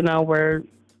 were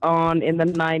on in the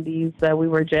 90s that we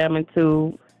were jamming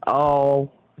to,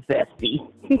 all zesty.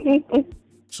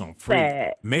 Some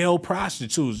free male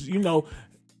prostitutes.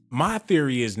 My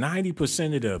theory is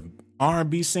 90% of the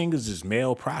R&B singers is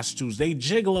male prostitutes. They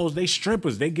gigolos, they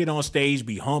strippers. They get on stage,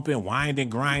 be humping, winding,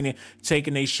 grinding,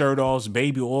 taking their shirt off,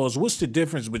 baby oils. What's the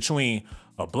difference between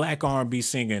a black R&B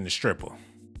singer and a stripper?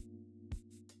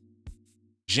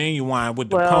 Genuine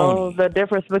with the pony. The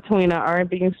difference between an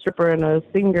R&B stripper and a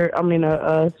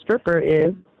stripper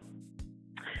is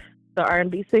the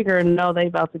R&B singer know they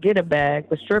about to get a bag.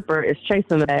 The stripper is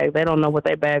chasing the bag. They don't know what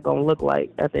their bag gonna look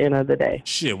like at the end of the day.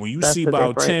 Shit, when you see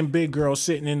about 10 big girls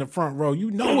sitting in the front row,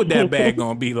 you know what that bag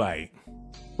gonna be like.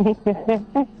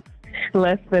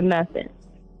 Less than nothing.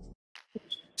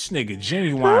 This nigga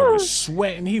Genuine was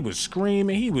sweating. He was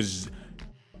screaming. He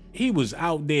was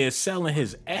out there selling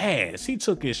his ass. He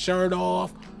took his shirt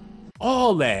off.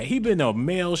 All that. He been a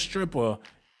male stripper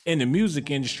in the music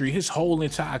industry his whole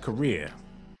entire career.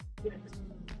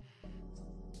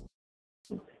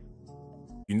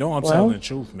 I'm telling the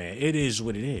truth, man. It is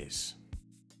what it is.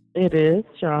 It is,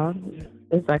 Sean.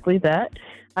 Exactly that.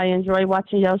 I enjoy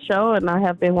watching your show, and I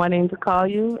have been wanting to call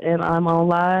you, and I'm on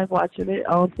live watching it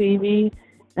on TV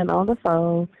and on the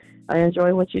phone. I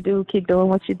enjoy what you do. Keep doing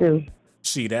what you do.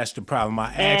 See, that's the problem.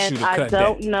 I asked you to cut that. And I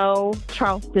don't know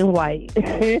Charleston White.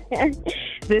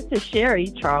 This is Sherry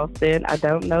Charleston. I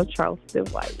don't know Charleston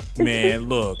White. Man,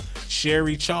 look,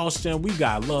 Sherry Charleston, we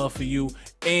got love for you.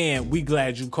 And we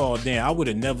glad you called in. I would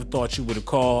have never thought you would have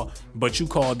called, but you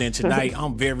called in tonight.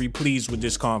 I'm very pleased with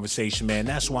this conversation, man.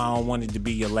 That's why I don't want it to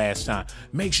be your last time.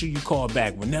 Make sure you call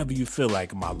back whenever you feel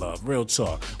like it, my love. Real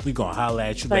talk. We gonna holler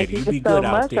at you later. You be good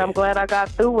out there. I'm glad I got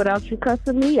through without you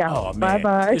cussing me out. Oh, man.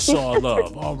 Bye-bye. It's all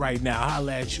love. All right, now.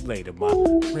 Holler at you later, my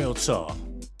real talk.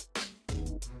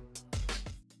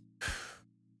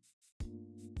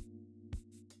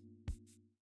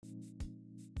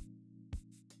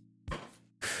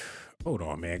 Hold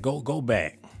on, man. Go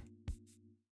back.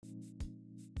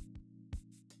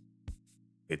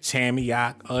 The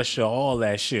Tamiyak, Usher, all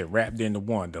that shit wrapped into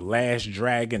one. The last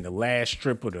dragon, the last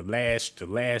stripper, the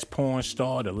last porn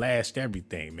star, the last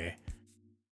everything, man.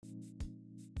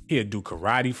 He'll do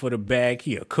karate for the bag.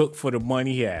 He'll cook for the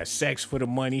money. He'll have sex for the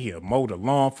money. He'll mow the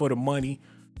lawn for the money.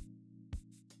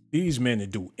 These men will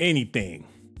do anything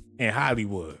in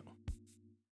Hollywood.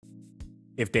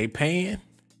 If they paying,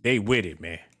 they with it,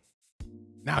 man.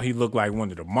 Now he look like one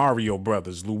of the Mario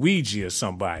brothers, Luigi or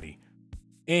somebody.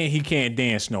 And he can't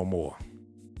dance no more.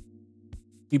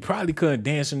 He probably couldn't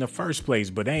dance in the first place,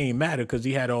 but it ain't matter because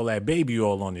he had all that baby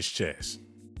oil on his chest.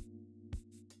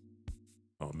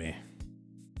 Oh, man.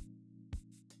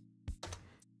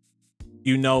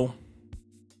 You know,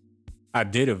 I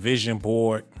did a vision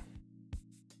board.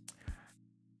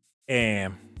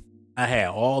 And I had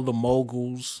all the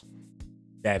moguls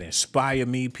that inspire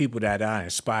me, people that I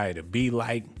inspire to be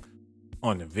like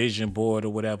on the vision board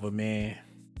or whatever, man.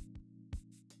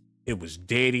 It was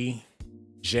Diddy,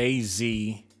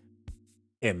 Jay-Z,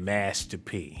 and Master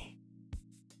P.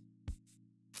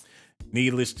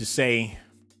 Needless to say,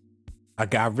 I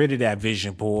got rid of that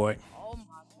vision board. Oh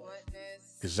my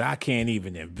goodness. Because I can't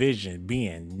even envision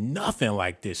being nothing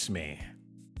like this man.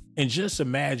 And just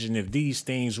imagine if these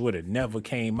things would have never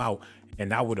came out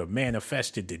and I would have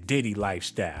manifested the Diddy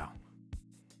lifestyle.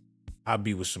 I'd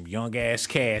be with some young ass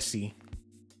Cassie,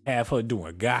 have her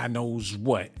doing God knows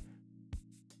what.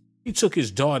 He took his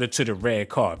daughter to the red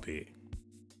carpet.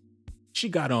 She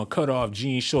got on cut off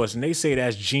jean shorts and they say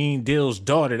that's Gene Dill's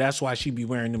daughter. That's why she be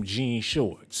wearing them jean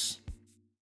shorts.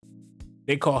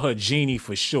 They call her Jeannie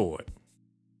for short.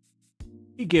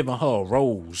 He giving her a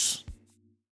rose.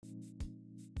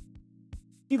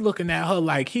 He looking at her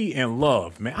like he in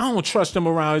love, man. I don't trust him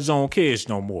around his own kids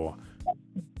no more.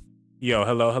 Yo,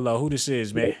 hello. Who this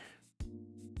is, man?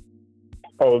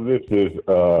 Oh, this is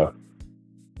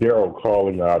Daryl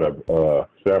calling out of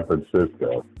San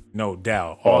Francisco. No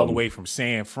doubt. All the way from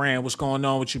San Fran. What's going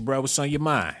on with you, bro? What's on your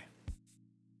mind?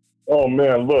 Oh,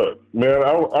 man, look. Man,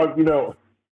 I you know,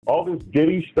 all this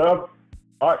Diddy stuff,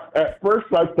 at first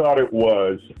I thought it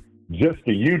was just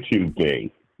a YouTube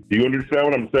thing. Do you understand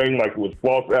what I'm saying? Like it was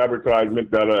false advertisement,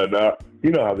 da-da-da.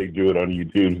 You know how they do it on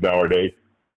YouTube nowadays.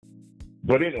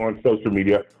 But on social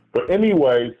media. But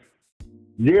anyways,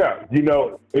 yeah, you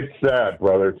know, it's sad,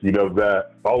 brothers, you know,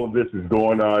 that all of this is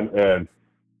going on. And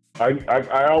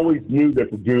I always knew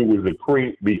that the dude was a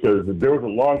creep because there was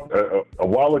a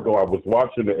while ago I was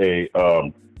watching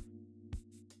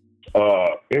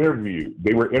interview.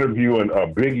 They were interviewing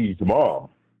Biggie's mom.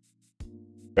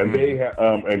 And they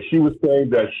and she was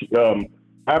saying that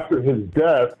after his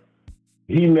death,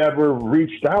 he never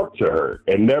reached out to her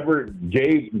and never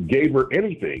gave her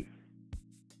anything.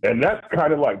 And that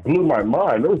kind of like blew my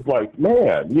mind. It was like,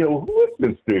 man, you know, who is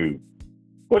this dude?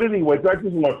 But anyways, I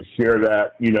just want to share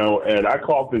that, you know, and I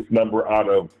called this number out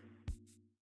of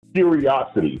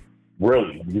curiosity,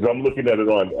 really, because I'm looking at it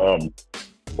on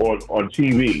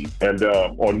TV and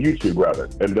on YouTube rather.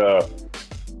 And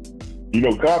you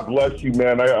know, God bless you,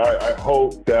 man. I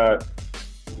hope that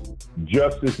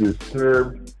justice is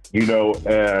served, you know,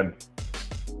 and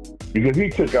because he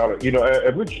took out, you know,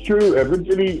 if it's true, if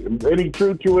it's any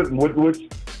truth to it, which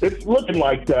it's looking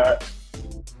like that,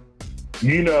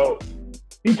 you know,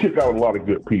 he took out a lot of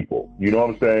good people, you know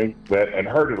what I'm saying, and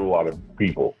hurted a lot of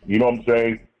people, you know what I'm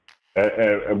saying,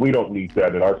 and we don't need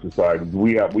that in our society.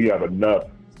 We have enough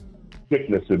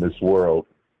sickness in this world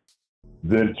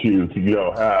than to you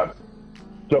know have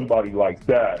somebody like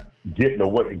that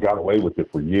got away with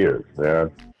it for years, man.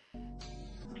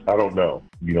 I don't know.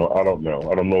 You know, I don't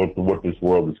know what this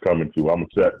world is coming to. I'm a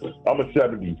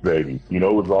 70s baby. You know,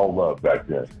 it was all love back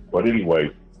then. But anyway,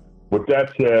 with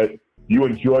that said, you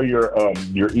enjoy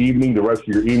your evening, the rest of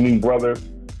your evening, brother.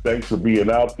 Thanks for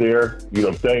being out there. You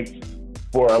know, thanks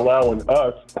for allowing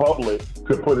us, public,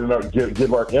 to put in our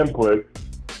give our input.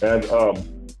 And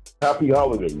happy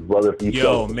holidays, brother. If you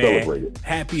celebrate it.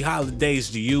 Happy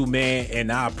holidays to you, man.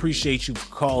 And I appreciate you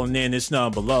for calling in. It's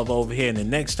nothing but love over here. And the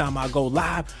next time I go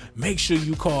live, make sure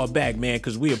you call back, man,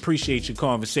 because we appreciate your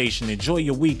conversation. Enjoy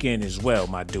your weekend as well,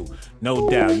 my dude. No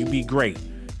doubt. You be great.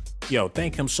 Yo,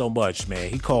 thank him so much,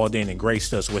 man. He called in and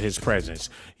graced us with his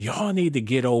presence. Y'all need to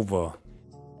get over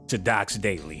to Docs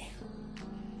Daily.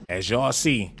 As y'all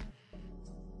see,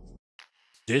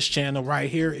 this channel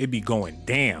right here, it be going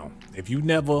down. If you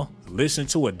never listened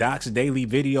to a Docs Daily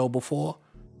video before,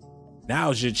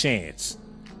 now's your chance.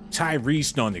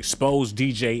 Tyrese done exposed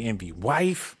DJ Envy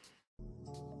wife,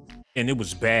 and it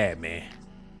was bad, man.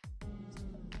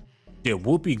 Did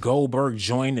Whoopi Goldberg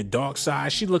join the dark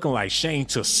side? She looking like Shane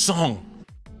Tsung.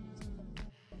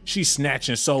 She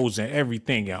snatching souls and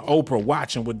everything, and Oprah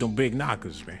watching with them big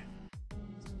knockers, man.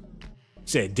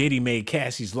 Said Diddy made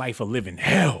Cassie's life a living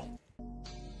hell.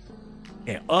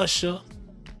 And Usher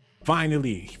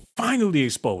finally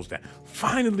exposed that.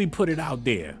 Finally put it out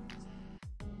there.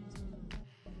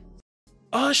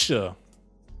 Usher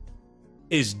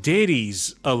is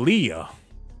Diddy's Aaliyah.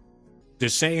 The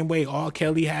same way R.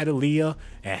 Kelly had Aaliyah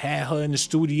and had her in the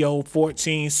studio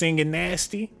 14 singing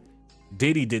nasty.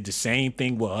 Diddy did the same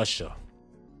thing with Usher.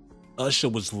 Usher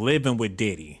was living with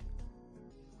Diddy.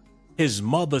 His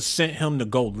mother sent him to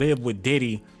go live with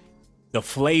Diddy, the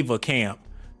flavor camp,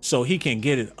 so he can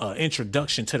get an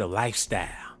introduction to the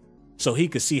lifestyle, so he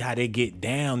could see how they get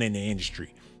down in the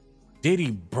industry.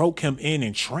 Diddy broke him in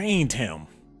and trained him.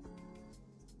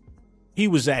 He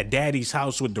was at Daddy's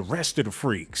house with the rest of the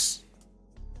freaks,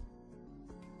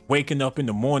 waking up in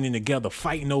the morning together,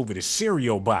 fighting over the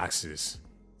cereal boxes.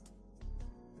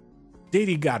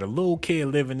 Diddy got a little kid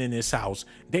living in his house.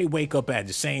 They wake up at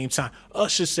the same time.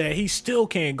 Usher said he still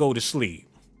can't go to sleep.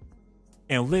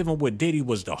 And living with Diddy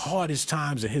was the hardest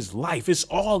times of his life. It's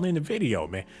all in the video,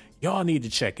 man. Y'all need to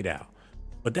check it out.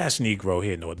 But that's Negro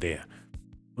here nor there.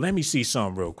 Let me see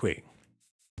something real quick.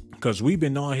 Because we've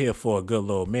been on here for a good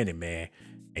little minute, man.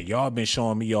 And y'all been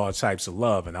showing me all types of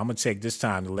love. And I'm going to take this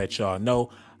time to let y'all know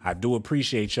I do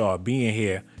appreciate y'all being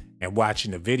here and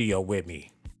watching the video with me.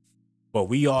 But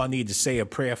we all need to say a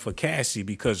prayer for Cassie,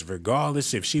 because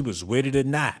regardless if she was with it or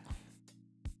not,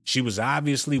 she was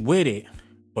obviously with it,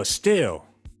 but still,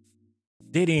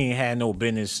 Diddy ain't had no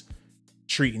business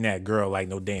treating that girl like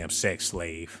no damn sex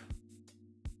slave.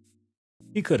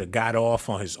 He could have got off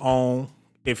on his own.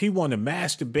 If he wanted to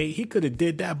masturbate, he could have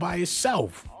did that by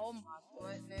himself.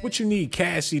 What you need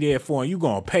Cassie there for? And you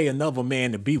gonna pay another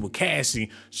man to be with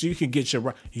Cassie so you can get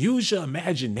your, use your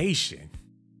imagination.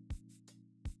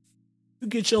 You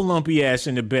get your lumpy ass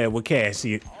in the bed with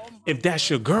Cassie. If that's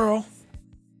your girl,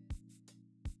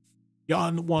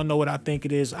 y'all want to know what I think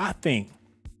it is? I think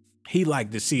he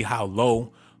like to see how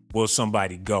low will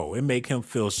somebody go. It make him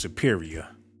feel superior.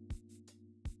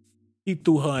 He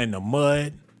threw her in the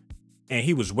mud and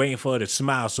he was waiting for her to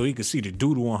smile so he could see the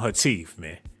doodle on her teeth,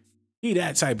 man. He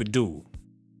that type of dude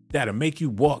that'll make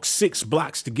you walk 6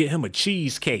 blocks to get him a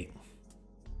cheesecake.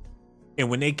 And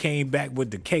when they came back with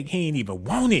the cake, he ain't even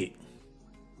want it.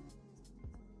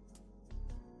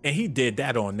 And he did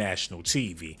that on national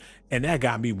TV. And that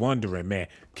got me wondering, man,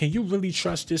 can you really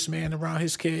trust this man around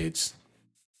his kids?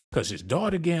 Because his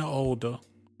daughter getting older.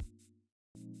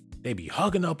 They be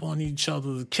hugging up on each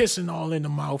other, kissing all in the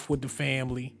mouth with the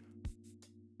family.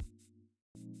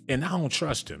 And I don't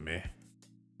trust him, man.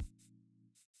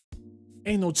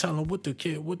 Ain't no telling what the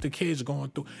kids going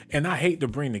through. And I hate to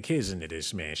bring the kids into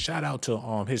this, man. Shout out to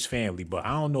his family, but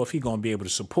I don't know if he gonna be able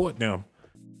to support them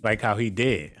like how he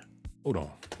did. Hold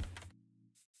on.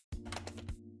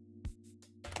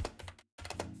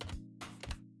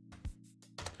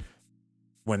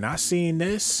 When I seen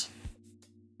this,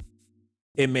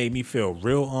 it made me feel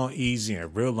real uneasy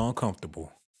and real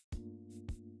uncomfortable.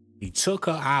 He took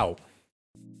her out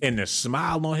and the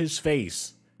smile on his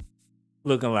face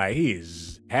looking like he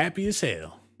is happy as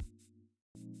hell.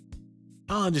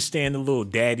 I understand the little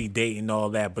daddy date and all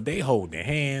that, but they holding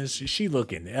hands. She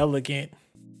looking elegant.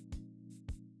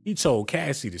 He told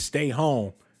Cassie to stay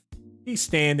home. He's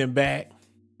standing back,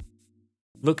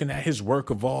 looking at his work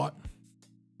of art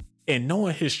and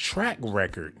knowing his track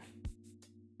record.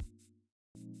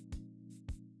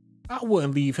 I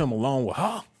wouldn't leave him alone with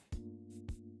her.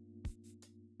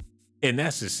 And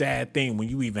that's the sad thing when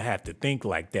you even have to think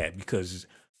like that, because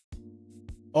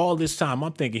all this time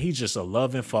I'm thinking he's just a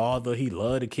loving father. He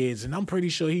love the kids, and I'm pretty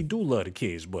sure he do love the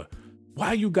kids, but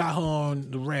why you got her on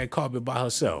the red carpet by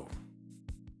herself?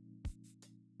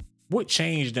 What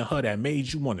changed in her that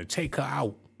made you want to take her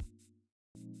out?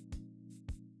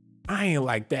 I ain't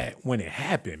like that when it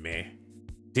happened, man.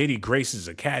 Diddy graces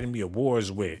Academy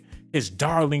Awards with his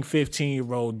darling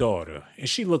 15-year-old daughter, and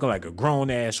she looking like a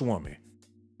grown-ass woman.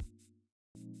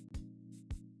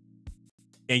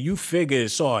 And you figure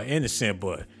it's all innocent,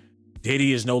 but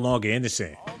Diddy is no longer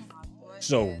innocent.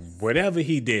 So whatever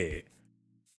he did,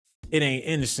 it ain't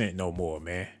innocent no more,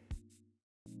 man.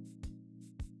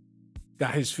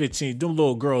 Got his 15, them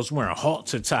little girls wearing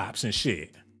halter tops and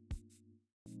shit.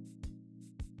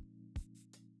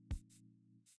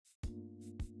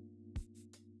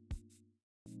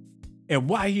 And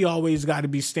why he always got to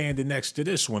be standing next to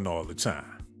this one all the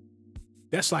time?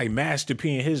 That's like Master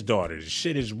P and his daughter. The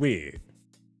shit is weird.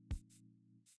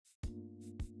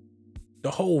 The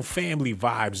whole family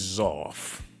vibes is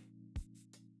off.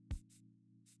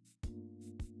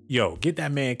 Yo, get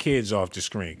that man kids off the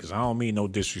screen, because I don't mean no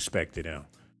disrespect to them.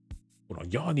 Hold on,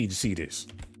 y'all need to see this.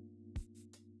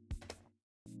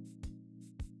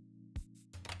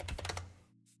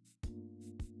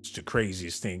 It's the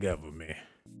craziest thing ever, man.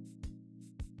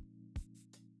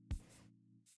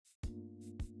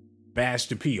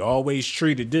 Master P always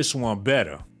treated this one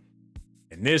better.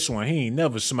 And this one, he ain't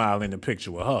never smiled in the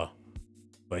picture with her.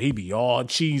 But he be all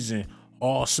cheesing,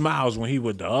 all smiles when he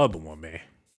with the other one, man.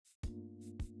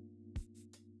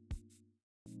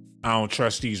 I don't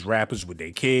trust these rappers with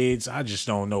their kids. I just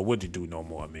don't know what to do no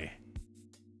more, man.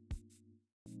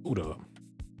 Hold up.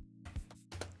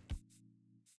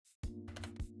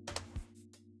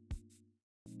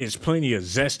 There's plenty of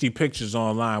zesty pictures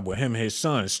online with him and his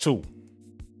sons, too.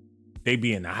 They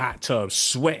be in the hot tub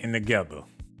sweating together.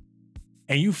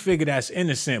 And you figure that's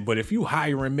innocent, but if you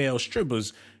hiring male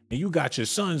strippers and you got your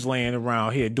sons laying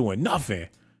around here doing nothing,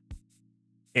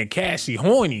 and Cassie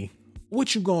horny,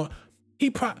 what you going?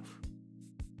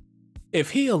 If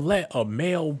he'll let a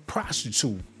male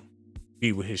prostitute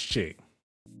be with his chick,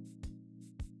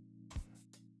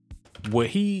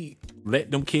 would he let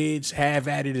them kids have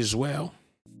at it as well?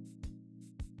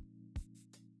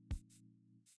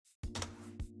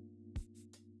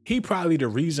 He probably the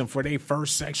reason for their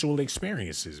first sexual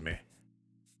experiences, man.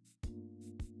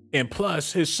 And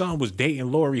plus, his son was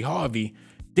dating Lori Harvey.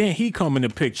 Then he come in the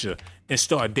picture and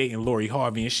start dating Lori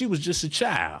Harvey, and she was just a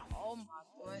child. Oh my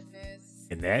goodness.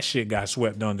 And that shit got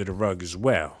swept under the rug as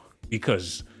well,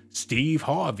 because Steve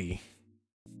Harvey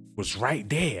was right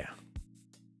there.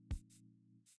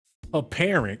 Her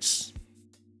parents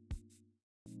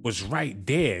was right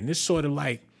there. And it's sort of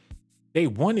like they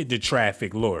wanted to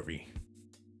traffic Lori.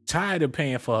 Tired of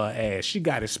paying for her ass. She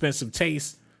got expensive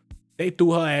taste. They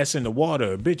threw her ass in the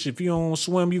water. Bitch, if you don't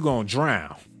swim, you gonna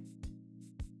drown.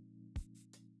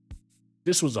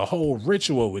 This was a whole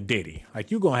ritual with Diddy.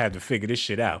 Like, you gonna have to figure this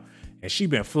shit out. And she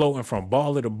been floating from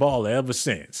baller to baller ever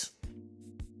since.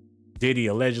 Diddy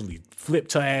allegedly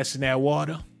flipped her ass in that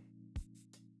water.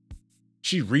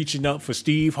 She reaching up for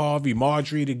Steve Harvey,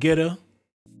 Marjorie to get her.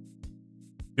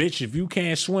 Bitch, if you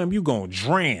can't swim, you gonna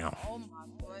drown. Oh my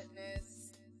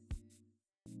goodness.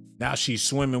 Now she's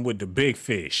swimming with the big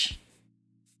fish.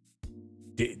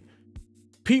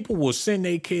 People will send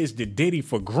their kids to Diddy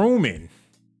for grooming.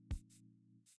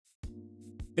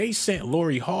 They sent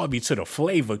Lori Harvey to the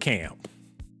flavor camp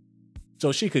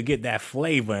so she could get that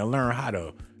flavor and learn how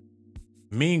to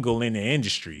mingle in the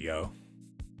industry, yo.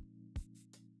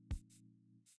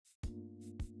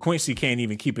 Quincy can't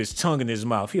even keep his tongue in his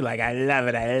mouth. He like, I love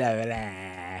it, I love it.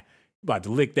 Ah. About to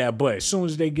lick that butt as soon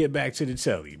as they get back to the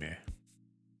telly, man.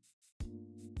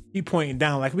 He pointing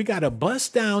down like, we got a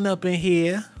bust down up in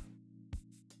here.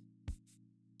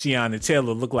 Tiana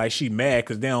Taylor look like she mad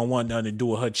because they don't want nothing to do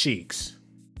with her cheeks.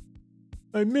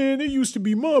 Like, man, it used to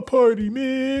be my party,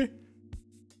 man.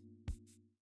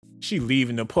 She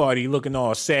leaving the party looking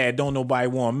all sad. Don't nobody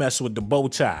want to mess with the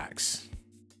Botox.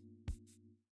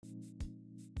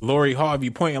 Lori Harvey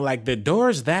pointing like, the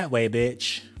door's that way,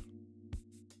 bitch.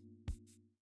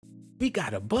 We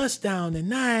got a bust down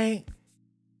tonight.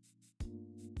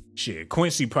 Shit,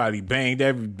 Quincy probably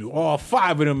banged all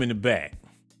 5 of them in the back.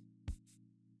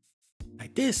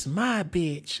 Like, this my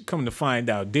bitch. Come to find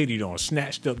out, Diddy done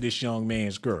snatched up this young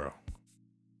man's girl.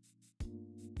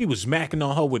 He was macking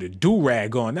on her with a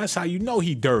do-rag on. That's how you know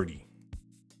he dirty.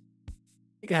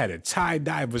 Nigga had a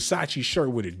tie-dye Versace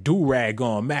shirt with a do-rag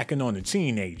on, macking on a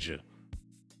teenager.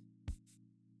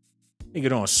 Nigga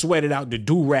done sweated out the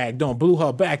do-rag, done blew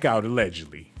her back out,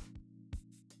 allegedly.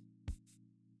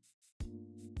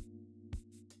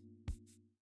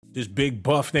 This big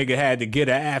buff nigga had to get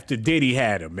her after Diddy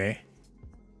had her, man.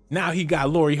 Now he got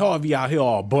Lori Harvey out here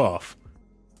all buff.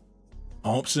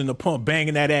 Humps in the pump,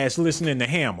 banging that ass, listening to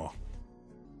Hammer.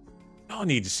 Y'all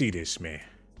need to see this, man.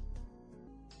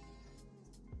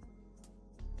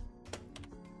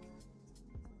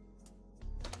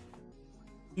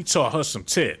 He taught her some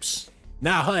tips.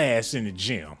 Now her ass in the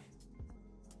gym.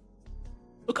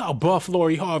 Look how buff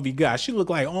Lori Harvey got. She look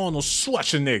like Arnold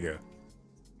Schwarzenegger.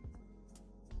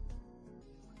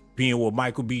 Being with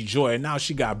Michael B. Jordan, now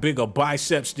she got bigger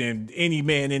biceps than any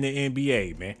man in the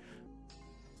NBA, man.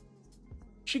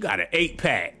 She got an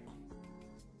 8-pack.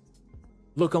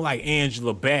 Looking like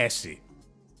Angela Bassett.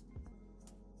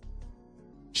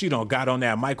 She done got on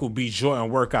that Michael B.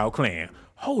 Jordan workout plan.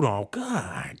 Hold on,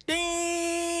 god damn.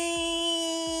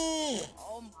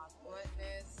 Oh my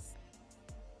goodness.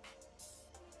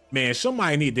 Man,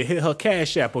 somebody need to hit her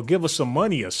Cash App or give her some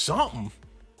money or something.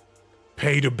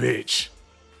 Pay the bitch.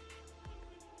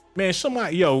 Man,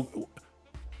 somebody, yo,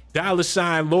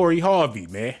 $Lori Harvey,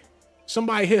 man.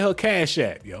 Somebody hit her Cash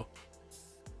App, yo.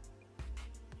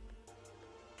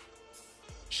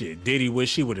 Shit, Diddy wish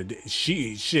she would have.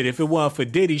 Shit, if it wasn't for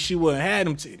Diddy, she wouldn't have had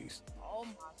them titties. Oh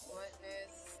my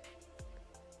goodness.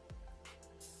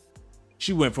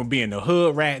 She went from being a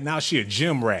hood rat, now she a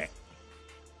gym rat.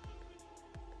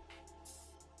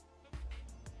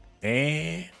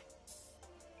 Man.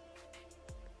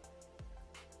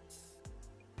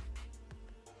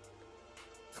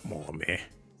 Come on, man.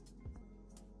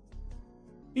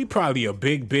 He probably a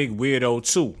big weirdo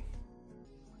too.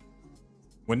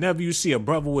 Whenever you see a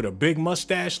brother with a big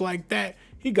mustache like that,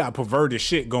 he got perverted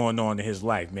shit going on in his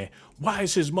life, man. Why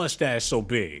is his mustache so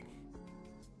big?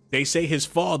 They say his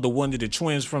father, one of the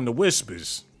twins from the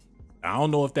Whispers. I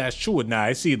don't know if that's true or not.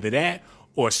 It's either that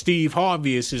or Steve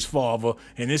Harvey is his father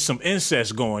and there's some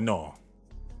incest going on.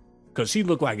 Because he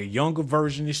looked like a younger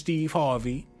version of Steve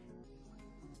Harvey.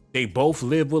 They both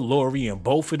live with Lori and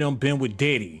both of them been with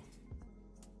Diddy.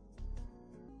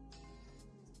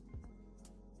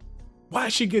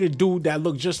 Why'd she get a dude that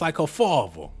looked just like her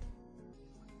father?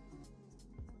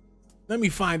 Let me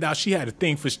find out she had a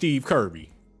thing for Steve Kirby.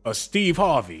 Or Steve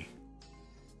Harvey.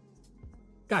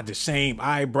 Got the same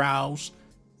eyebrows.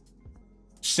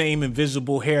 Same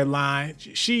invisible hairline.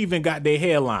 She even got their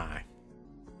hairline.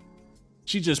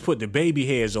 She just put the baby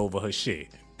hairs over her shit.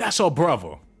 That's her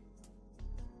brother.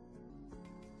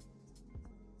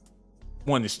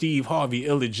 One of Steve Harvey's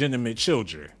illegitimate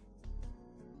children.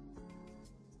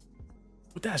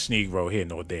 But that's Negro here,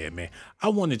 no there, man. I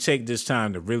want to take this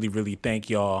time to really thank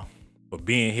y'all for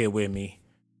being here with me.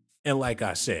 And like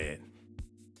I said,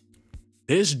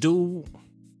 this dude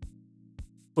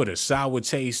put a sour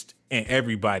taste in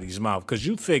everybody's mouth. Because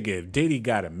you figure if Diddy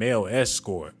got a male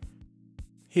escort,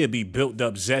 he'll be built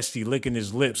up zesty licking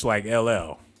his lips like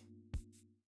LL.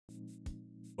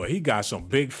 But he got some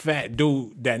big fat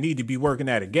dude that need to be working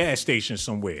at a gas station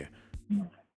somewhere.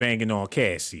 Banging on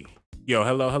Cassie. Yo,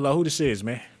 hello, who this is,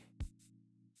 man?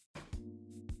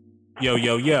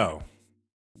 Yo.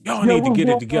 Y'all need to get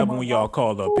it together when y'all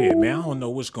call up here, man. I don't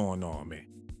know what's going on, man.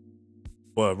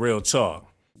 But real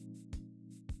talk.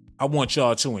 I want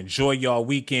y'all to enjoy y'all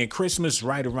weekend. Christmas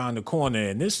right around the corner.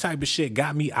 And this type of shit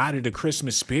got me out of the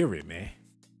Christmas spirit, man.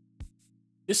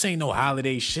 This ain't no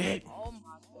holiday shit. Oh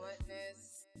my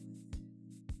goodness.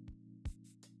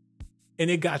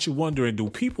 And it got you wondering, do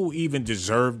people even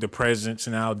deserve the presents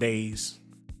nowadays?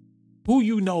 Who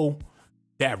you know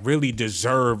that really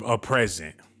deserve a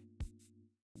present?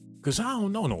 Because I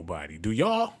don't know nobody. Do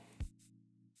y'all?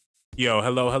 Yo,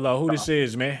 hello. Who this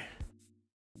is, man?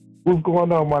 What's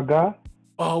going on, my guy?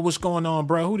 Oh, what's going on,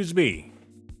 bro? Who this be?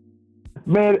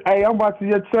 Man, hey, I'm watching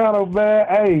your channel, man.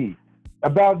 Hey,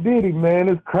 about Diddy, man.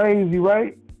 It's crazy,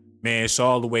 right? Man, it's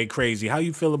all the way crazy. How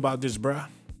you feel about this, bro?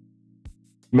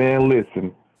 Man,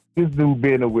 listen. This dude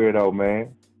being a weirdo,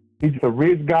 man. He's a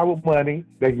rich guy with money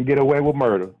that can get away with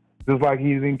murder. Just like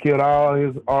he's killed all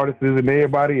his artists and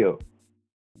everybody else.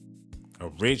 A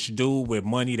rich dude with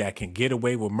money that can get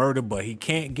away with murder, but he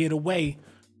can't get away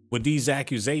with these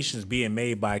accusations being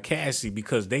made by Cassie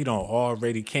because they don't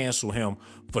already cancel him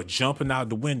for jumping out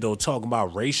the window talking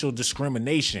about racial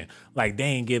discrimination like they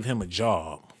ain't give him a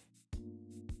job.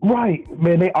 Right.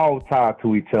 Man, they all tied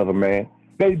to each other, man.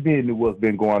 They been to what's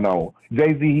been going on.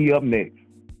 Jay-Z, he up next.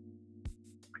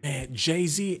 Man,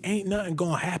 Jay-Z, ain't nothing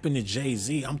gonna happen to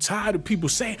Jay-Z. I'm tired of people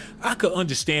saying, I could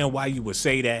understand why you would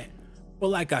say that. But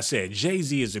like I said,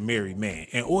 Jay-Z is a married man.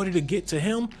 In order to get to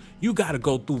him, you gotta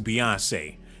go through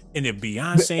Beyonce. And if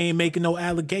Beyonce ain't making no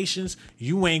allegations,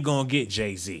 you ain't gonna get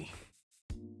Jay-Z.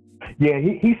 Yeah,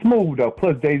 he smooth though.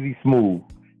 Plus Jay-Z smooth.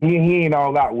 He ain't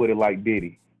all out with it like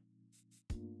Diddy.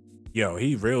 Yo,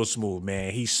 he real smooth,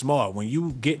 man. He's smart. When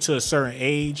you get to a certain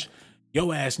age,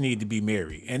 your ass need to be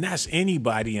married. And that's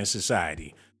anybody in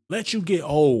society. Let you get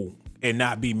old and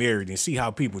not be married and see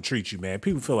how people treat you, man.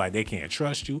 People feel like they can't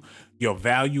trust you. Your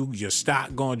value, your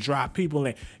stock gonna drop. People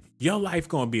ain't. Your life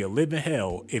gonna be a living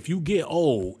hell if you get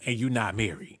old and you not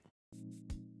married.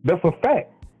 That's a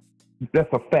fact.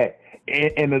 That's a fact.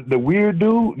 And the weird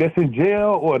dude that's in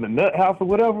jail or in the nut house or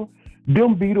whatever,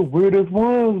 them be the weirdest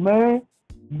ones, man.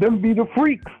 Them be the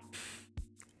freaks.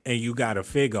 And you gotta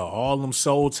figure all them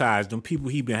soul ties, them people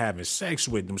he been having sex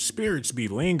with, them spirits be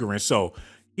lingering. So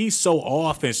he's so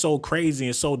off and so crazy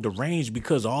and so deranged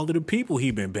because all of the people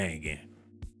he been banging.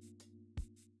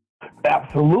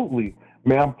 Absolutely.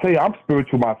 Man, I'm telling you, I'm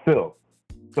spiritual myself.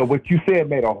 So what you said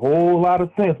made a whole lot of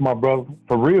sense, my brother.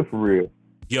 For real, for real.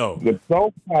 Yo. The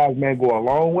soul ties, man, go a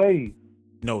long way.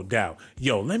 No doubt.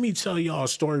 Yo, let me tell y'all a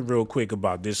story real quick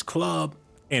about this club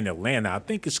in Atlanta. I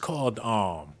think it's called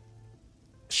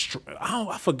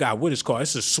I forgot what it's called.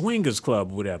 It's a swingers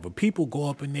club or whatever. People go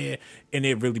up in there and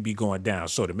it really be going down.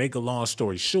 So to make a long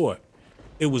story short,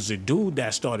 it was a dude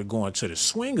that started going to the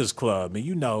swingers club, and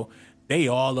you know, they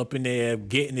all up in there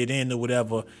getting it in or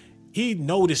whatever. He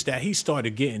noticed that he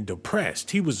started getting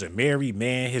depressed. He was a married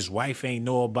man. His wife ain't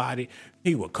know about it.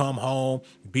 He would come home,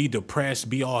 be depressed,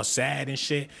 be all sad and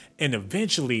shit. And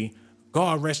eventually,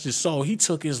 God rest his soul, he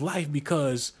took his life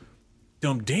because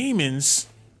them demons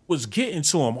was getting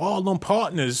to him. All them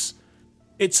partners,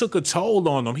 it took a toll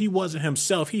on him. He wasn't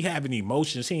himself. He having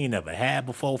emotions he ain't never had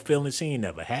before, feelings he ain't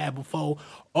never had before.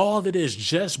 All of this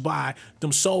just by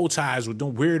them soul ties with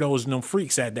them weirdos and them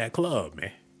freaks at that club,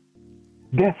 man.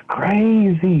 That's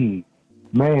crazy.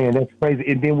 Man, that's crazy.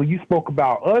 And then when you spoke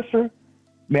about Usher,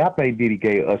 man, I think Diddy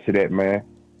gave Usher that, man.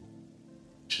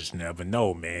 Just never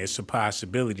know, man. It's a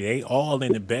possibility. They all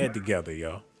in the bed together,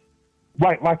 yo.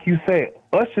 Right, like you said,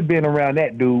 Usher been around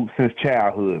that dude since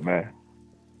childhood, man.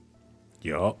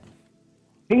 Yup.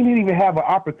 He didn't even have an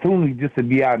opportunity just to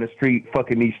be out in the street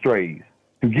fucking these strays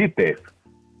to get that.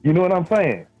 You know what I'm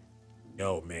saying?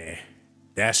 Yo, man,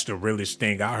 that's the realest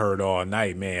thing I heard all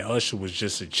night, man. Usher was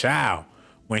just a child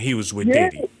when he was with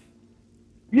Diddy.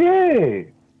 Yeah.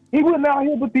 He wasn't out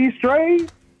here with these strays.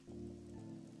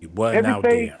 He wasn't out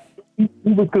there. He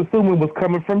was consuming was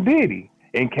coming from Diddy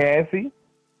and Cassie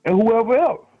and whoever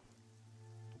else.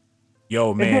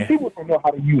 Yo, man. And people don't know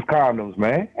how to use condoms,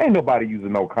 man. Ain't nobody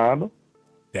using no condom.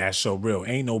 That's so real.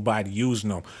 Ain't nobody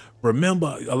using them.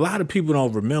 Remember, a lot of people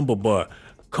don't remember, but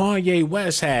Kanye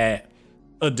West had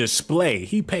a display.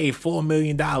 He paid $4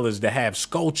 million to have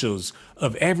sculptures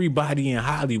of everybody in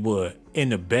Hollywood in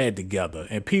the bed together.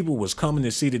 And people was coming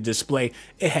to see the display.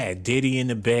 It had Diddy in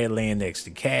the bed laying next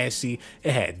to Cassie.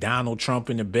 It had Donald Trump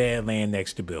in the bed laying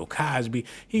next to Bill Cosby.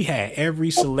 He had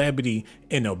every celebrity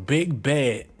in a big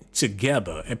bed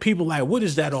together. And people like, what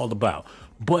is that all about?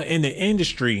 But in the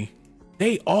industry,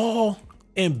 they all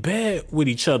in bed with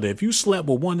each other. If you slept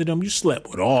with one of them, you slept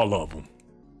with all of them.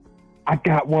 I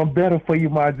got one better for you,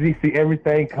 my G. See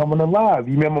everything coming alive.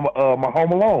 You remember my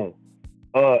Home Alone?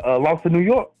 Lost in New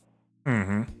York?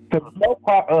 Mm-hmm.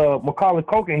 Macaulay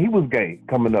Culkin, he was gay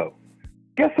coming up.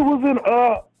 Guess who was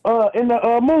in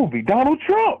the movie? Donald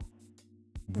Trump.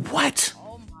 What?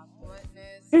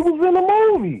 He was in the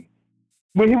movie.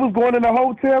 When he was going in the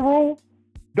hotel room,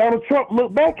 Donald Trump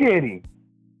looked back at him.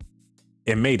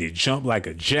 It made it jump like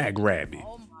a jackrabbit.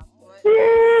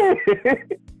 Yeah.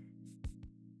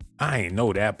 I ain't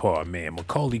know that part, man.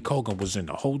 Macaulay Culkin was in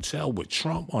the hotel with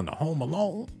Trump on the Home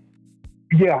Alone.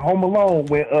 Yeah, Home Alone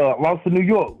when Lost in New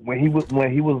York. When he was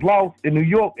lost in New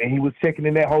York and he was checking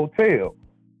in that hotel.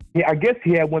 I guess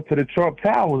he had went to the Trump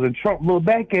Towers and Trump looked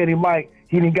back at him like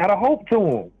he didn't got a hope to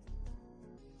him.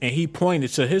 And he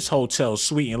pointed to his hotel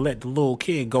suite and let the little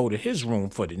kid go to his room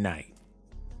for the night.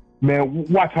 Man,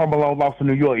 watch Home Alone Lost in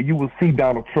New York and you will see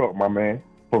Donald Trump, my man.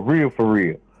 For real, for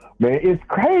real. Man, it's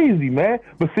crazy, man.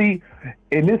 But see,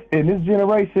 in this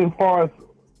generation, as far as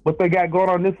what they got going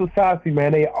on in this society,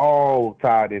 man, they all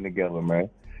tied in together, man.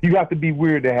 You got to be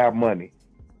weird to have money.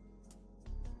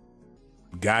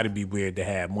 Got to be weird to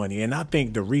have money. And I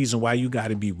think the reason why you got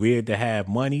to be weird to have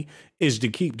money is to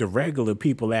keep the regular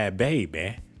people at bay,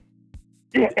 man.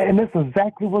 Yeah, and that's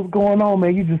exactly what's going on,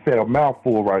 man. You just said a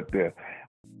mouthful right there.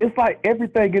 It's like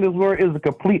everything in this world is a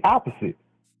complete opposite.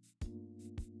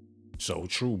 So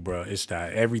true, bro. It's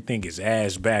that everything is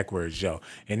ass backwards, yo.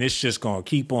 And it's just going to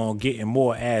keep on getting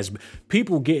more ass.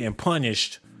 People getting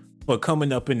punished for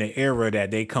coming up in the era that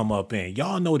they come up in.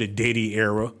 Y'all know the Diddy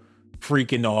era,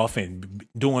 freaking off and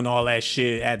doing all that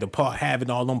shit at the park, having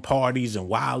all them parties and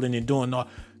wilding and doing all.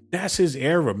 That's his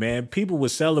era, man. People were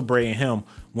celebrating him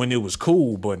when it was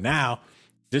cool, but now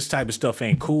this type of stuff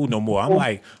ain't cool no more. I'm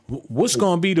like, what's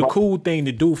going to be the cool thing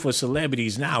to do for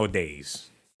celebrities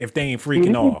nowadays if they ain't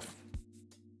freaking off?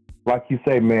 Like you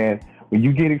say, man, when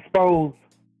you get exposed,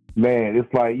 man,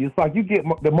 it's like you get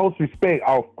the most respect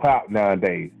off clout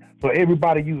nowadays. So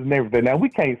everybody using everything. Now, we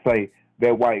can't say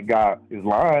that white guy is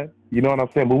lying, you know what I'm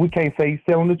saying? But we can't say he's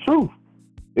telling the truth.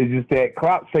 It's just that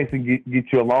clout chasing get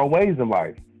you a long ways in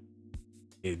life.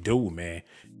 It do, man.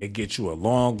 It gets you a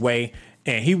long way.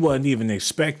 And he wasn't even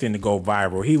expecting to go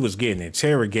viral. He was getting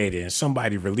interrogated and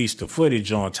somebody released the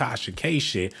footage on Tasha K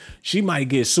shit. She might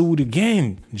get sued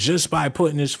again just by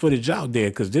putting this footage out there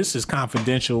because this is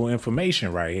confidential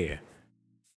information right here.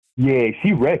 Yeah,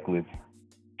 she reckless.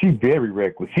 She very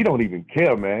reckless. She don't even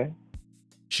care, man.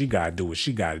 She got to do what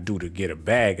she got to do to get a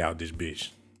bag out this bitch.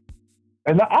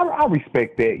 And I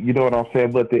respect that, you know what I'm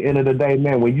saying? But at the end of the day,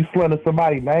 man, when you slander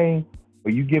somebody's name,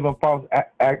 or you give them false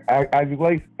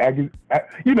accusation,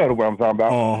 you know the word I'm talking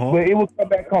about. But it will come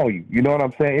back on you. You know what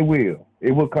I'm saying? It will.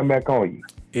 It will come back on you.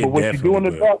 But what you do in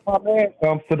the dark, my man,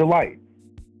 comes to the light.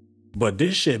 But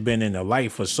this shit been in the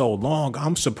light for so long.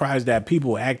 I'm surprised that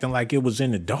people acting like it was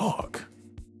in the dark.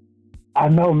 I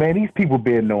know, man. These people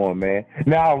been knowing, man.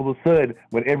 Now all of a sudden,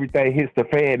 when everything hits the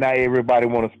fan, now everybody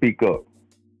want to speak up.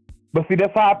 But see,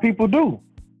 that's how people do.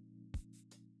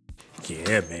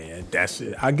 Yeah, man.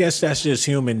 I guess that's just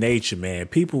human nature, man.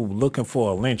 People looking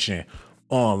for a lynching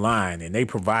online, and they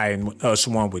providing us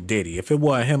one with Diddy. If it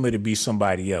wasn't him, it'd be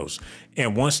somebody else.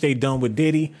 And once they done with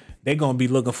Diddy, they gonna be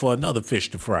looking for another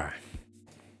fish to fry.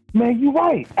 Man, you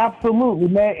right. Absolutely,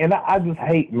 man. And I just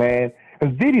hate, man,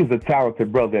 because Diddy is a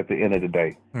talented brother at the end of the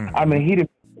day. I mean, he did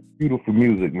beautiful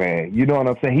music, man. You know what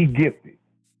I'm saying? He gifted.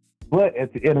 But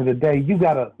at the end of the day, you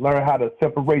gotta learn how to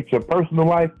separate your personal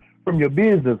life from your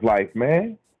business life,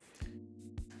 man.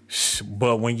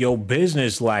 But when your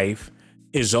business life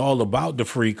is all about the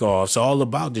freak offs, all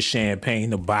about the champagne,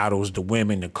 the bottles, the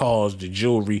women, the cars, the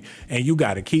jewelry, and you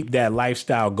got to keep that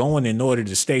lifestyle going in order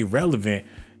to stay relevant,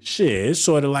 shit, it's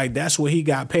sort of like that's what he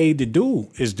got paid to do,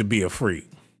 is to be a freak.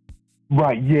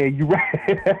 Right, yeah, you're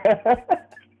right.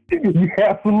 You're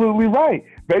absolutely right.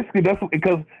 Basically, that's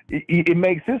because it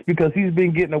makes sense, because he's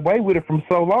been getting away with it from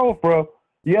so long, from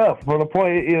the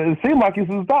point it seemed like it's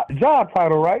his job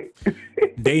title, right?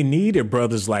 They needed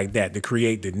brothers like that to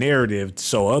create the narrative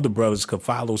so other brothers could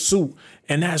follow suit.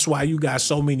 And that's why you got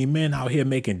so many men out here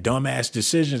making dumbass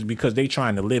decisions, because they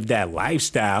trying to live that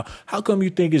lifestyle. How come you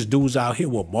think it's dudes out here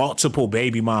with multiple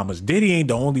baby mamas? Diddy ain't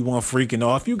the only one freaking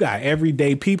off. You got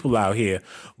everyday people out here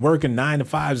working 9 to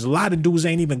 5s. A lot of dudes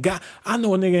ain't even got, I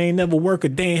know a nigga ain't never worked a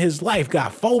day in his life,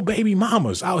 got 4 baby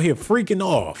mamas out here freaking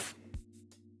off.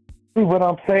 See what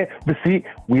I'm saying? But see,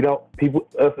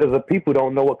 us as a people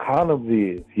don't know what condoms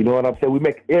is. You know what I'm saying? We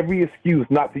make every excuse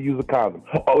not to use a condom.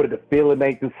 Oh, the feeling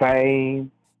ain't the same.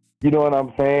 You know what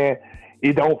I'm saying?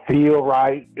 It don't feel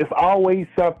right. It's always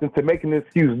something to make an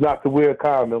excuse not to wear a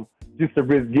condom, just to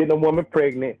risk getting a woman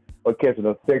pregnant or catching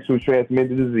a sexually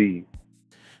transmitted disease.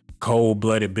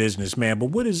 Cold-blooded business, man. But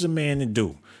what is a man to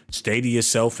do? Stay to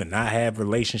yourself and not have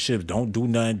relationships. Don't do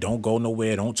nothing. Don't go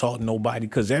nowhere. Don't talk to nobody,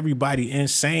 because everybody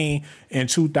insane in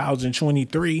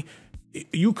 2023.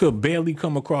 You could barely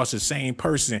come across the same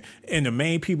person. And the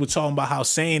main people talking about how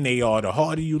sane they are, the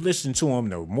harder you listen to them,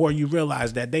 the more you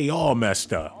realize that they all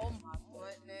messed up.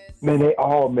 Man, they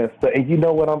all messed up. And you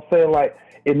know what I'm saying? Like,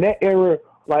 in that era,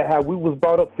 like how we was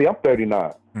brought up. See, I'm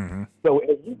 39. So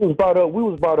as we was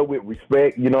brought up with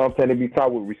respect. You know what I'm saying? To be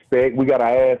taught with respect. We got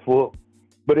our ass whooped.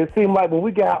 But it seemed like when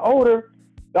we got older,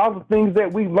 all the things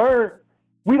that we learned,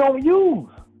 we don't use.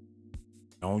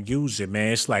 Don't use it,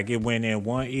 man. It's like it went in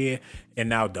one ear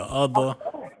and out the other.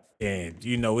 And,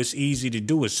 you know, it's easy to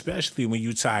do, especially when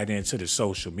you tied into the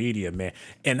social media, man.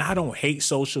 And I don't hate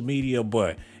social media,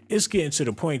 but it's getting to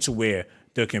the point to where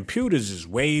the computers is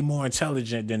way more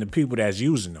intelligent than the people that's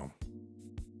using them.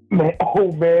 Man,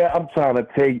 oh man, I'm trying to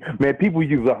tell you, man, people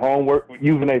using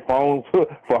their phones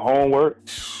for homework.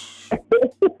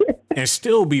 And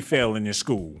still be failing in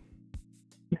school.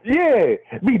 Yeah.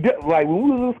 Like when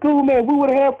we was in school, man, we would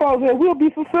have had phones and we'll be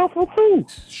successful too.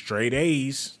 Straight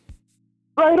A's.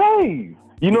 Straight A's.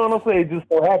 You know what I'm saying? It just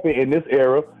so happened in this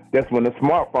era, that's when the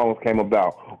smartphones came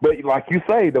about. But like you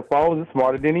say, the phones are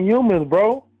smarter than the humans,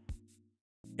 bro.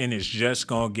 And it's just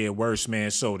gonna get worse,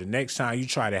 man. So the next time you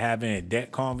try to have an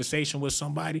in-depth conversation with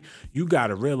somebody, you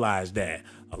gotta realize that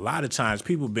a lot of times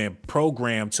people been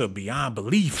programmed to beyond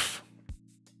belief.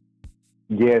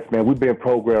 Yes, man, we've been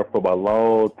programmed for a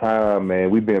long time,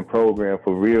 man. We've been programmed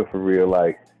for real.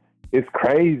 Like, it's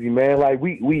crazy, man. Like,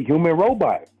 we human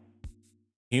robot.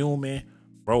 Human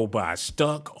robot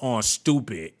stuck on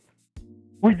stupid.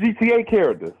 We GTA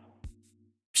characters.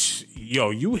 Yo,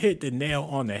 you hit the nail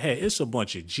on the head. It's a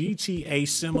bunch of GTA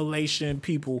simulation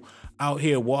people out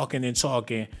here walking and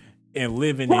talking and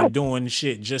living and doing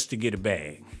shit just to get a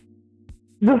bag.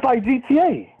 Just like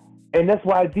GTA. And that's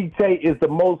why GTA is the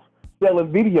most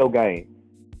selling video game.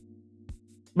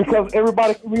 Because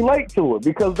everybody can relate to it.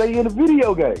 Because they in a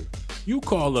video game. You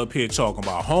call up here talking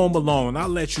about Home Alone, I'll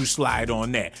let you slide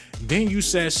on that. Then you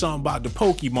said something about the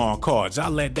Pokemon cards,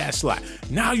 I'll let that slide.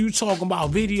 Now you talking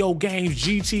about video games,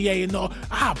 GTA and all.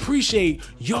 I appreciate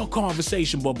your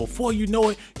conversation, but before you know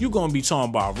it, you're gonna be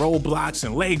talking about Roblox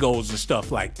and Legos and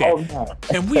stuff like that. Oh, no.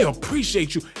 And we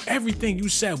appreciate you. Everything you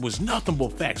said was nothing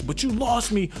but facts, but you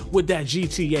lost me with that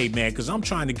GTA, man, because I'm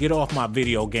trying to get off my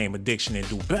video game addiction and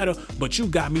do better, but you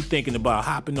got me thinking about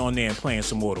hopping on there and playing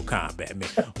some Mortal Kombat,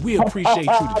 man. We appreciate appreciate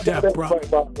you to death, bro.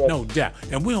 No doubt.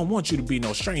 And we don't want you to be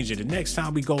no stranger. The next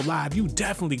time we go live, you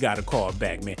definitely got to call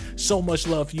back, man. So much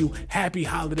love for you. Happy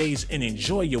holidays and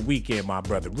enjoy your weekend, my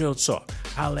brother. Real talk.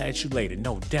 I'll at you later.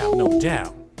 No doubt, no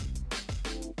doubt.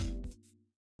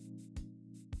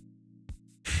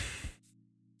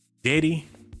 Diddy,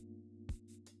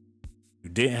 you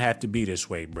didn't have to be this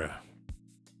way, bro.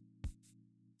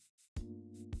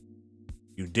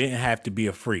 You didn't have to be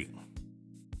a freak.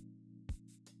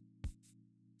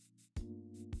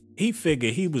 He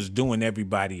figured he was doing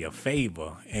everybody a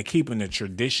favor and keeping the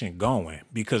tradition going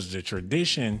because the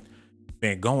tradition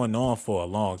been going on for a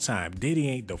long time. Diddy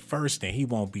ain't the first and he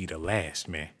won't be the last,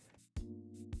 man.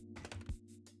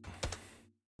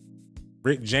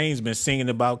 Rick James been singing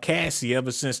about Cassie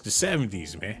ever since the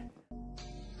 70s, man.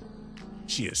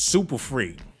 She a super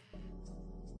freak.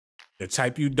 The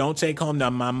type you don't take home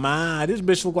to my mind. This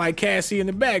bitch look like Cassie in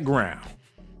the background.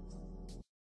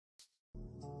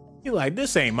 You like,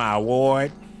 this ain't my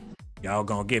award. Y'all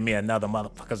gonna give me another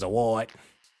motherfucker's award.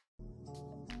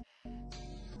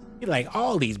 You like,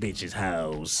 all these bitches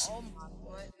hoes.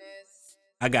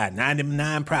 I got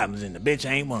 99 problems and the bitch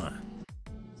ain't one.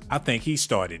 I think he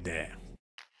started that.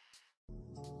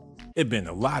 It been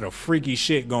a lot of freaky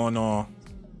shit going on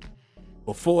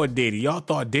before Diddy. Y'all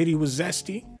thought Diddy was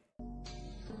zesty?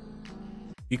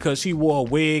 Because he wore a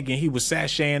wig and he was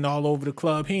sashaying all over the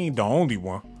club. He ain't the only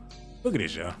one. Look at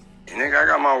this, y'all. Nigga, I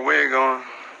got my wig on.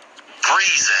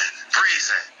 Breezing.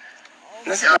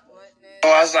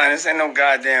 Oh, I was like, this ain't no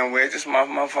goddamn wig. This is my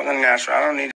motherfucking natural. I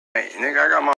don't need it. Nigga, I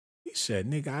got my... He said,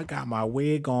 nigga, I got my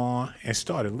wig on and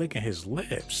started licking his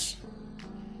lips.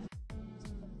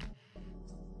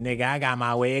 Nigga, I got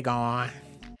my wig on.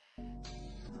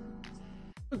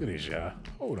 Look at this, y'all.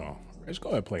 Hold on. Let's go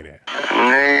ahead and play that.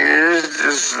 Nigga, it's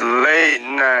just late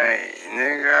night.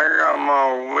 Nigga, I got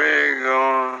my wig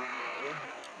on.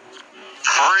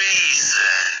 Freezing.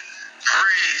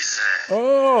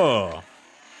 Oh.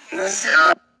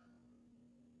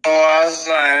 Oh, I was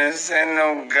like, this ain't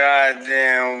no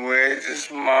goddamn wig. This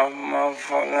is my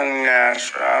motherfucking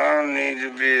natural. I don't need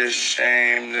to be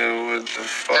ashamed of what the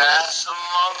fuck. That's a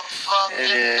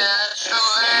motherfucking natural. It's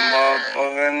a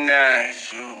motherfucking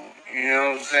natural. You know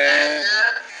what I'm saying?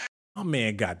 My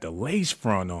man got the lace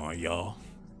front on, y'all.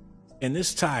 And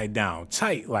it's tied down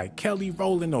tight like Kelly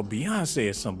Rowland or Beyonce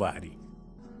or somebody.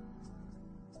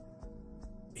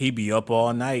 He be up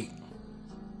all night.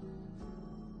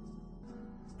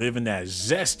 Living that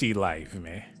zesty life,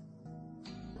 man.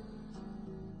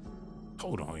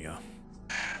 Hold on, y'all.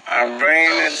 I'm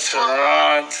bringing it to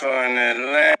Toronto and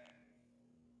Atlanta.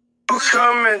 I'm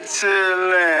coming to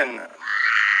Atlanta.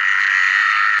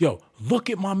 Yo,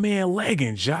 look at my man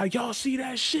leggings, y'all. Y'all see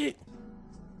that shit?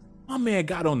 My man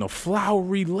got on the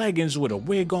flowery leggings with a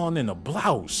wig on and a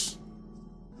blouse.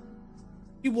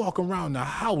 He walk around the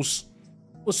house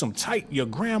with some your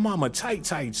grandmama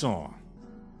tights on.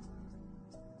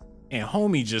 And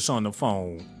homie just on the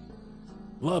phone,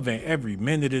 loving every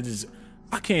minute of this.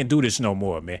 I can't do this no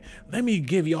more, man. Let me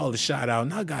give y'all a shout out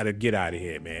and I gotta get out of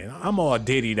here, man. I'm all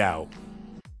diddied out.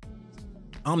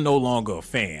 I'm no longer a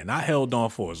fan. I held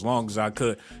on for as long as I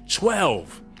could.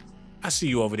 12. I see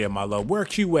you over there, my love. Where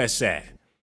QS at?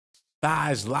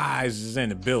 Thighs Lies is in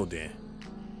the building.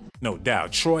 No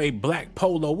doubt. Troy Black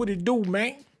Polo. What it do,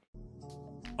 man?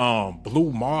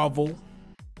 Blue Marvel.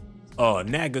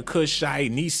 Naga Kushite,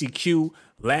 Nisi Q,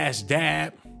 Last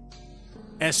Dab,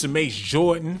 SMH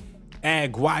Jordan,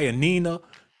 Ag Guayanina,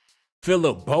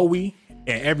 Philip Bowie,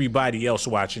 and everybody else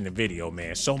watching the video,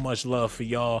 man. So much love for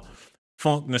y'all.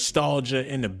 Funk Nostalgia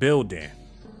in the building.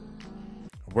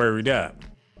 Word up.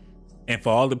 And for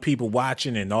all the people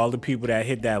watching and all the people that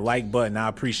hit that like button, I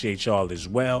appreciate y'all as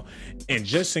well. And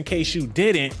just in case you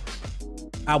didn't,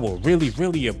 I will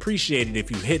really appreciate it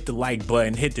if you hit the like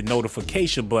button, hit the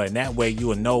notification button. That way you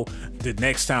will know the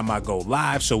next time I go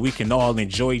live so we can all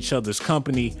enjoy each other's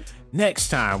company next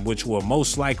time, which will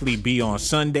most likely be on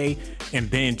Sunday and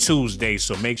then Tuesday.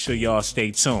 So make sure y'all stay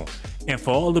tuned. And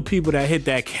for all the people that hit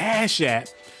that Cash App,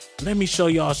 let me show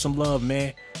y'all some love,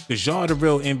 man, because y'all the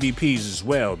real MVPs as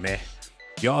well, man.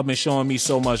 Y'all been showing me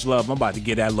so much love. I'm about to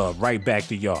get that love right back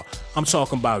to y'all. I'm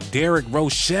talking about Derek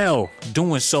Rochelle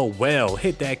doing so well.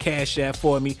 Hit that Cash App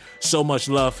for me. So much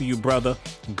love for you, brother.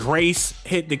 Grace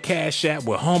hit the Cash App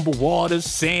with Humble Waters.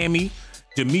 Sammy,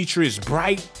 Demetrius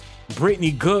Bright,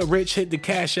 Brittany Goodrich hit the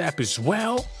Cash App as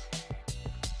well.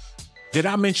 Did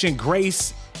I mention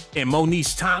Grace and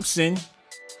Moniece Thompson?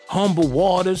 Humble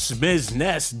Waters, Ms.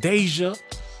 Ness, Deja,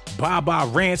 Baba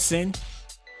Ranson,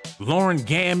 Lauren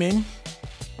Gammon,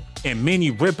 and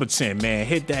Minnie Ripperton, man.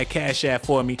 Hit that Cash App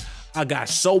for me. I got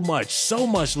so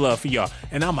much love for y'all.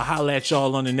 And I'ma holla at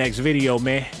y'all on the next video,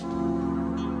 man.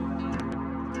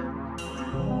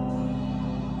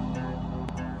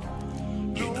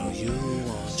 You know you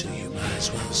want to, you might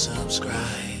as well subscribe.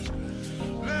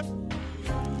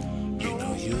 You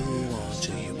know you want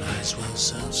to, you might as well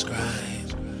subscribe.